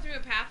supposed to go through a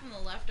path on the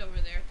left over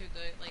there, through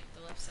the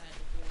left side of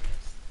the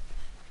forest.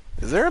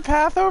 Is there a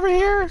path over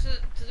here?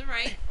 To the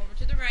right, over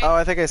to the right. Oh,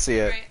 I think I see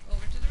it. Right,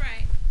 over to the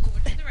right, over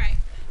to the right.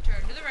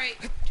 Turn to the right,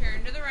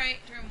 turn to the right,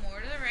 turn more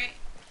to the right.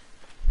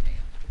 There you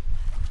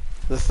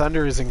go. The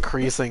thunder is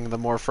increasing the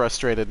more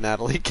frustrated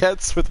Natalie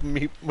gets with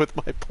me with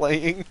my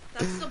playing.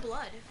 That's the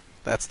blood.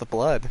 That's the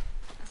blood.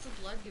 That's the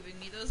blood giving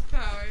me those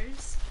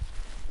powers.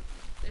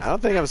 I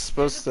don't think I'm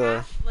supposed there's a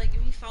to. path. Like,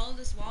 if you follow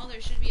this wall,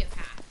 there should be a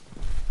path.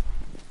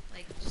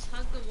 Like, just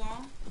hug the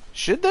wall.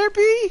 Should there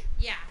be?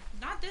 Yeah,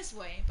 not this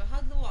way, but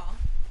hug the wall.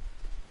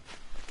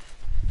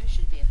 There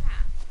should be a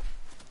path.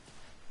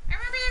 I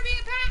remember there being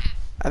a path!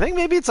 I think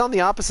maybe it's on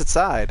the opposite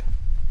side.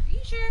 Are you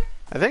sure?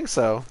 I think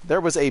so.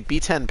 There was a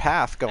B10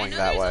 path going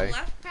that I know way. there's a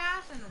left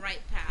path and a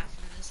right path,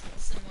 and this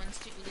and one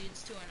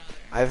leads to another.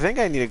 I think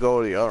I need to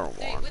go to the other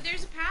one.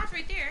 There's a path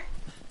right there.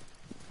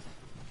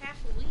 Path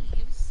of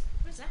leaves.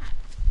 What is that?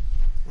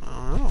 I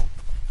don't know.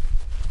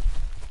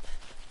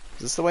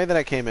 Is this the way that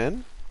I came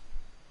in?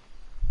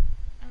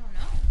 I don't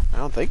know. I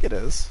don't think it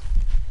is.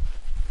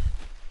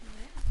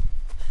 Yeah.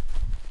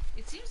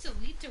 It seems to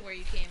lead to where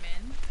you came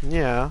in.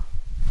 Yeah.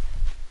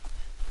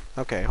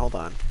 Okay, hold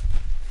on.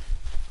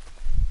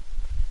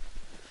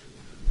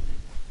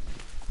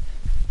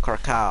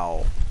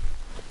 Krakow.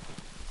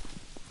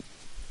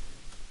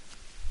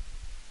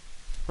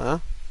 Huh?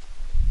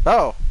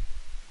 Oh!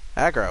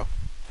 Aggro.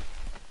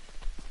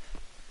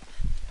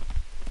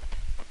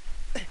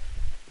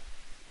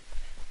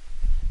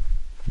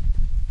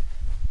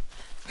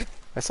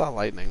 I saw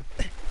lightning.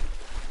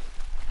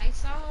 I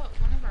saw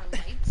one of our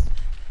lights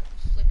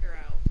flicker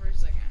out for a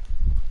second.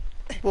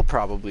 We'll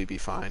probably be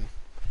fine.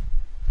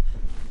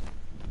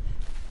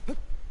 Can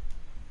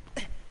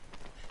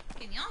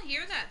y'all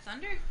hear that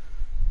thunder?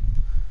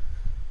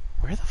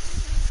 Where the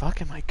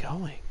fuck am I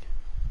going?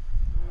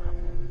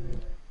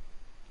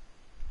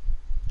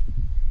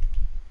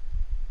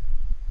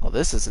 Well,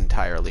 this is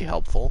entirely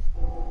helpful.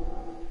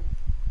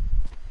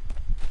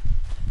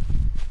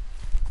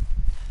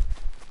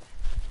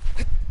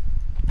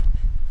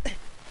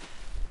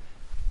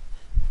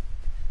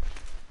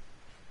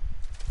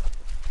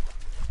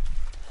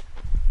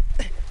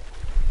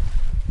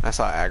 I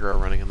saw Aggro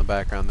running in the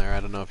background there. I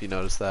don't know if you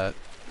noticed that.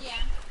 Yeah.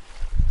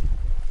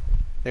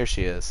 There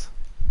she is.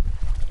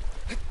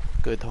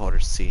 Good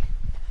horsey.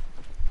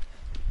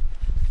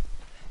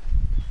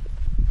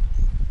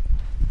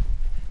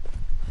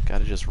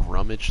 Gotta just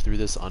rummage through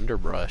this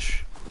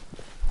underbrush.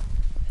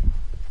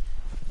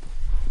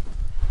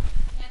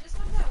 Yeah, just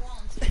hug that wall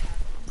and see what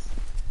happens.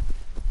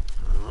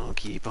 I'll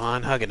keep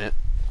on hugging it.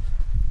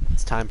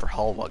 It's time for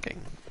hull wugging.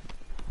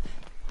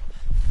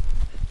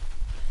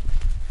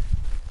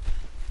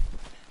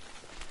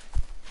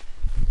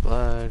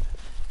 Blood,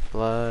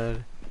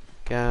 blood,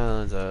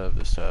 gallons of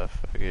the stuff.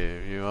 I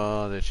give you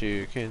all that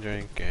you can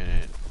drink,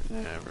 and it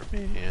will never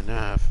be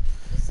enough.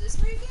 Is this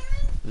where you came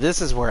in?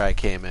 This is where I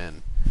came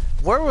in.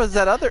 Where was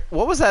that other?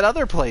 What was that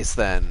other place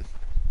then?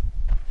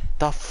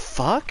 The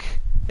fuck?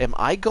 Am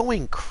I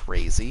going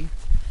crazy?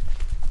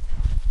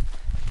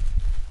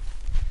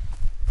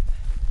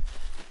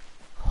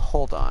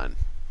 Hold on.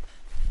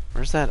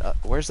 Where's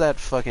that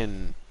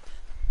fucking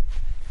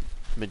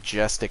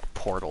majestic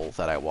portal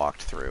that I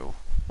walked through?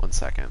 1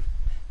 second.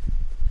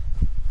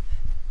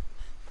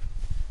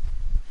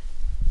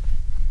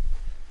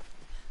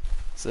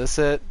 Is this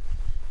it?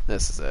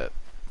 This is it.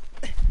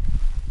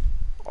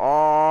 Oh!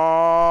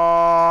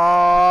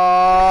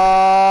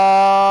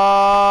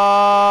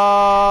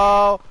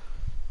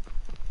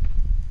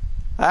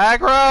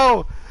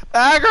 Aggro!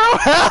 Aggro,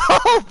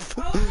 help!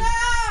 Oh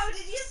no!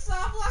 Did you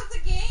soft lock the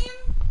game?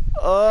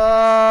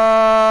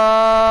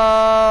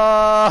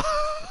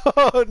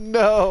 Oh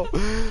no!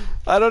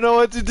 I don't know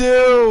what to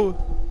do!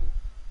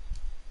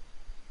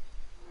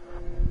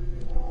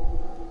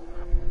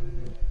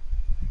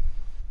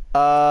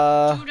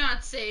 Do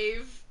not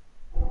save.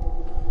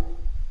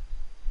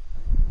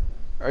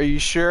 Are you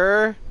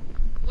sure?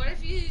 What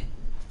if you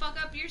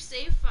fuck up your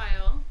save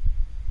file?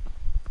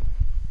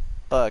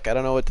 Fuck, I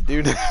don't know what to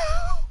do now.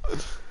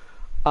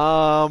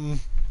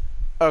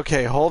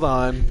 Okay, hold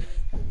on.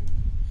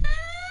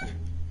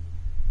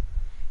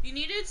 You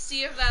need to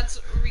see if that's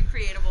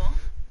recreatable.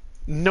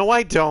 No,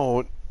 I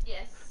don't.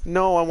 Yes.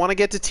 No, I want to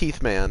get to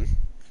Teeth Man.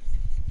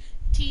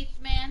 Teeth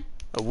man.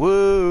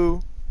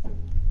 Woo!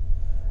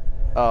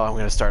 Oh, I'm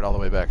gonna start all the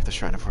way back at the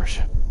Shrine of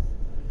Worship.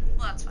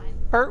 Well, that's fine.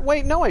 Or,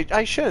 wait, no,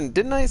 I shouldn't.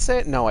 Didn't I say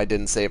it? No, I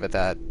didn't save at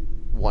that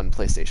one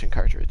PlayStation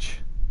cartridge.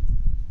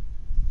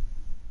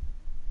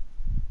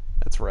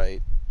 That's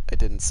right. I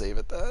didn't save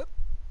at that.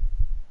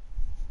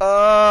 Oh,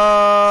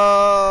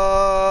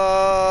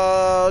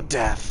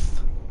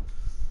 death.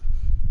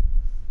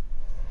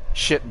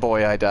 Shit,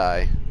 boy, I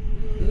die.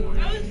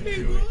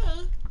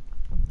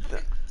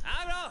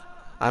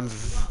 I'm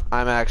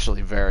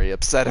actually very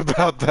upset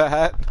about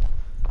that.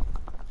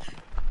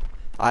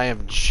 I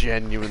am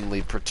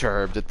genuinely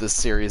perturbed at this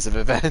series of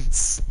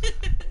events.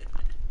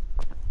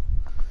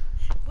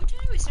 What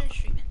time did we start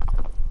streaming?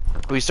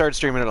 We started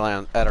streaming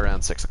at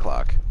around 6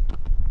 o'clock.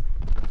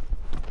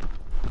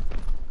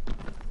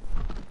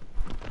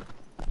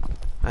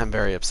 I'm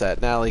very upset.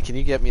 Natalie, can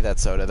you get me that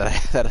soda,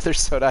 that other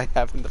soda I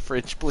have in the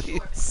fridge,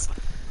 please? Sure.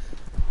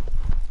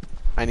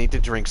 I need to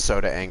drink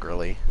soda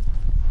angrily.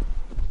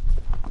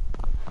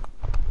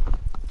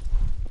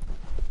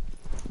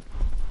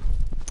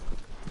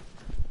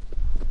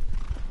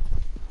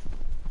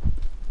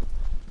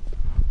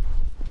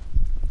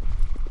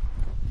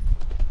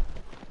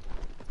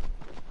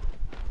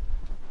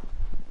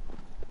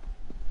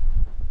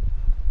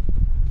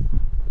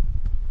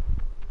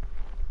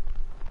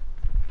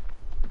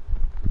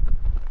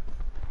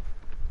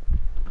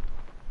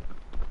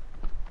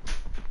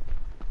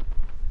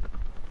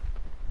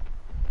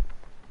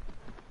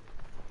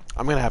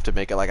 I'm gonna have to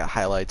make it like a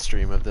highlight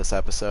stream of this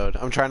episode.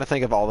 I'm trying to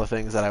think of all the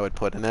things that I would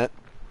put in it.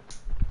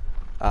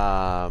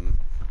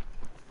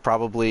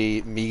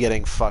 Probably me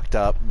getting fucked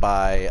up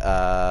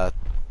by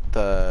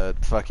the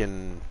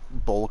fucking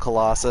bull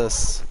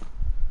Colossus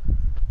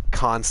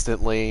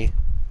constantly,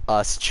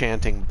 us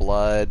chanting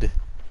blood,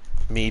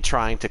 me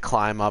trying to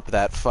climb up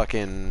that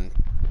fucking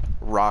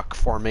rock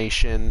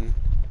formation,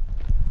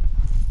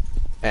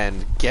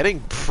 and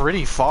getting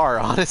pretty far,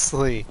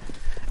 honestly.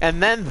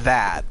 And then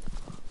that.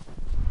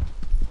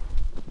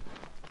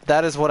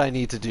 That is what I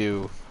need to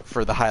do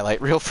for the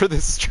highlight reel for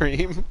this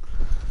stream.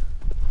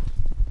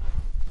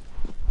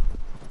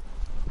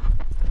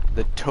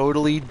 The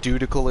totally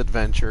dutiful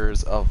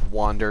adventures of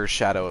Wander,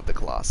 Shadow of the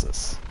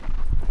Colossus.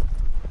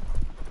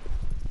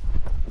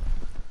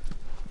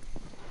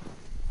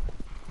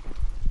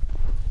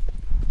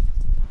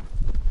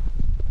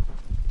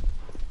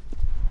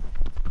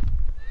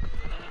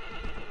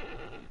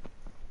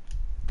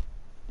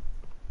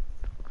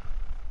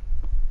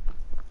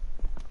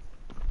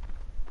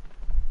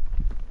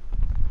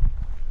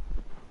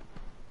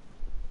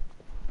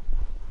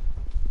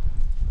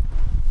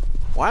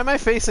 Why am I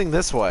facing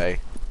this way?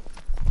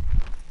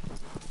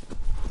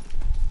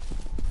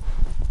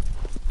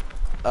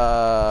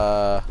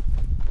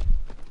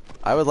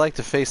 I would like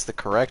to face the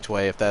correct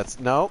way if that's...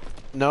 Nope.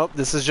 Nope,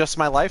 this is just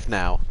my life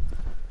now.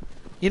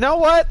 You know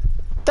what?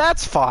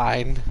 That's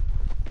fine.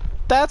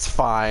 That's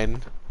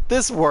fine.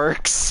 This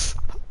works.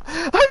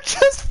 I'm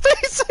just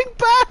facing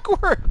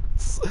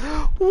backwards!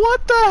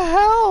 What the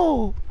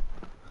hell?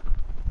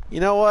 You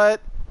know what?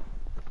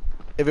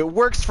 If it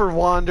works for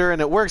Wander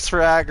and it works for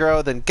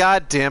Aggro, then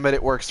god damn it,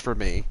 it works for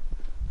me.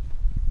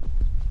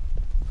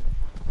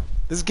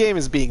 This game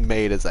is being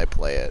made as I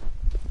play it.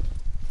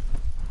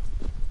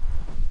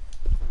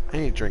 I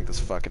need to drink this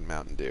fucking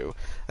Mountain Dew.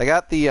 I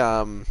got the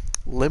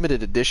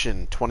Limited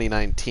edition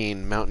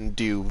 2019 Mountain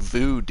Dew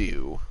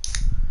Voodoo.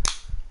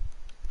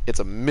 It's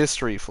a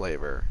mystery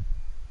flavor.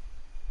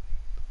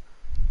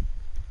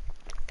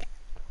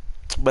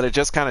 But it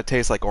just kind of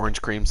tastes like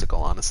orange creamsicle,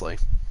 honestly.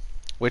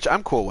 Which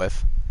I'm cool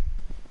with.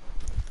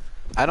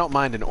 I don't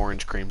mind an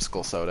orange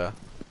creamsicle soda.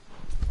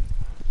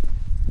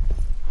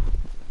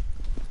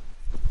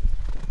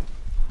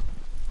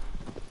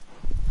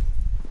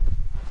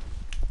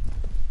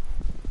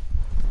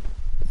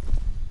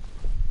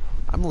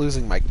 I'm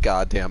losing my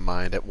goddamn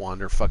mind at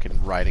Wander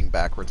fucking riding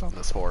backwards on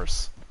this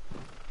horse.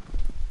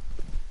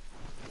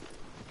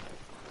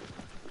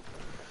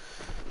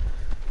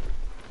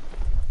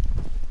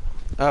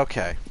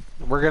 Okay,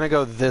 we're gonna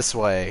go this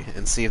way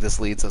and see if this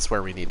leads us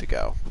where we need to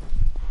go.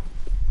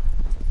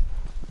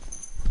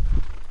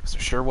 So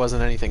there sure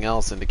wasn't anything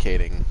else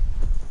indicating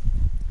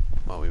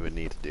what we would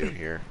need to do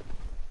here.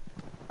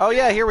 Oh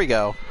yeah, here we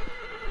go.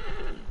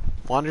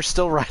 Wander's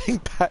still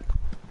riding back.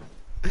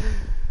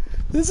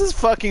 This is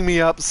fucking me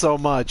up so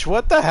much.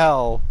 What the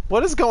hell?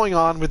 What is going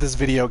on with this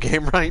video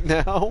game right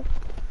now?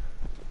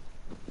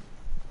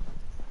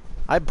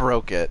 I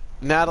broke it.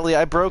 Natalie,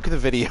 I broke the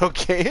video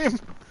game.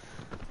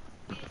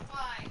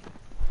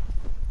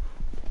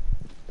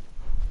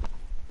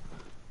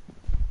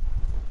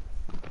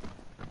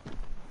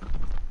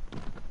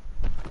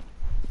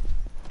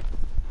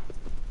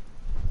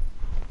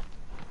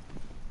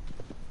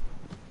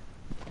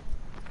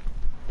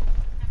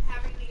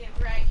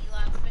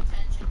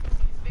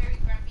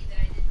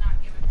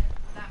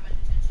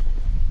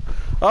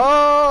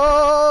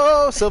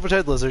 Oh,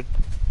 silver-toed lizard.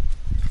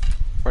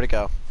 Where'd it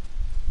go?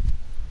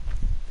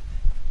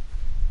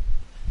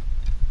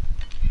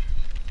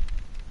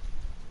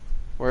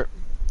 Where?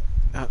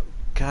 Oh,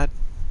 God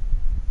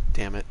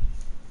damn it.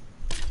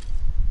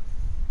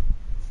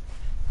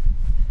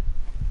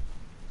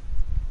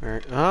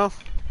 Where? Oh.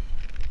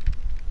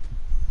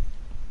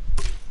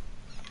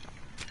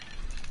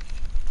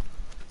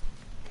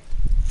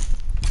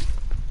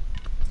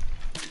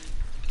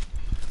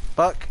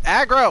 Fuck.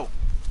 Aggro!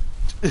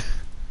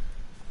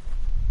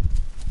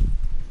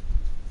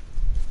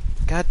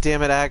 God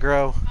damn it,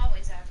 aggro.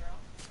 Always aggro.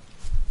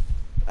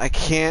 I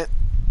can't.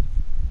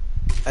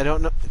 I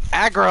don't know.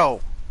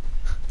 Aggro!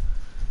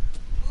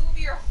 Move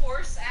your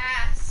horse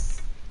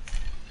ass.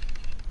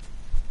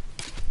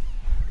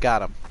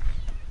 Got him.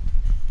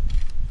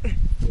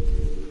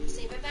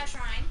 Save at that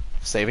shrine.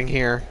 Saving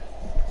here.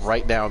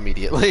 Right now,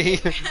 immediately.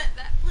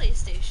 That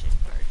PlayStation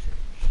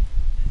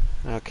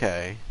cartridge.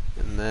 Okay.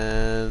 And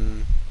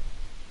then...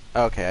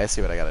 Okay, I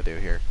see what I gotta do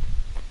here.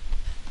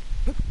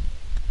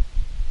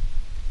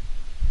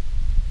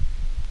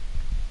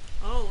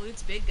 Oh,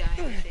 it's big guy,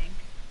 I think.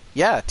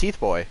 Yeah, Teeth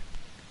Boy.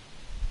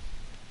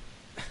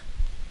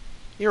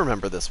 You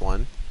remember this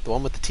one. The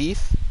one with the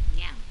teeth?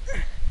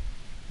 Yeah.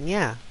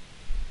 Yeah.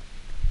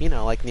 You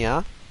know, like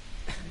nya.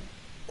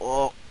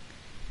 Oh.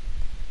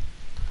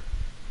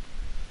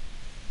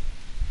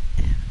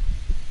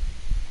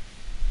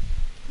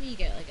 You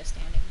get like a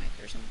standing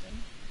mic or something.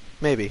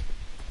 Maybe.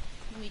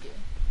 We do.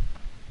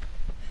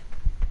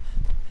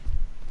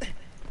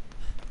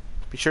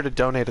 Be sure to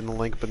donate in the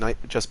link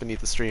just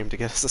beneath the stream to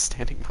get us a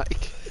standing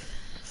mic.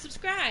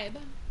 Subscribe.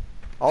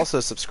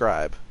 Also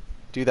subscribe.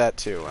 Do that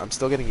too. I'm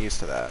still getting used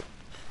to that.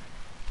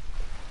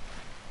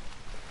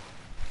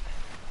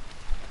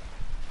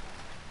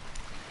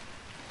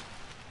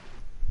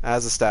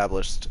 As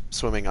established,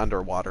 swimming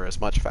underwater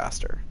is much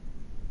faster.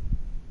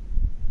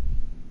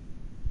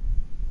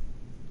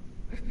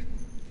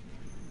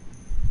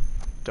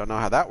 Don't know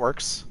how that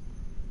works,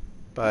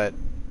 but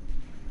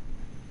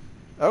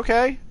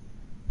okay.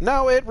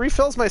 No, it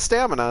refills my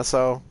stamina,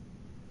 so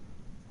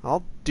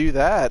I'll do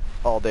that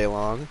all day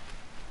long.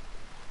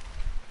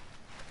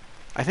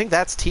 I think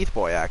that's Teeth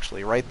Boy,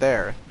 actually, right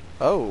there.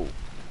 Oh.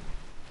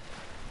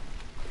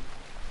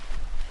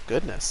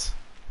 Goodness.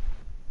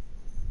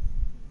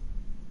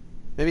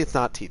 Maybe it's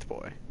not Teeth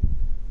Boy.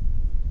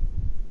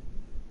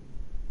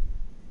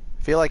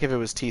 I feel like if it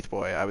was Teeth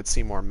Boy, I would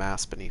see more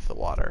mass beneath the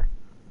water.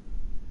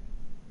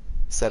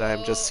 Instead, I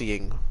am just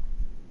seeing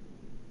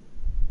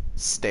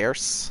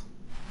stairs.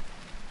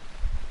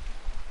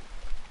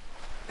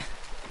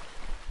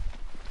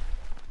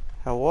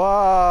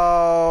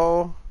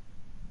 Hello?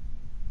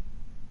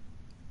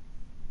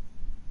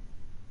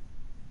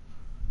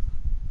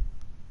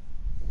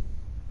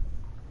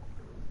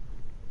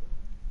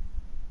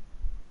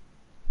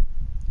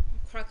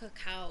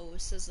 Crococao,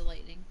 says the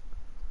lightning.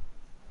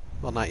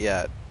 Well, not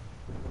yet.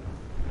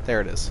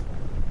 There it is.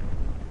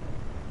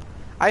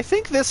 I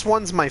think this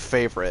one's my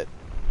favorite.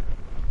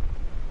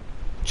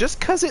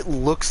 Just 'cause it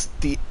looks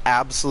the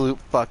absolute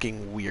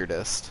fucking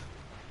weirdest.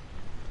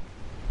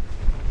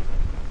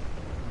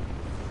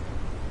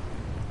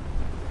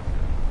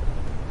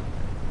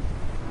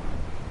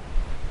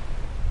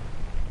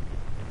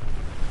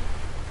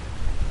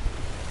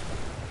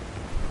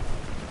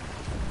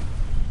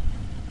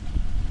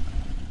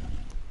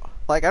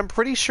 Like, I'm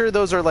pretty sure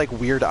those are like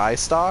weird eye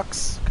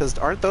stalks, because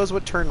aren't those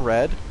what turn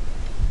red?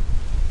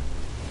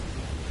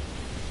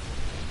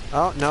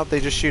 Oh, nope, they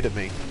just shoot at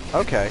me.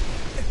 Okay.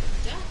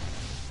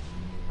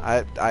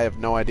 Duck. I have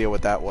no idea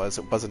what that was.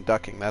 It wasn't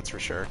ducking, that's for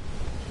sure.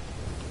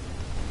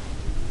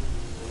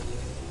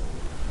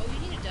 Oh,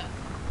 you need a duck.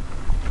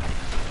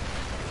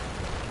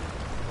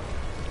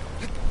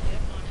 Get up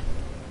on him.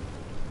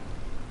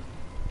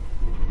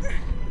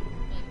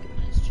 Like,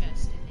 on his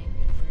chest, I think,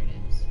 is where it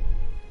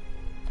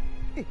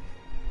is.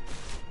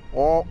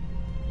 Oh.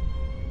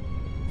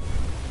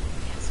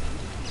 Yeah, so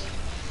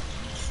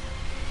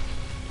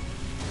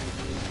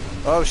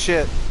Oh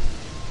shit.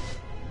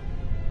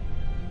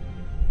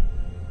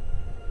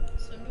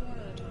 swim to one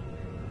of the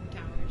taller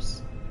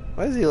towers.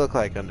 What does he look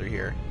like under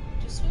here?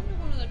 Just swim to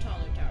one of the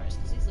taller towers,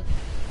 because he's looking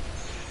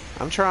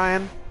at I'm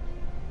trying.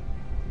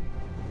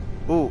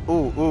 Ooh,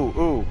 ooh, ooh,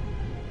 ooh.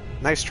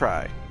 Nice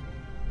try.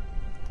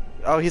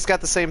 Oh, he's got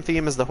the same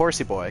theme as the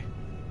horsey boy.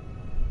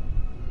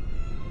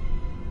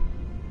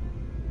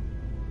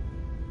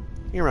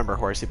 You remember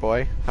horsey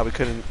boy? How we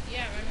couldn't you.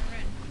 Yeah,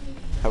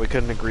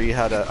 run. agree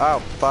how to. Oh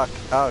fuck.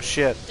 Oh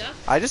shit. Duck?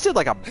 I just did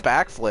like a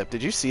backflip.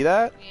 Did you see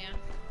that?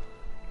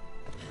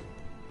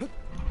 Yeah.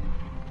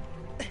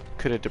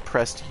 Could a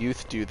depressed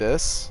youth do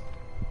this?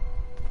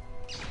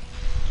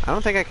 I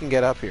don't think I can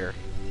get up here.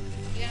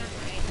 Yeah,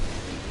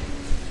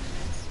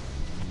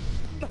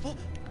 right.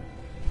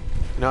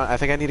 No, I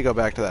think I need to go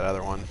back to that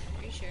other one.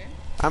 Are you sure?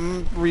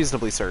 I'm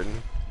reasonably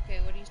certain. Okay,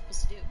 what are you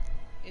supposed to do?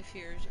 If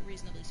you're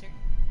reasonably certain.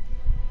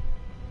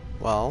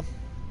 Well,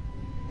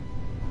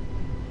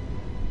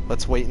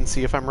 let's wait and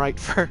see if I'm right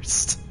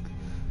first.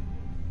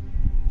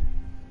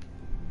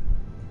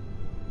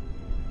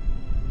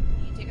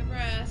 You take a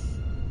breath.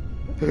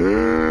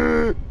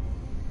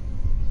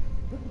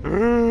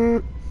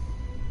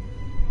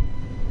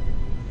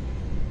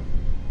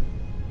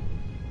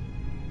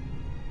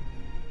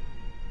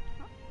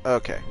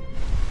 Okay.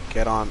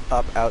 Get on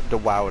up out to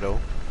Wowdo.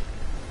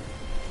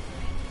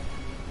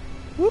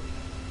 Whoop.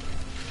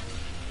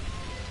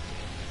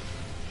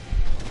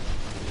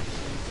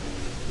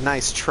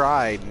 Nice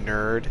try,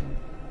 nerd.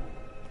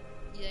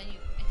 Yeah, I think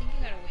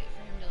you gotta wait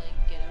for him to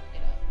like get up.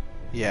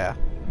 Yeah.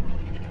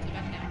 Go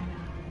back down.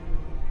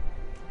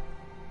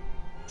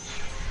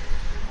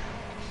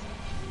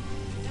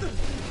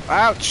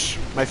 Ouch!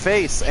 My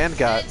face and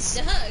guts.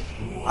 Doug!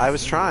 I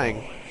was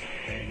trying.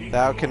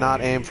 Thou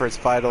cannot aim for its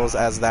vitals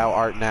as thou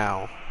art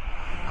now.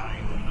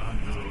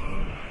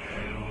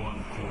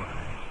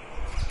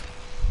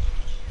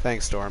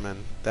 Thanks,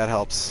 Dorman. That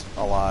helps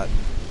a lot.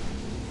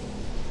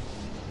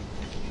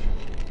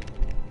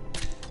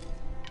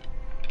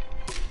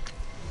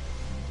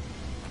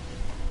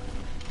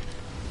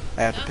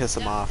 I have to piss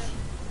him off.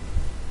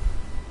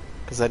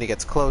 Because then he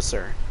gets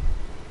closer.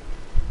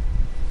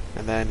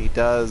 And then he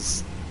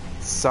does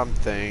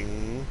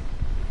something.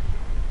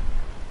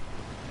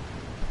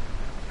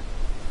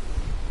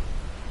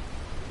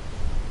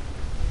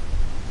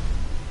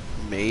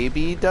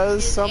 Maybe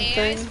does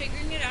something. AI's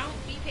figuring it out.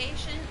 Be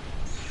patient.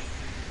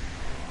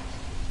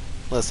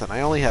 Listen,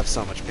 I only have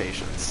so much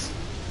patience.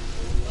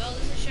 Well,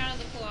 this is Shadow of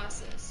the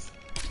Colossus.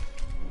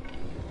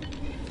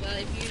 Well,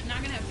 if you're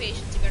not gonna have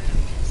patience, you better not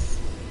miss.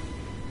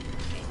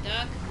 Okay,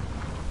 duck.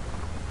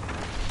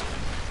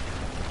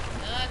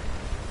 Duck.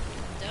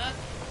 Duck.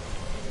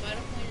 His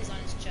vital point is on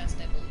his chest,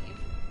 I believe.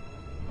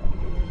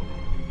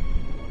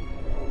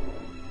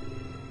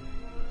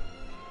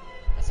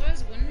 That's why I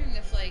was wondering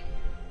if, like,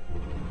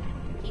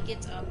 he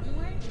gets up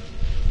more?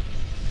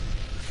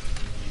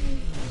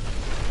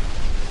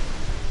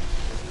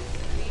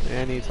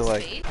 I need to,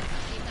 like... Can you climb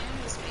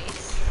on his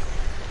face?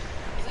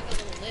 There's like a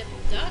little lip.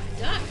 Duck,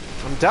 duck!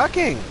 I'm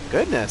ducking!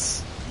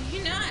 Goodness!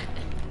 You're not!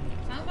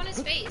 Climb up on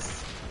his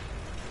face.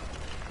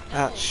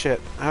 Ah, No.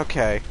 shit.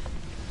 Okay.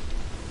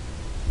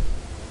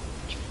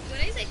 When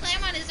I say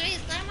climb on his face,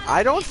 climb on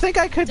I don't think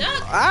I could...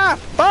 Duck. Ah,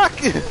 fuck!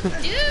 Dude!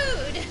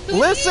 What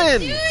Listen! are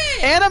you doing?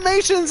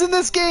 Animations in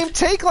this game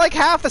take like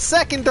half a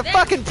second to Then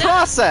fucking duck.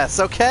 process,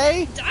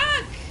 okay?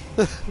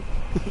 Duck!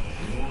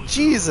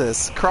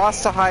 Jesus,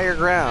 cross to higher I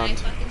ground.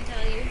 fucking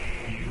tell you.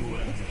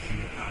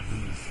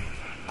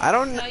 I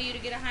don't... Tell you to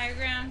get a higher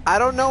ground. I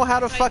don't know how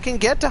to Like- fucking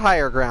get to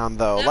higher ground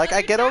though. The Like I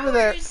other get over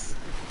there, towers.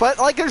 but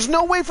like there's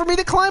no way for me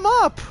to climb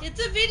up.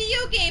 It's a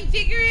video game.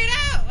 Figure it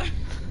out.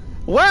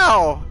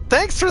 Wow,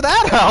 thanks for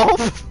that help.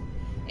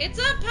 It's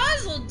a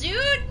puzzle, dude.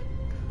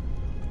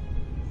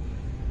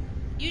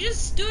 You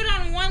just stood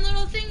on one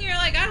little thing. You're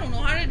like, I don't know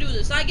how to do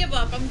this. I give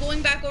up. I'm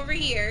going back over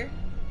here.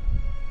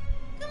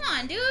 Come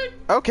on, dude.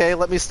 Okay,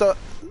 let me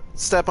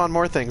step on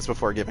more things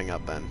before giving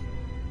up then.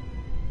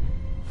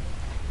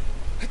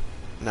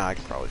 No, I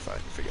can probably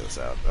figure this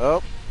out.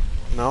 Oh,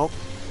 nope,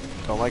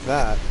 don't like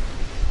that.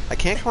 I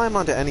can't climb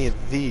onto any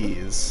of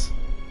these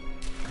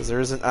because there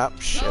isn't. Ah,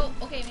 shit. Oh,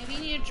 okay. Maybe you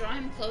need to draw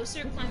him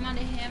closer, climb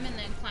onto him, and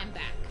then climb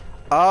back.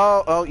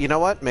 Oh, you know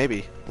what?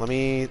 Maybe. Let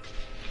me.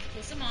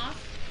 Piss him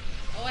off.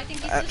 Oh, I think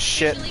he's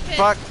Shit. sufficiently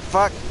pissed.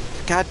 Fuck.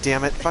 God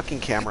damn it. Fucking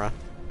camera.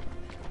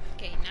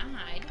 Okay, now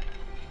hide.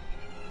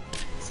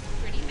 He's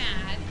pretty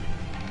mad.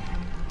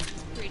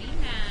 He's pretty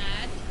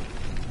mad.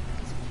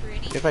 He's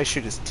pretty. If I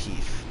shoot his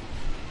teeth.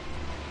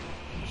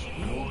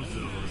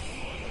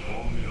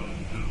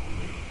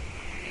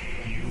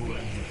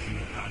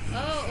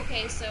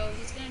 Okay, so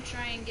he's gonna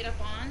try and get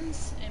up on,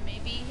 and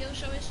maybe he'll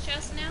show his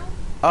chest now?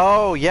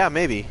 Oh, yeah,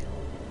 maybe.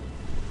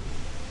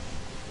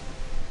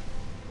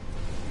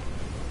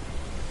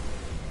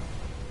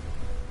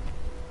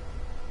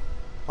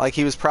 Like,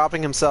 he was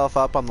propping himself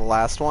up on the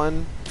last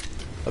one,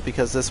 but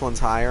because this one's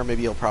higher,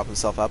 maybe he'll prop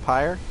himself up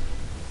higher?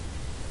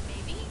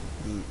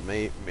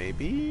 Maybe?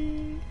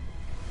 Maybe?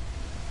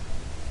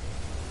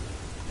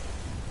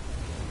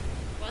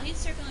 While he's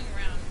circling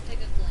around, take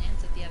a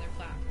glance at the other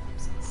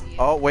platforms and see if...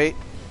 Oh, wait.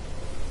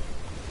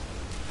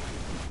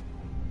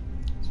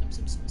 Swim,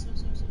 swim, swim, swim,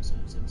 swim, swim,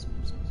 swim, swim,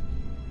 swim, swim.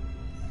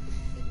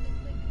 Click, click,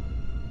 click.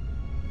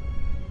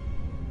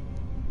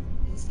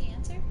 Is this the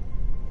answer?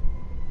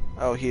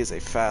 Oh, he is a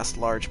fast,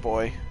 large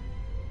boy.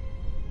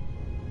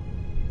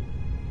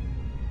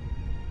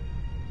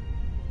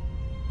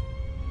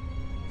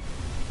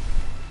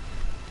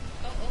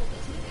 Oh,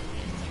 this is the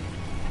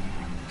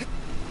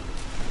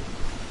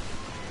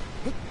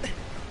answer.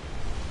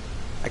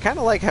 I kind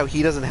of like how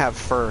he doesn't have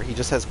fur, he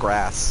just has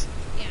grass.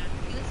 Yeah,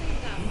 he looks like he's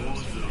got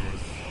most of that.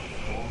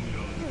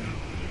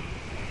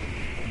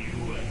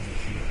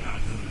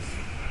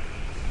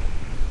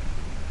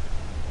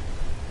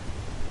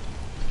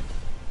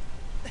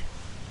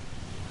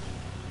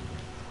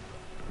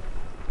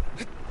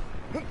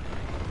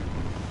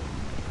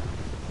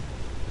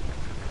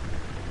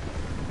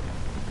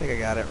 I think I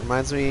got it.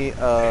 Reminds me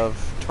of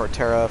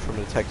Torterra from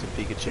Detective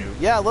Pikachu.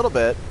 Yeah, a little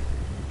bit.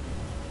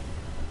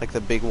 Like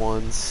the big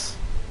ones.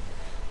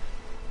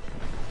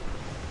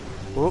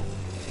 Whoop.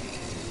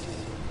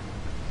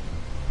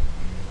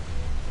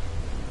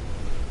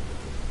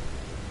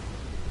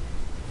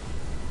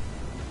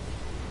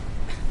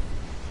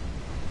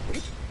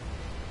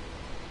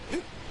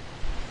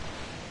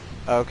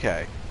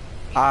 Okay.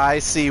 I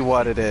see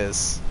what it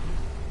is.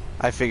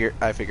 I figured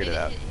it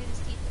out. Hit his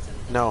teeth or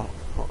something. No.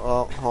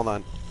 Oh, hold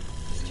on.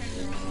 He's turned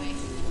the wrong way.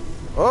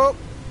 Oh!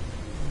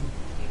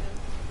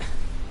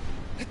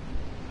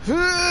 Here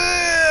you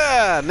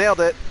go. Nailed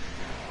it.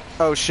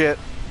 Oh shit.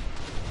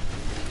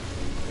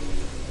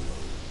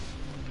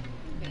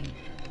 Okay.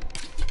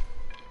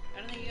 I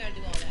don't think you gotta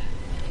do all that. I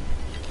think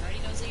he already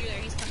knows that you're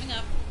there. He's coming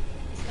up.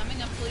 He's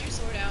coming up. Pull your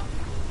sword out.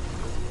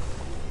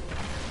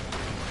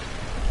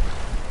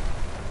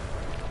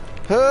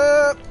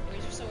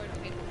 Where's your sword?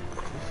 Okay.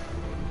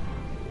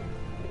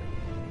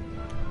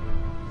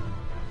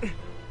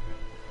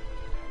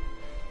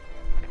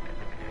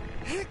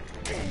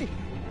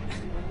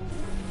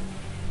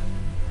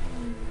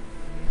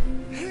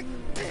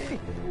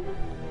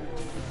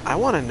 I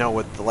want to know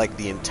what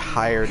the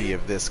entirety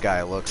of this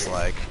guy looks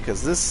like,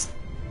 because this,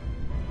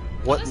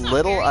 what That's not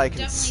little fair. I You can,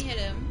 definitely hit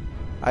him.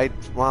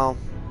 well,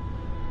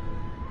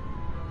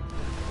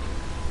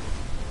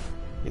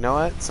 you know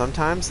what?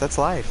 Sometimes that's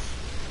life.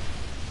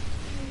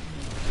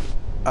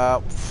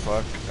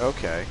 Fuck.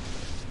 Okay.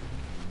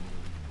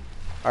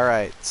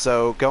 Alright,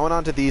 so going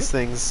on to these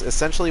things,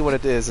 essentially what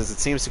it is it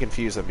seems to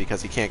confuse him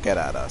because he can't get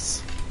at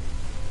us.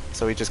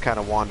 So he just kind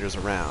of wanders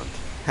around.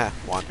 Ha,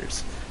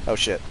 wanders. Oh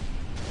shit.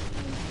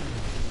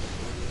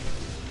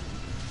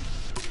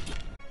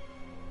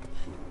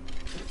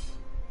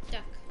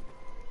 Duck.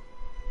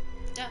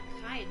 Duck,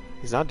 hide.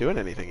 He's not doing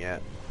anything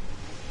yet.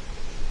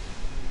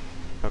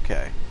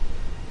 Okay.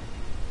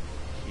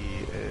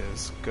 He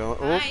is going.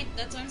 Oh. Hide.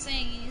 That's what I'm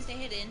saying. He needs to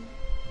hidden.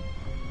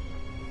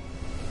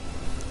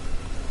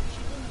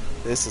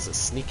 This is a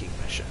sneaking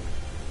mission.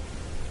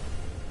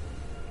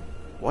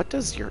 What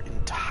does your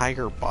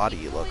entire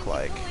body look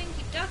like? Keep going,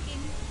 keep ducking.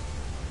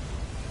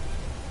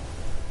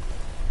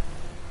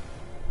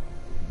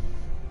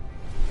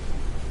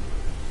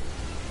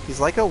 He's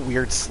like a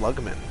weird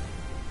slugman.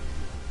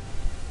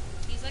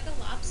 He's like a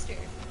lobster.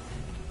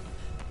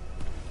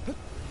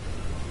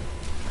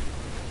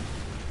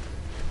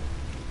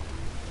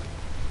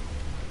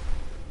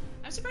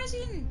 I'm surprised he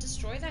didn't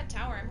destroy that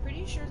tower. I'm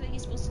pretty sure that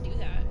he's supposed to do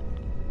that.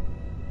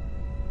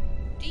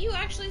 Do you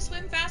actually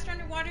swim faster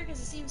underwater? Because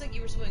it seems like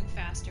you were swimming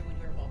faster when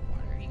you were above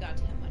water. You got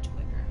to him much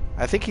quicker.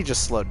 I think he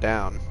just slowed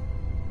down.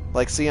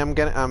 Like, see,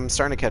 I'm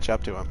starting to catch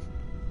up to him.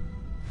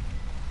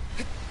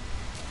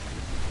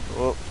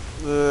 Oh,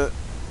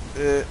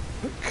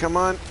 come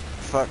on.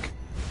 Fuck.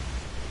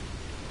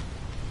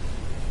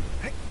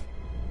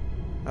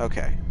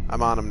 Okay,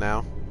 I'm on him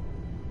now.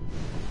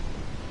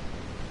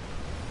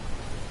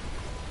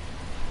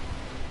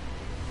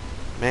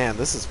 Man,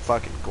 this is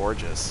fucking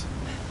gorgeous.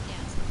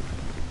 Yes.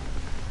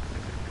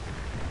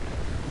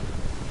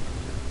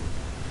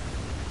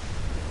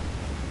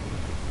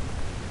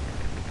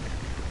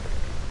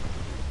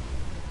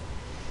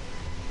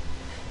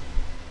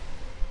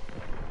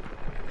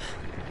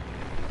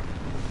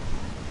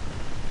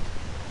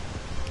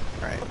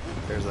 Right,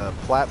 there's a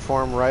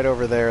platform right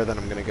over there that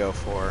I'm gonna go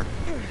for.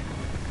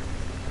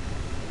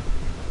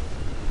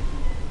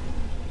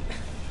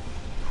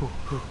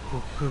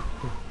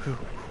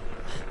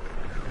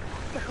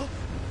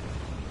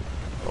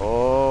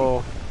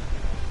 Oh.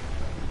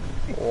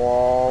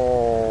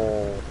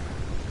 Whoa.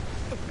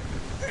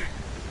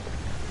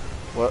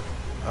 What?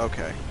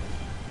 Okay.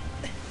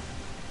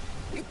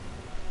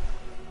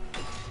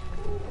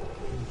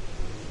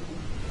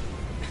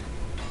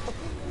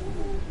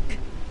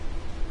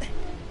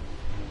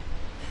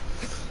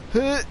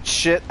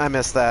 Shit, I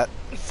missed that.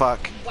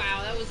 Fuck.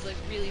 Wow, that was like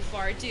really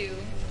far too.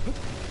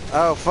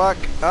 Oh, fuck.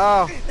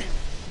 Oh.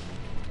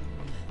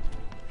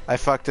 I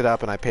fucked it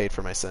up and I paid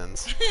for my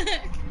sins.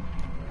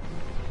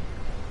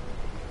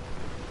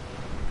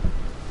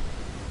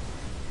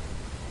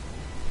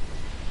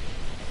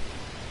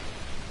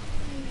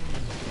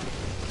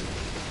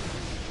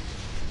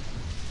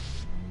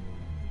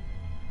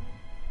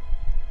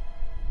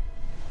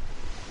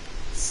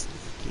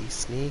 Sneaky,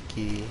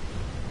 sneaky.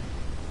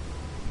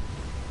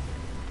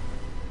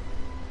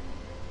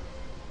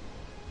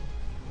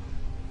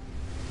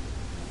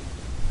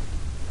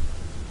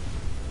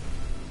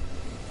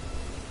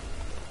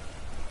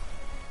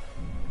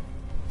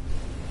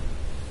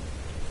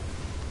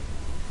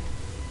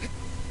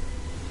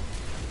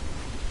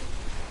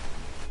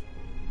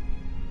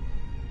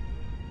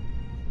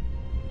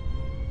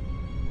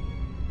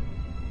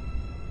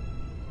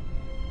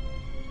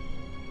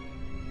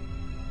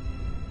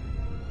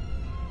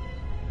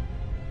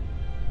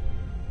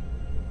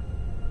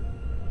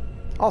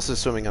 Also,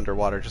 swimming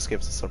underwater just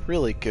gives us a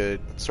really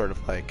good sort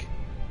of like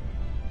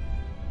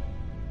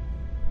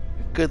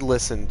good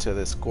listen to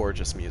this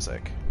gorgeous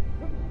music.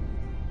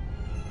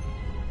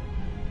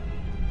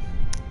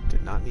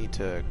 Did not need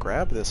to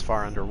grab this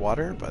far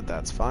underwater, but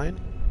that's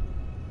fine.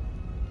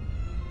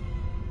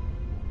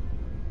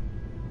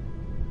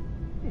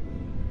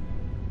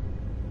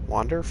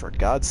 Wander, for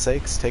God's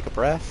sakes, take a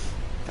breath.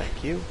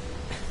 Thank you.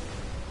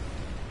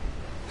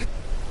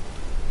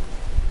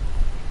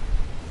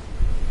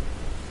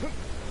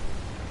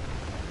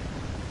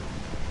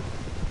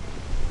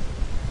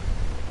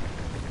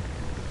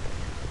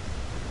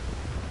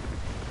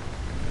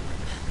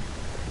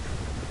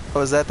 Oh,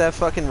 is that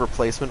fucking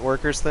replacement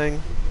workers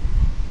thing?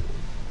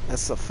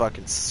 That's the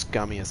fucking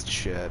scummiest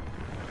shit.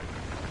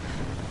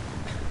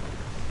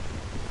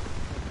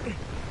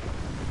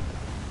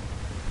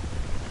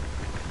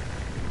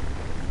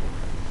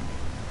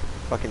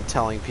 Fucking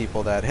telling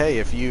people that, hey,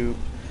 if you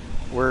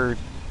were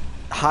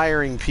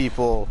hiring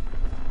people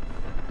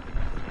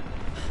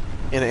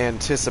in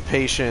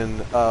anticipation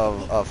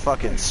of a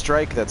fucking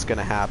strike that's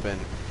gonna happen,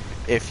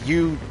 if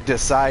you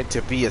decide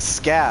to be a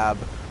scab,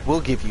 we'll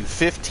give you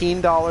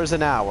 $15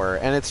 an hour.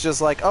 And it's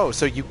just like, oh,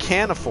 so you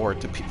can afford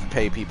to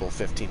pay people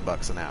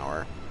 $15 an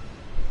hour.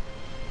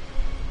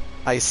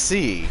 I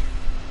see.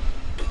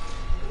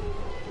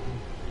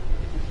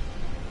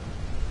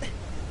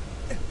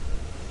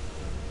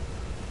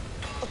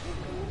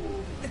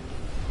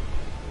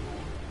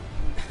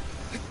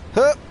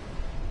 Huh.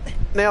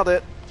 Nailed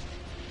it.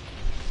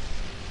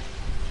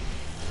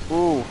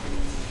 Ooh.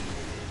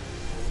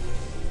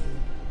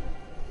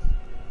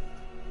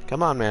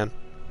 Come on, man.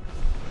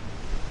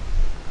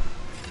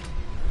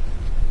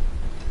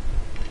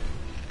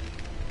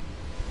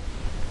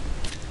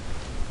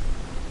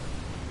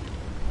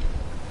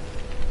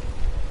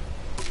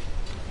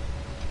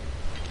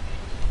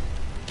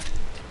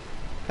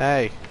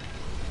 Hey.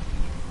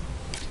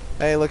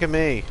 Hey, look at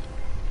me.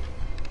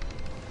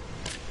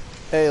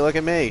 Hey, look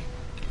at me.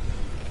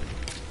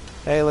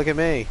 Hey, look at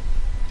me.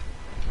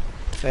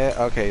 Hey,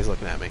 okay, he's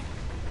looking at me.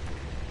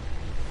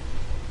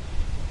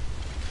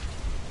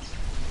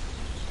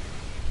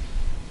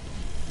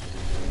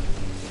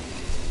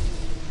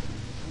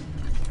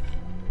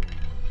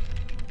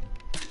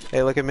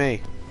 Hey, look at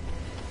me.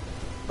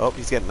 Oh,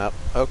 he's getting up.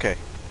 Okay.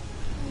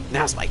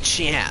 Now's my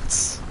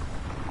chance.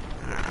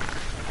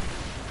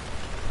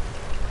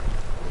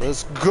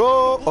 Let's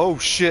go! Oh,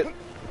 shit.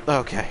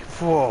 Okay.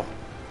 Whoa.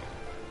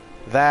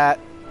 That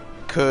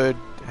could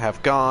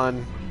have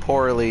gone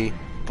poorly,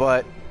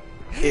 but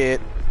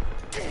it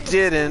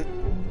didn't.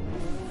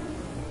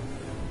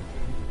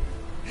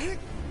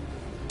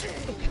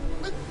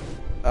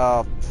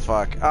 Oh,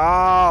 fuck.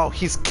 Oh,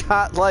 he's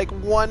got like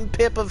 1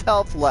 pip of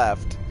health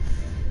left.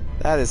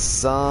 That is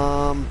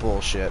some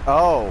bullshit.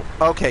 Oh,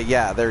 okay,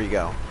 yeah, there you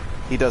go.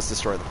 He does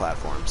destroy the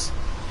platforms.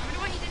 I wonder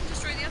why he didn't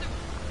destroy the other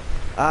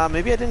one.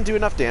 Maybe I didn't do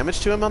enough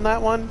damage to him on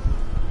that one.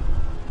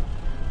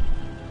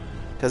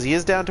 Because he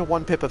is down to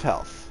 1 pip of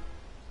health.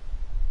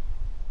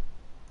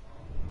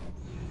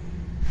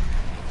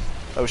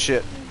 Oh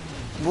shit.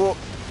 Whoa.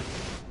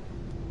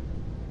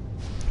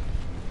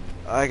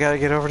 I gotta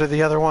get over to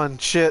the other one.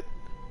 Shit.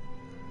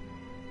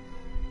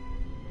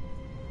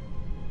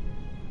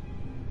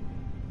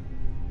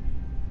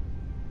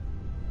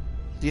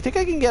 Do you think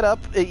I can get up?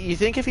 You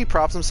think if he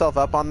props himself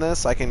up on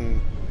this, I can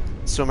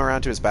swim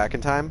around to his back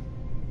in time?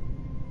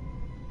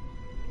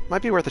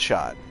 Might be worth a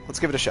shot. Let's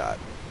give it a shot.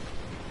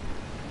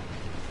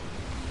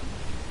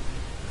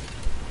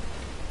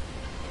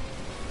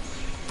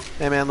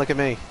 Hey man, look at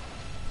me.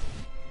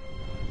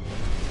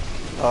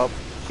 Oh,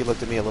 he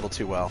looked at me a little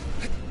too well.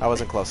 I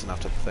wasn't close enough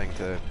to the thing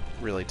to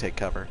really take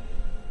cover.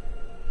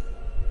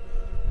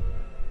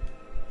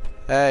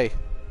 Hey.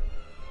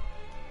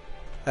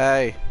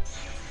 Hey.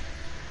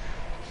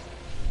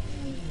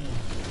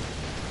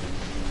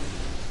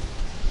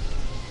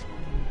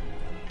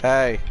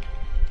 Hey.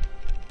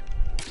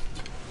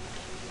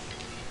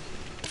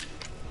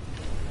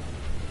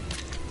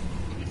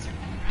 He's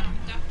circling around.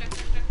 Duck, duck, duck,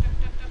 duck,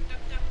 duck, duck, duck, duck,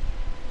 duck.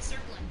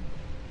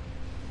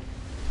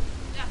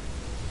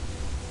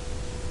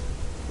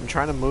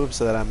 trying to move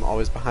so that I'm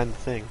always behind the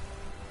thing.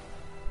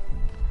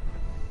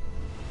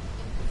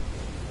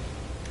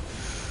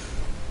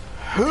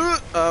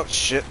 Oh,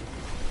 shit.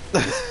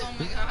 Oh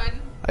my god.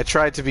 I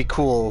tried to be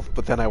cool,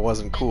 but then I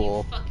wasn't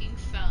cool. And you fucking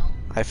fell.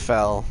 I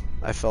fell.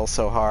 I fell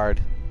so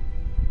hard.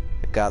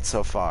 It got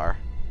so far.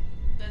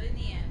 But in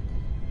the end...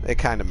 It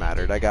kind of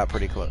mattered. I got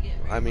pretty You close. get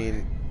right I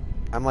mean,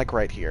 I'm like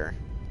right here.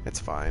 It's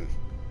fine.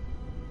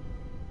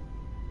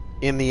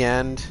 In the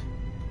end,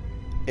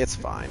 it's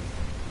fine.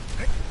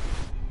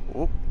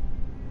 Oop.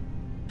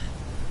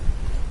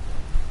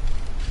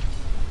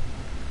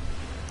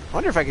 I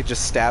wonder if I could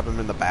just stab him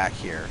in the back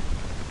here.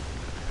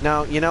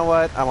 No, you know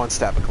what? I won't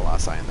stab a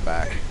Colossi in the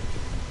back.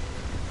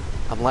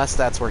 Unless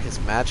that's where his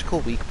magical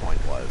weak point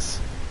was.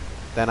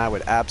 Then I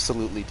would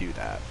absolutely do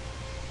that.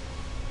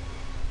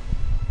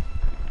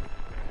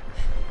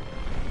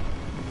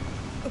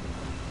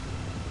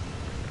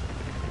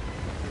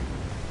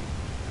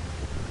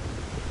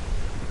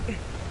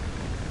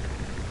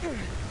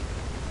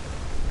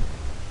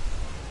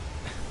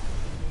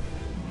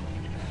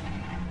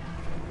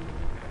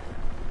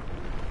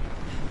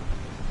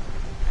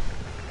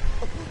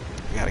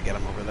 I gotta get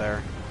him over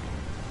there.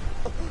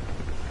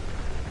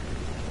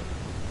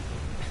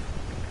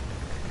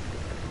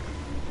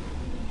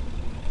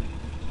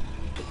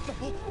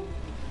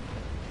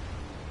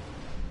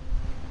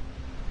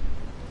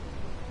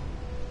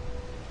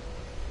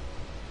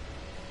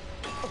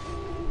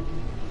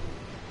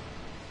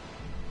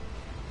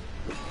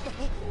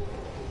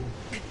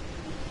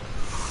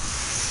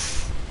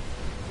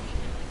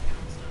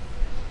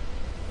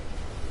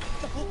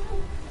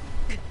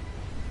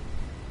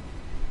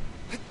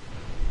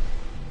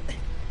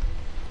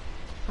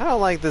 I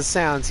don't like the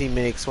sounds he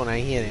makes when I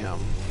hit him.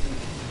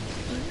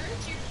 It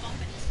hurts your bump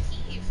in his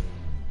teeth.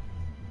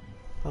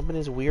 Bumping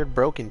his weird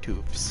broken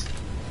tubes.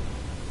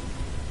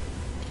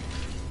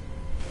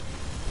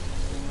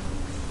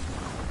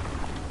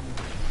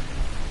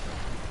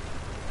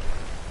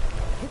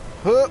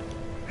 Huh.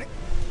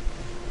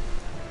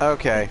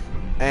 Okay,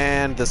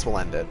 and this will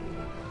end it.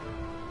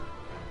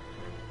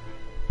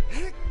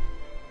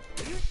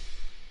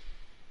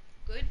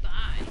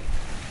 Goodbye.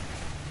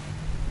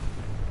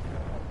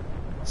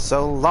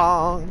 So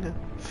long,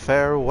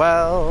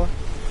 farewell,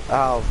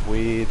 auf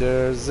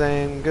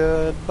Wiedersehen,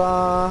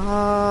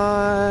 goodbye.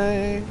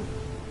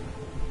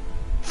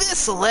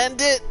 This'll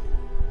end it!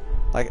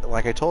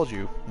 Like I told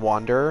you,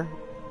 Wander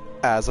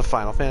as a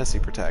Final Fantasy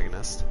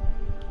protagonist.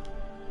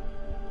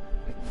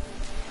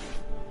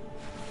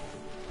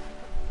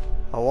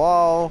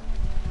 Hello?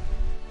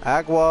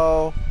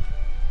 Agwo?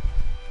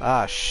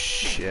 Ah,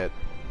 shit.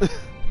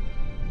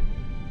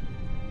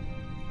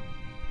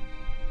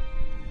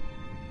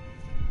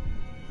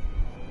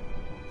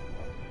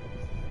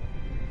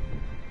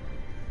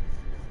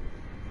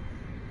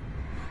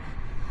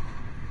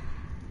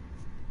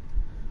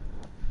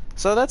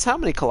 So that's how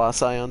many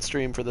Colossi on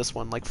stream for this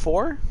one? Like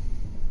 4?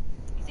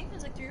 I think it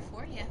was like 3 or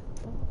 4, yeah.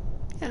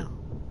 Yeah.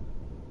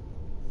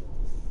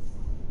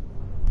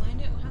 How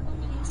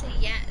come when you say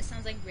yeah, it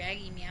sounds like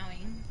Raggy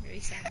meowing very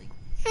sadly?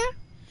 Yeah.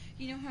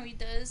 You know how he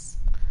does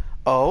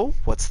Oh,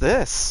 what's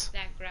this?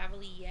 that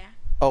gravelly yeah?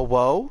 Oh,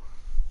 whoa?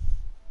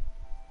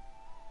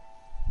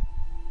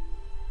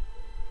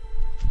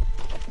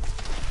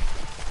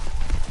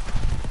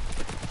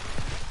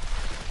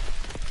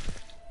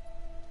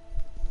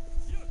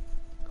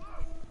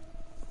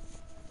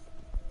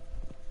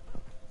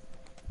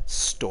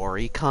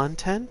 Story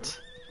content?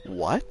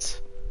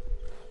 What?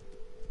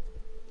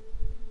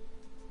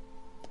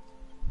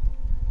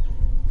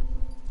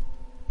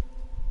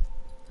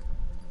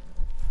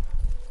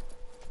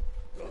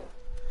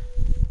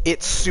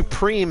 It's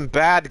Supreme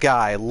Bad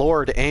Guy,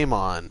 Lord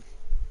Amon.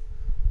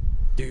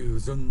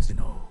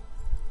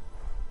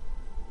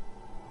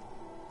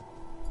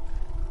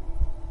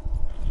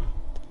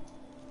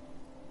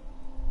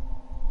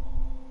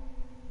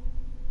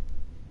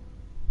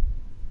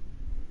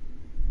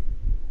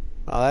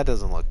 Oh, that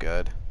doesn't look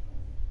good.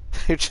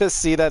 You just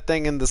see that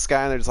thing in the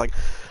sky and they're just like,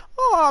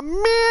 oh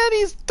man,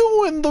 he's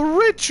doing the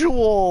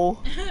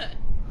ritual!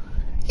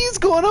 He's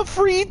gonna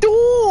free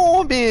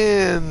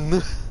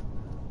Dormin!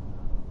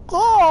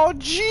 Oh,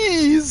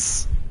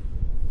 jeez!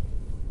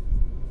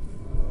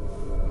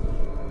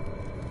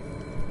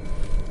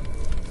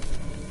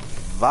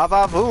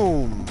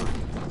 Va-va-voom!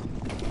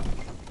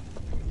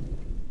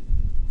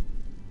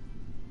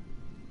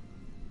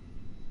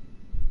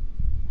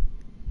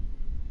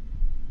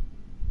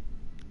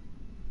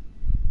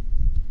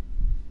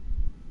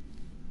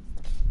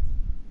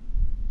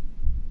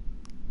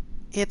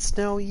 It's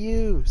no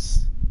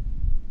use.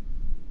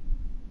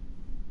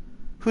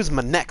 Who's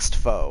my next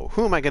foe?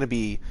 Who am I going to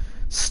be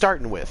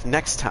starting with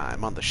next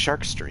time on the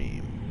Shark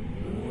Stream?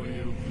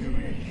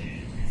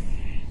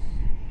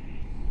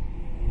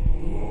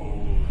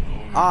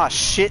 Ah,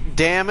 shit,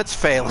 damn, it's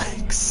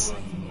Phalanx.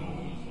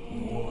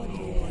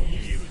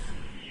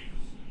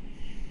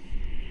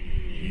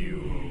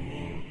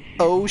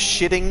 Oh,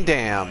 shitting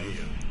damn.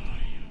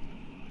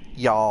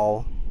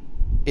 Y'all,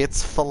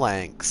 it's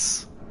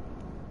Phalanx.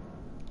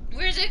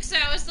 Where's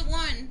Ixao is the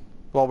one?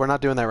 Well, we're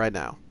not doing that right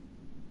now.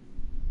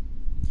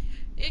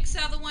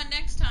 Ixao the one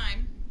next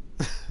time.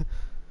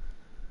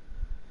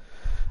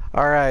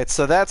 Alright,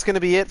 so that's going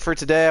to be it for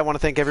today. I want to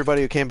thank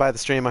everybody who came by the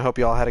stream. I hope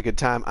you all had a good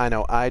time. I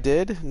know I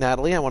did.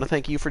 Natalie, I want to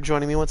thank you for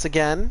joining me once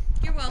again.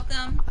 You're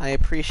welcome. I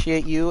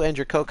appreciate you and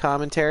your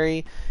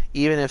co-commentary,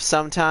 even if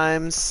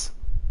sometimes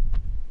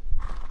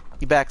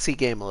you backseat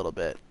game a little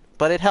bit.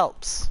 But it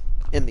helps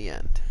in the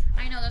end.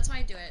 I know, that's why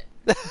I do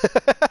it.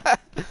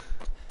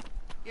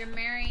 You're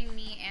marrying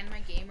me and my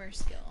gamer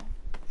skill.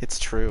 It's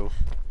true.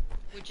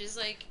 Which is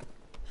like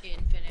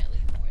infinitely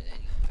more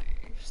than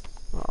yours.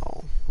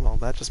 Oh, well,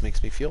 that just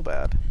makes me feel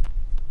bad.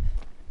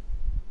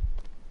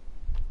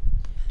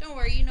 Don't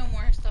worry, you know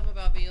more stuff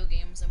about video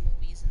games and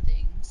movies and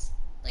things.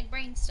 Like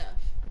brain stuff.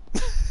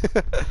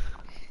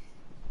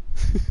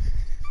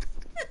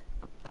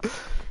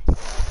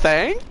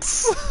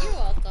 Thanks? You're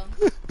welcome.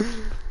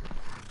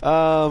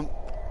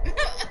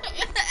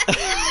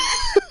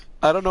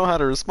 I don't know how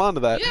to respond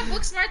to that. You have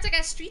book smarts, I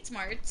got street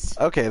smarts.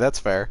 Okay, that's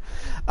fair.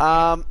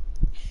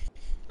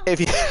 If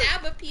you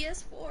have a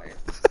PS4.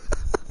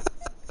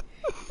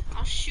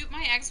 I'll shoot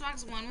my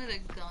Xbox One with a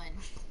gun.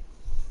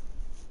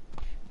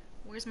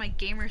 Where's my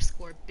gamer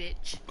score,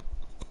 bitch?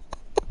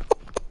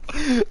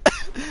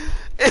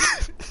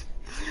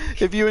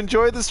 If you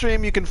enjoyed the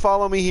stream, you can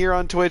follow me here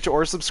on Twitch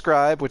or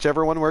subscribe,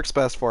 whichever one works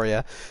best for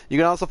you. You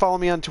can also follow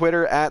me on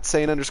Twitter at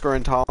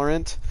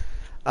sane_intolerant.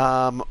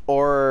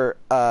 Or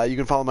you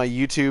can follow my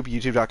YouTube,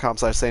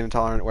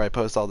 youtube.com/saneintolerant, where I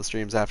post all the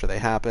streams after they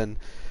happen.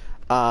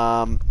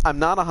 I'm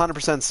not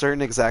 100%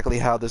 certain exactly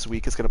how this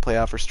week is going to play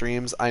out for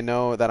streams. I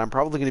know that I'm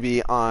probably going to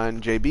be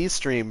on JB's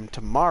stream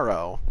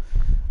tomorrow.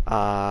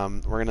 We're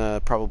going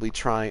to probably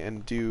try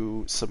and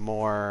do some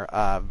more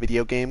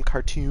video game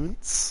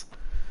cartoons.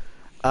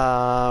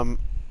 Natalie,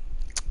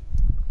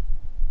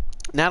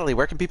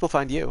 where can people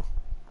find you?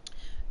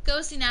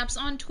 GhostyNaps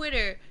on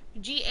Twitter.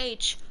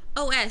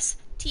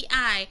 GHOSTINAPS.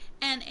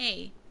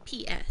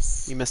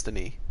 You missed an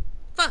E.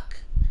 Fuck.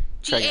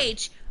 Try again.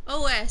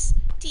 GHOSTIENAPS.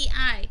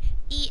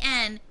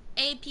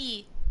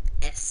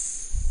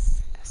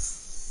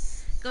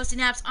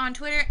 GhostyNaps on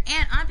Twitter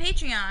and on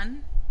Patreon.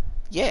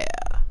 Yeah.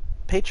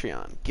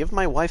 Patreon. Give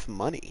my wife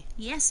money.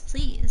 Yes,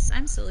 please.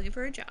 I'm still looking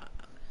for a job.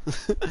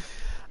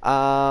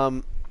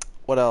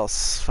 What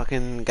else?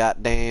 Fucking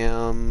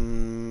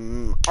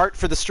goddamn art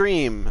for the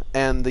stream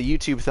and the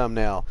YouTube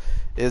thumbnail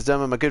is done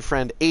by my good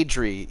friend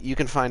Adri. You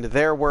can find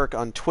their work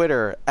on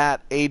Twitter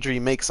at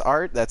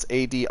AdriMakesArt. That's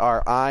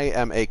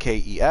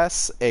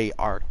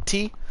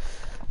AdriMakesArt.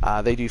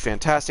 They do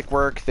fantastic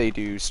work. They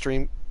do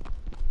stream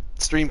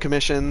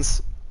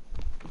commissions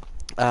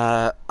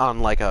on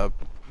like a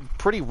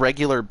pretty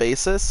regular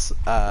basis.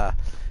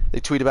 They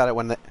tweet about it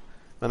when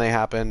they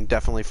happen.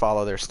 Definitely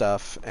follow their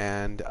stuff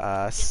and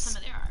Get some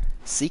of their art.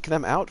 seek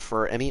them out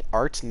for any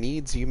art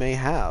needs you may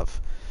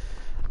have.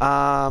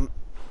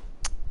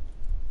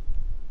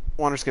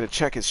 Wander's gonna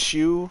check his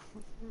shoe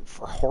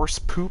for horse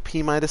poop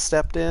he might have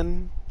stepped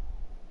in.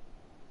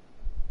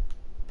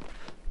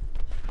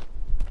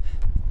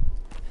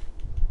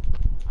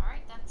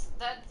 Alright, that's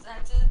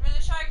it for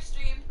the shark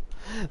stream.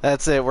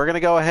 That's it. We're going to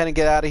go ahead and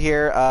get out of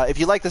here. If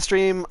you like the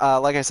stream,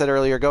 like I said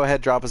earlier, go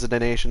ahead, drop us a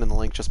donation in the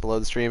link just below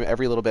the stream.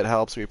 Every little bit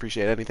helps. We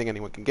appreciate anything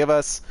anyone can give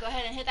us. Go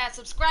ahead and hit that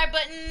subscribe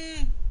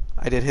button.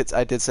 I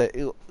did say,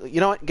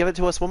 you know what? Give it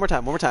to us one more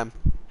time. Hit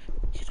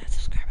that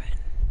subscribe button.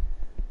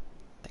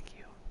 Thank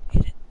you.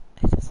 Hit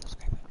that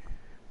subscribe button.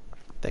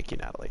 Thank you,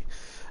 Natalie.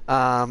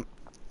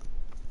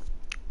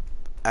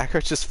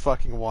 Agro just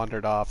fucking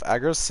wandered off.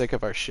 Agro's sick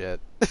of our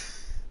shit.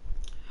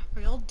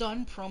 Are y'all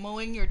done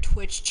promoting your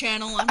Twitch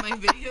channel on my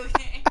video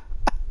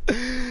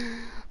game?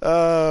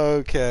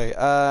 Okay.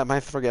 Am I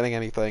forgetting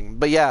anything?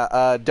 But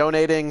yeah,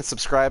 donating,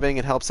 subscribing,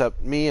 it helps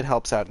out me, it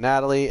helps out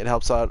Natalie, it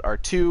helps out our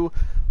two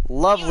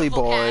lovely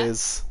Beautiful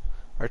boys.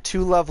 Our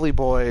two lovely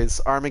boys,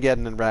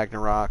 Armageddon and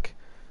Ragnarok.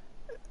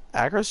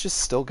 Agro's just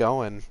still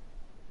going.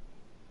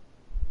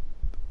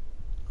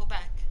 Go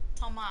back.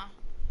 Tell Ma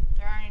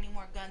there aren't any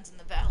more guns in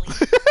the valley.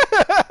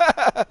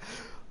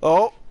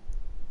 Oh.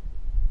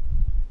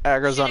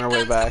 Agro's on her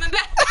way Guns back. coming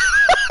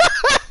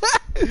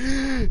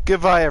back.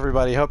 Goodbye,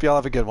 everybody. Hope y'all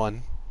have a good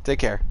one. Take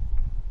care.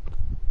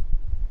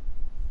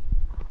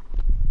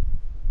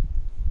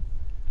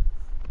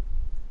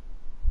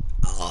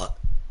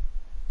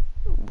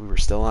 We were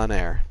still on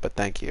air, but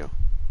thank you.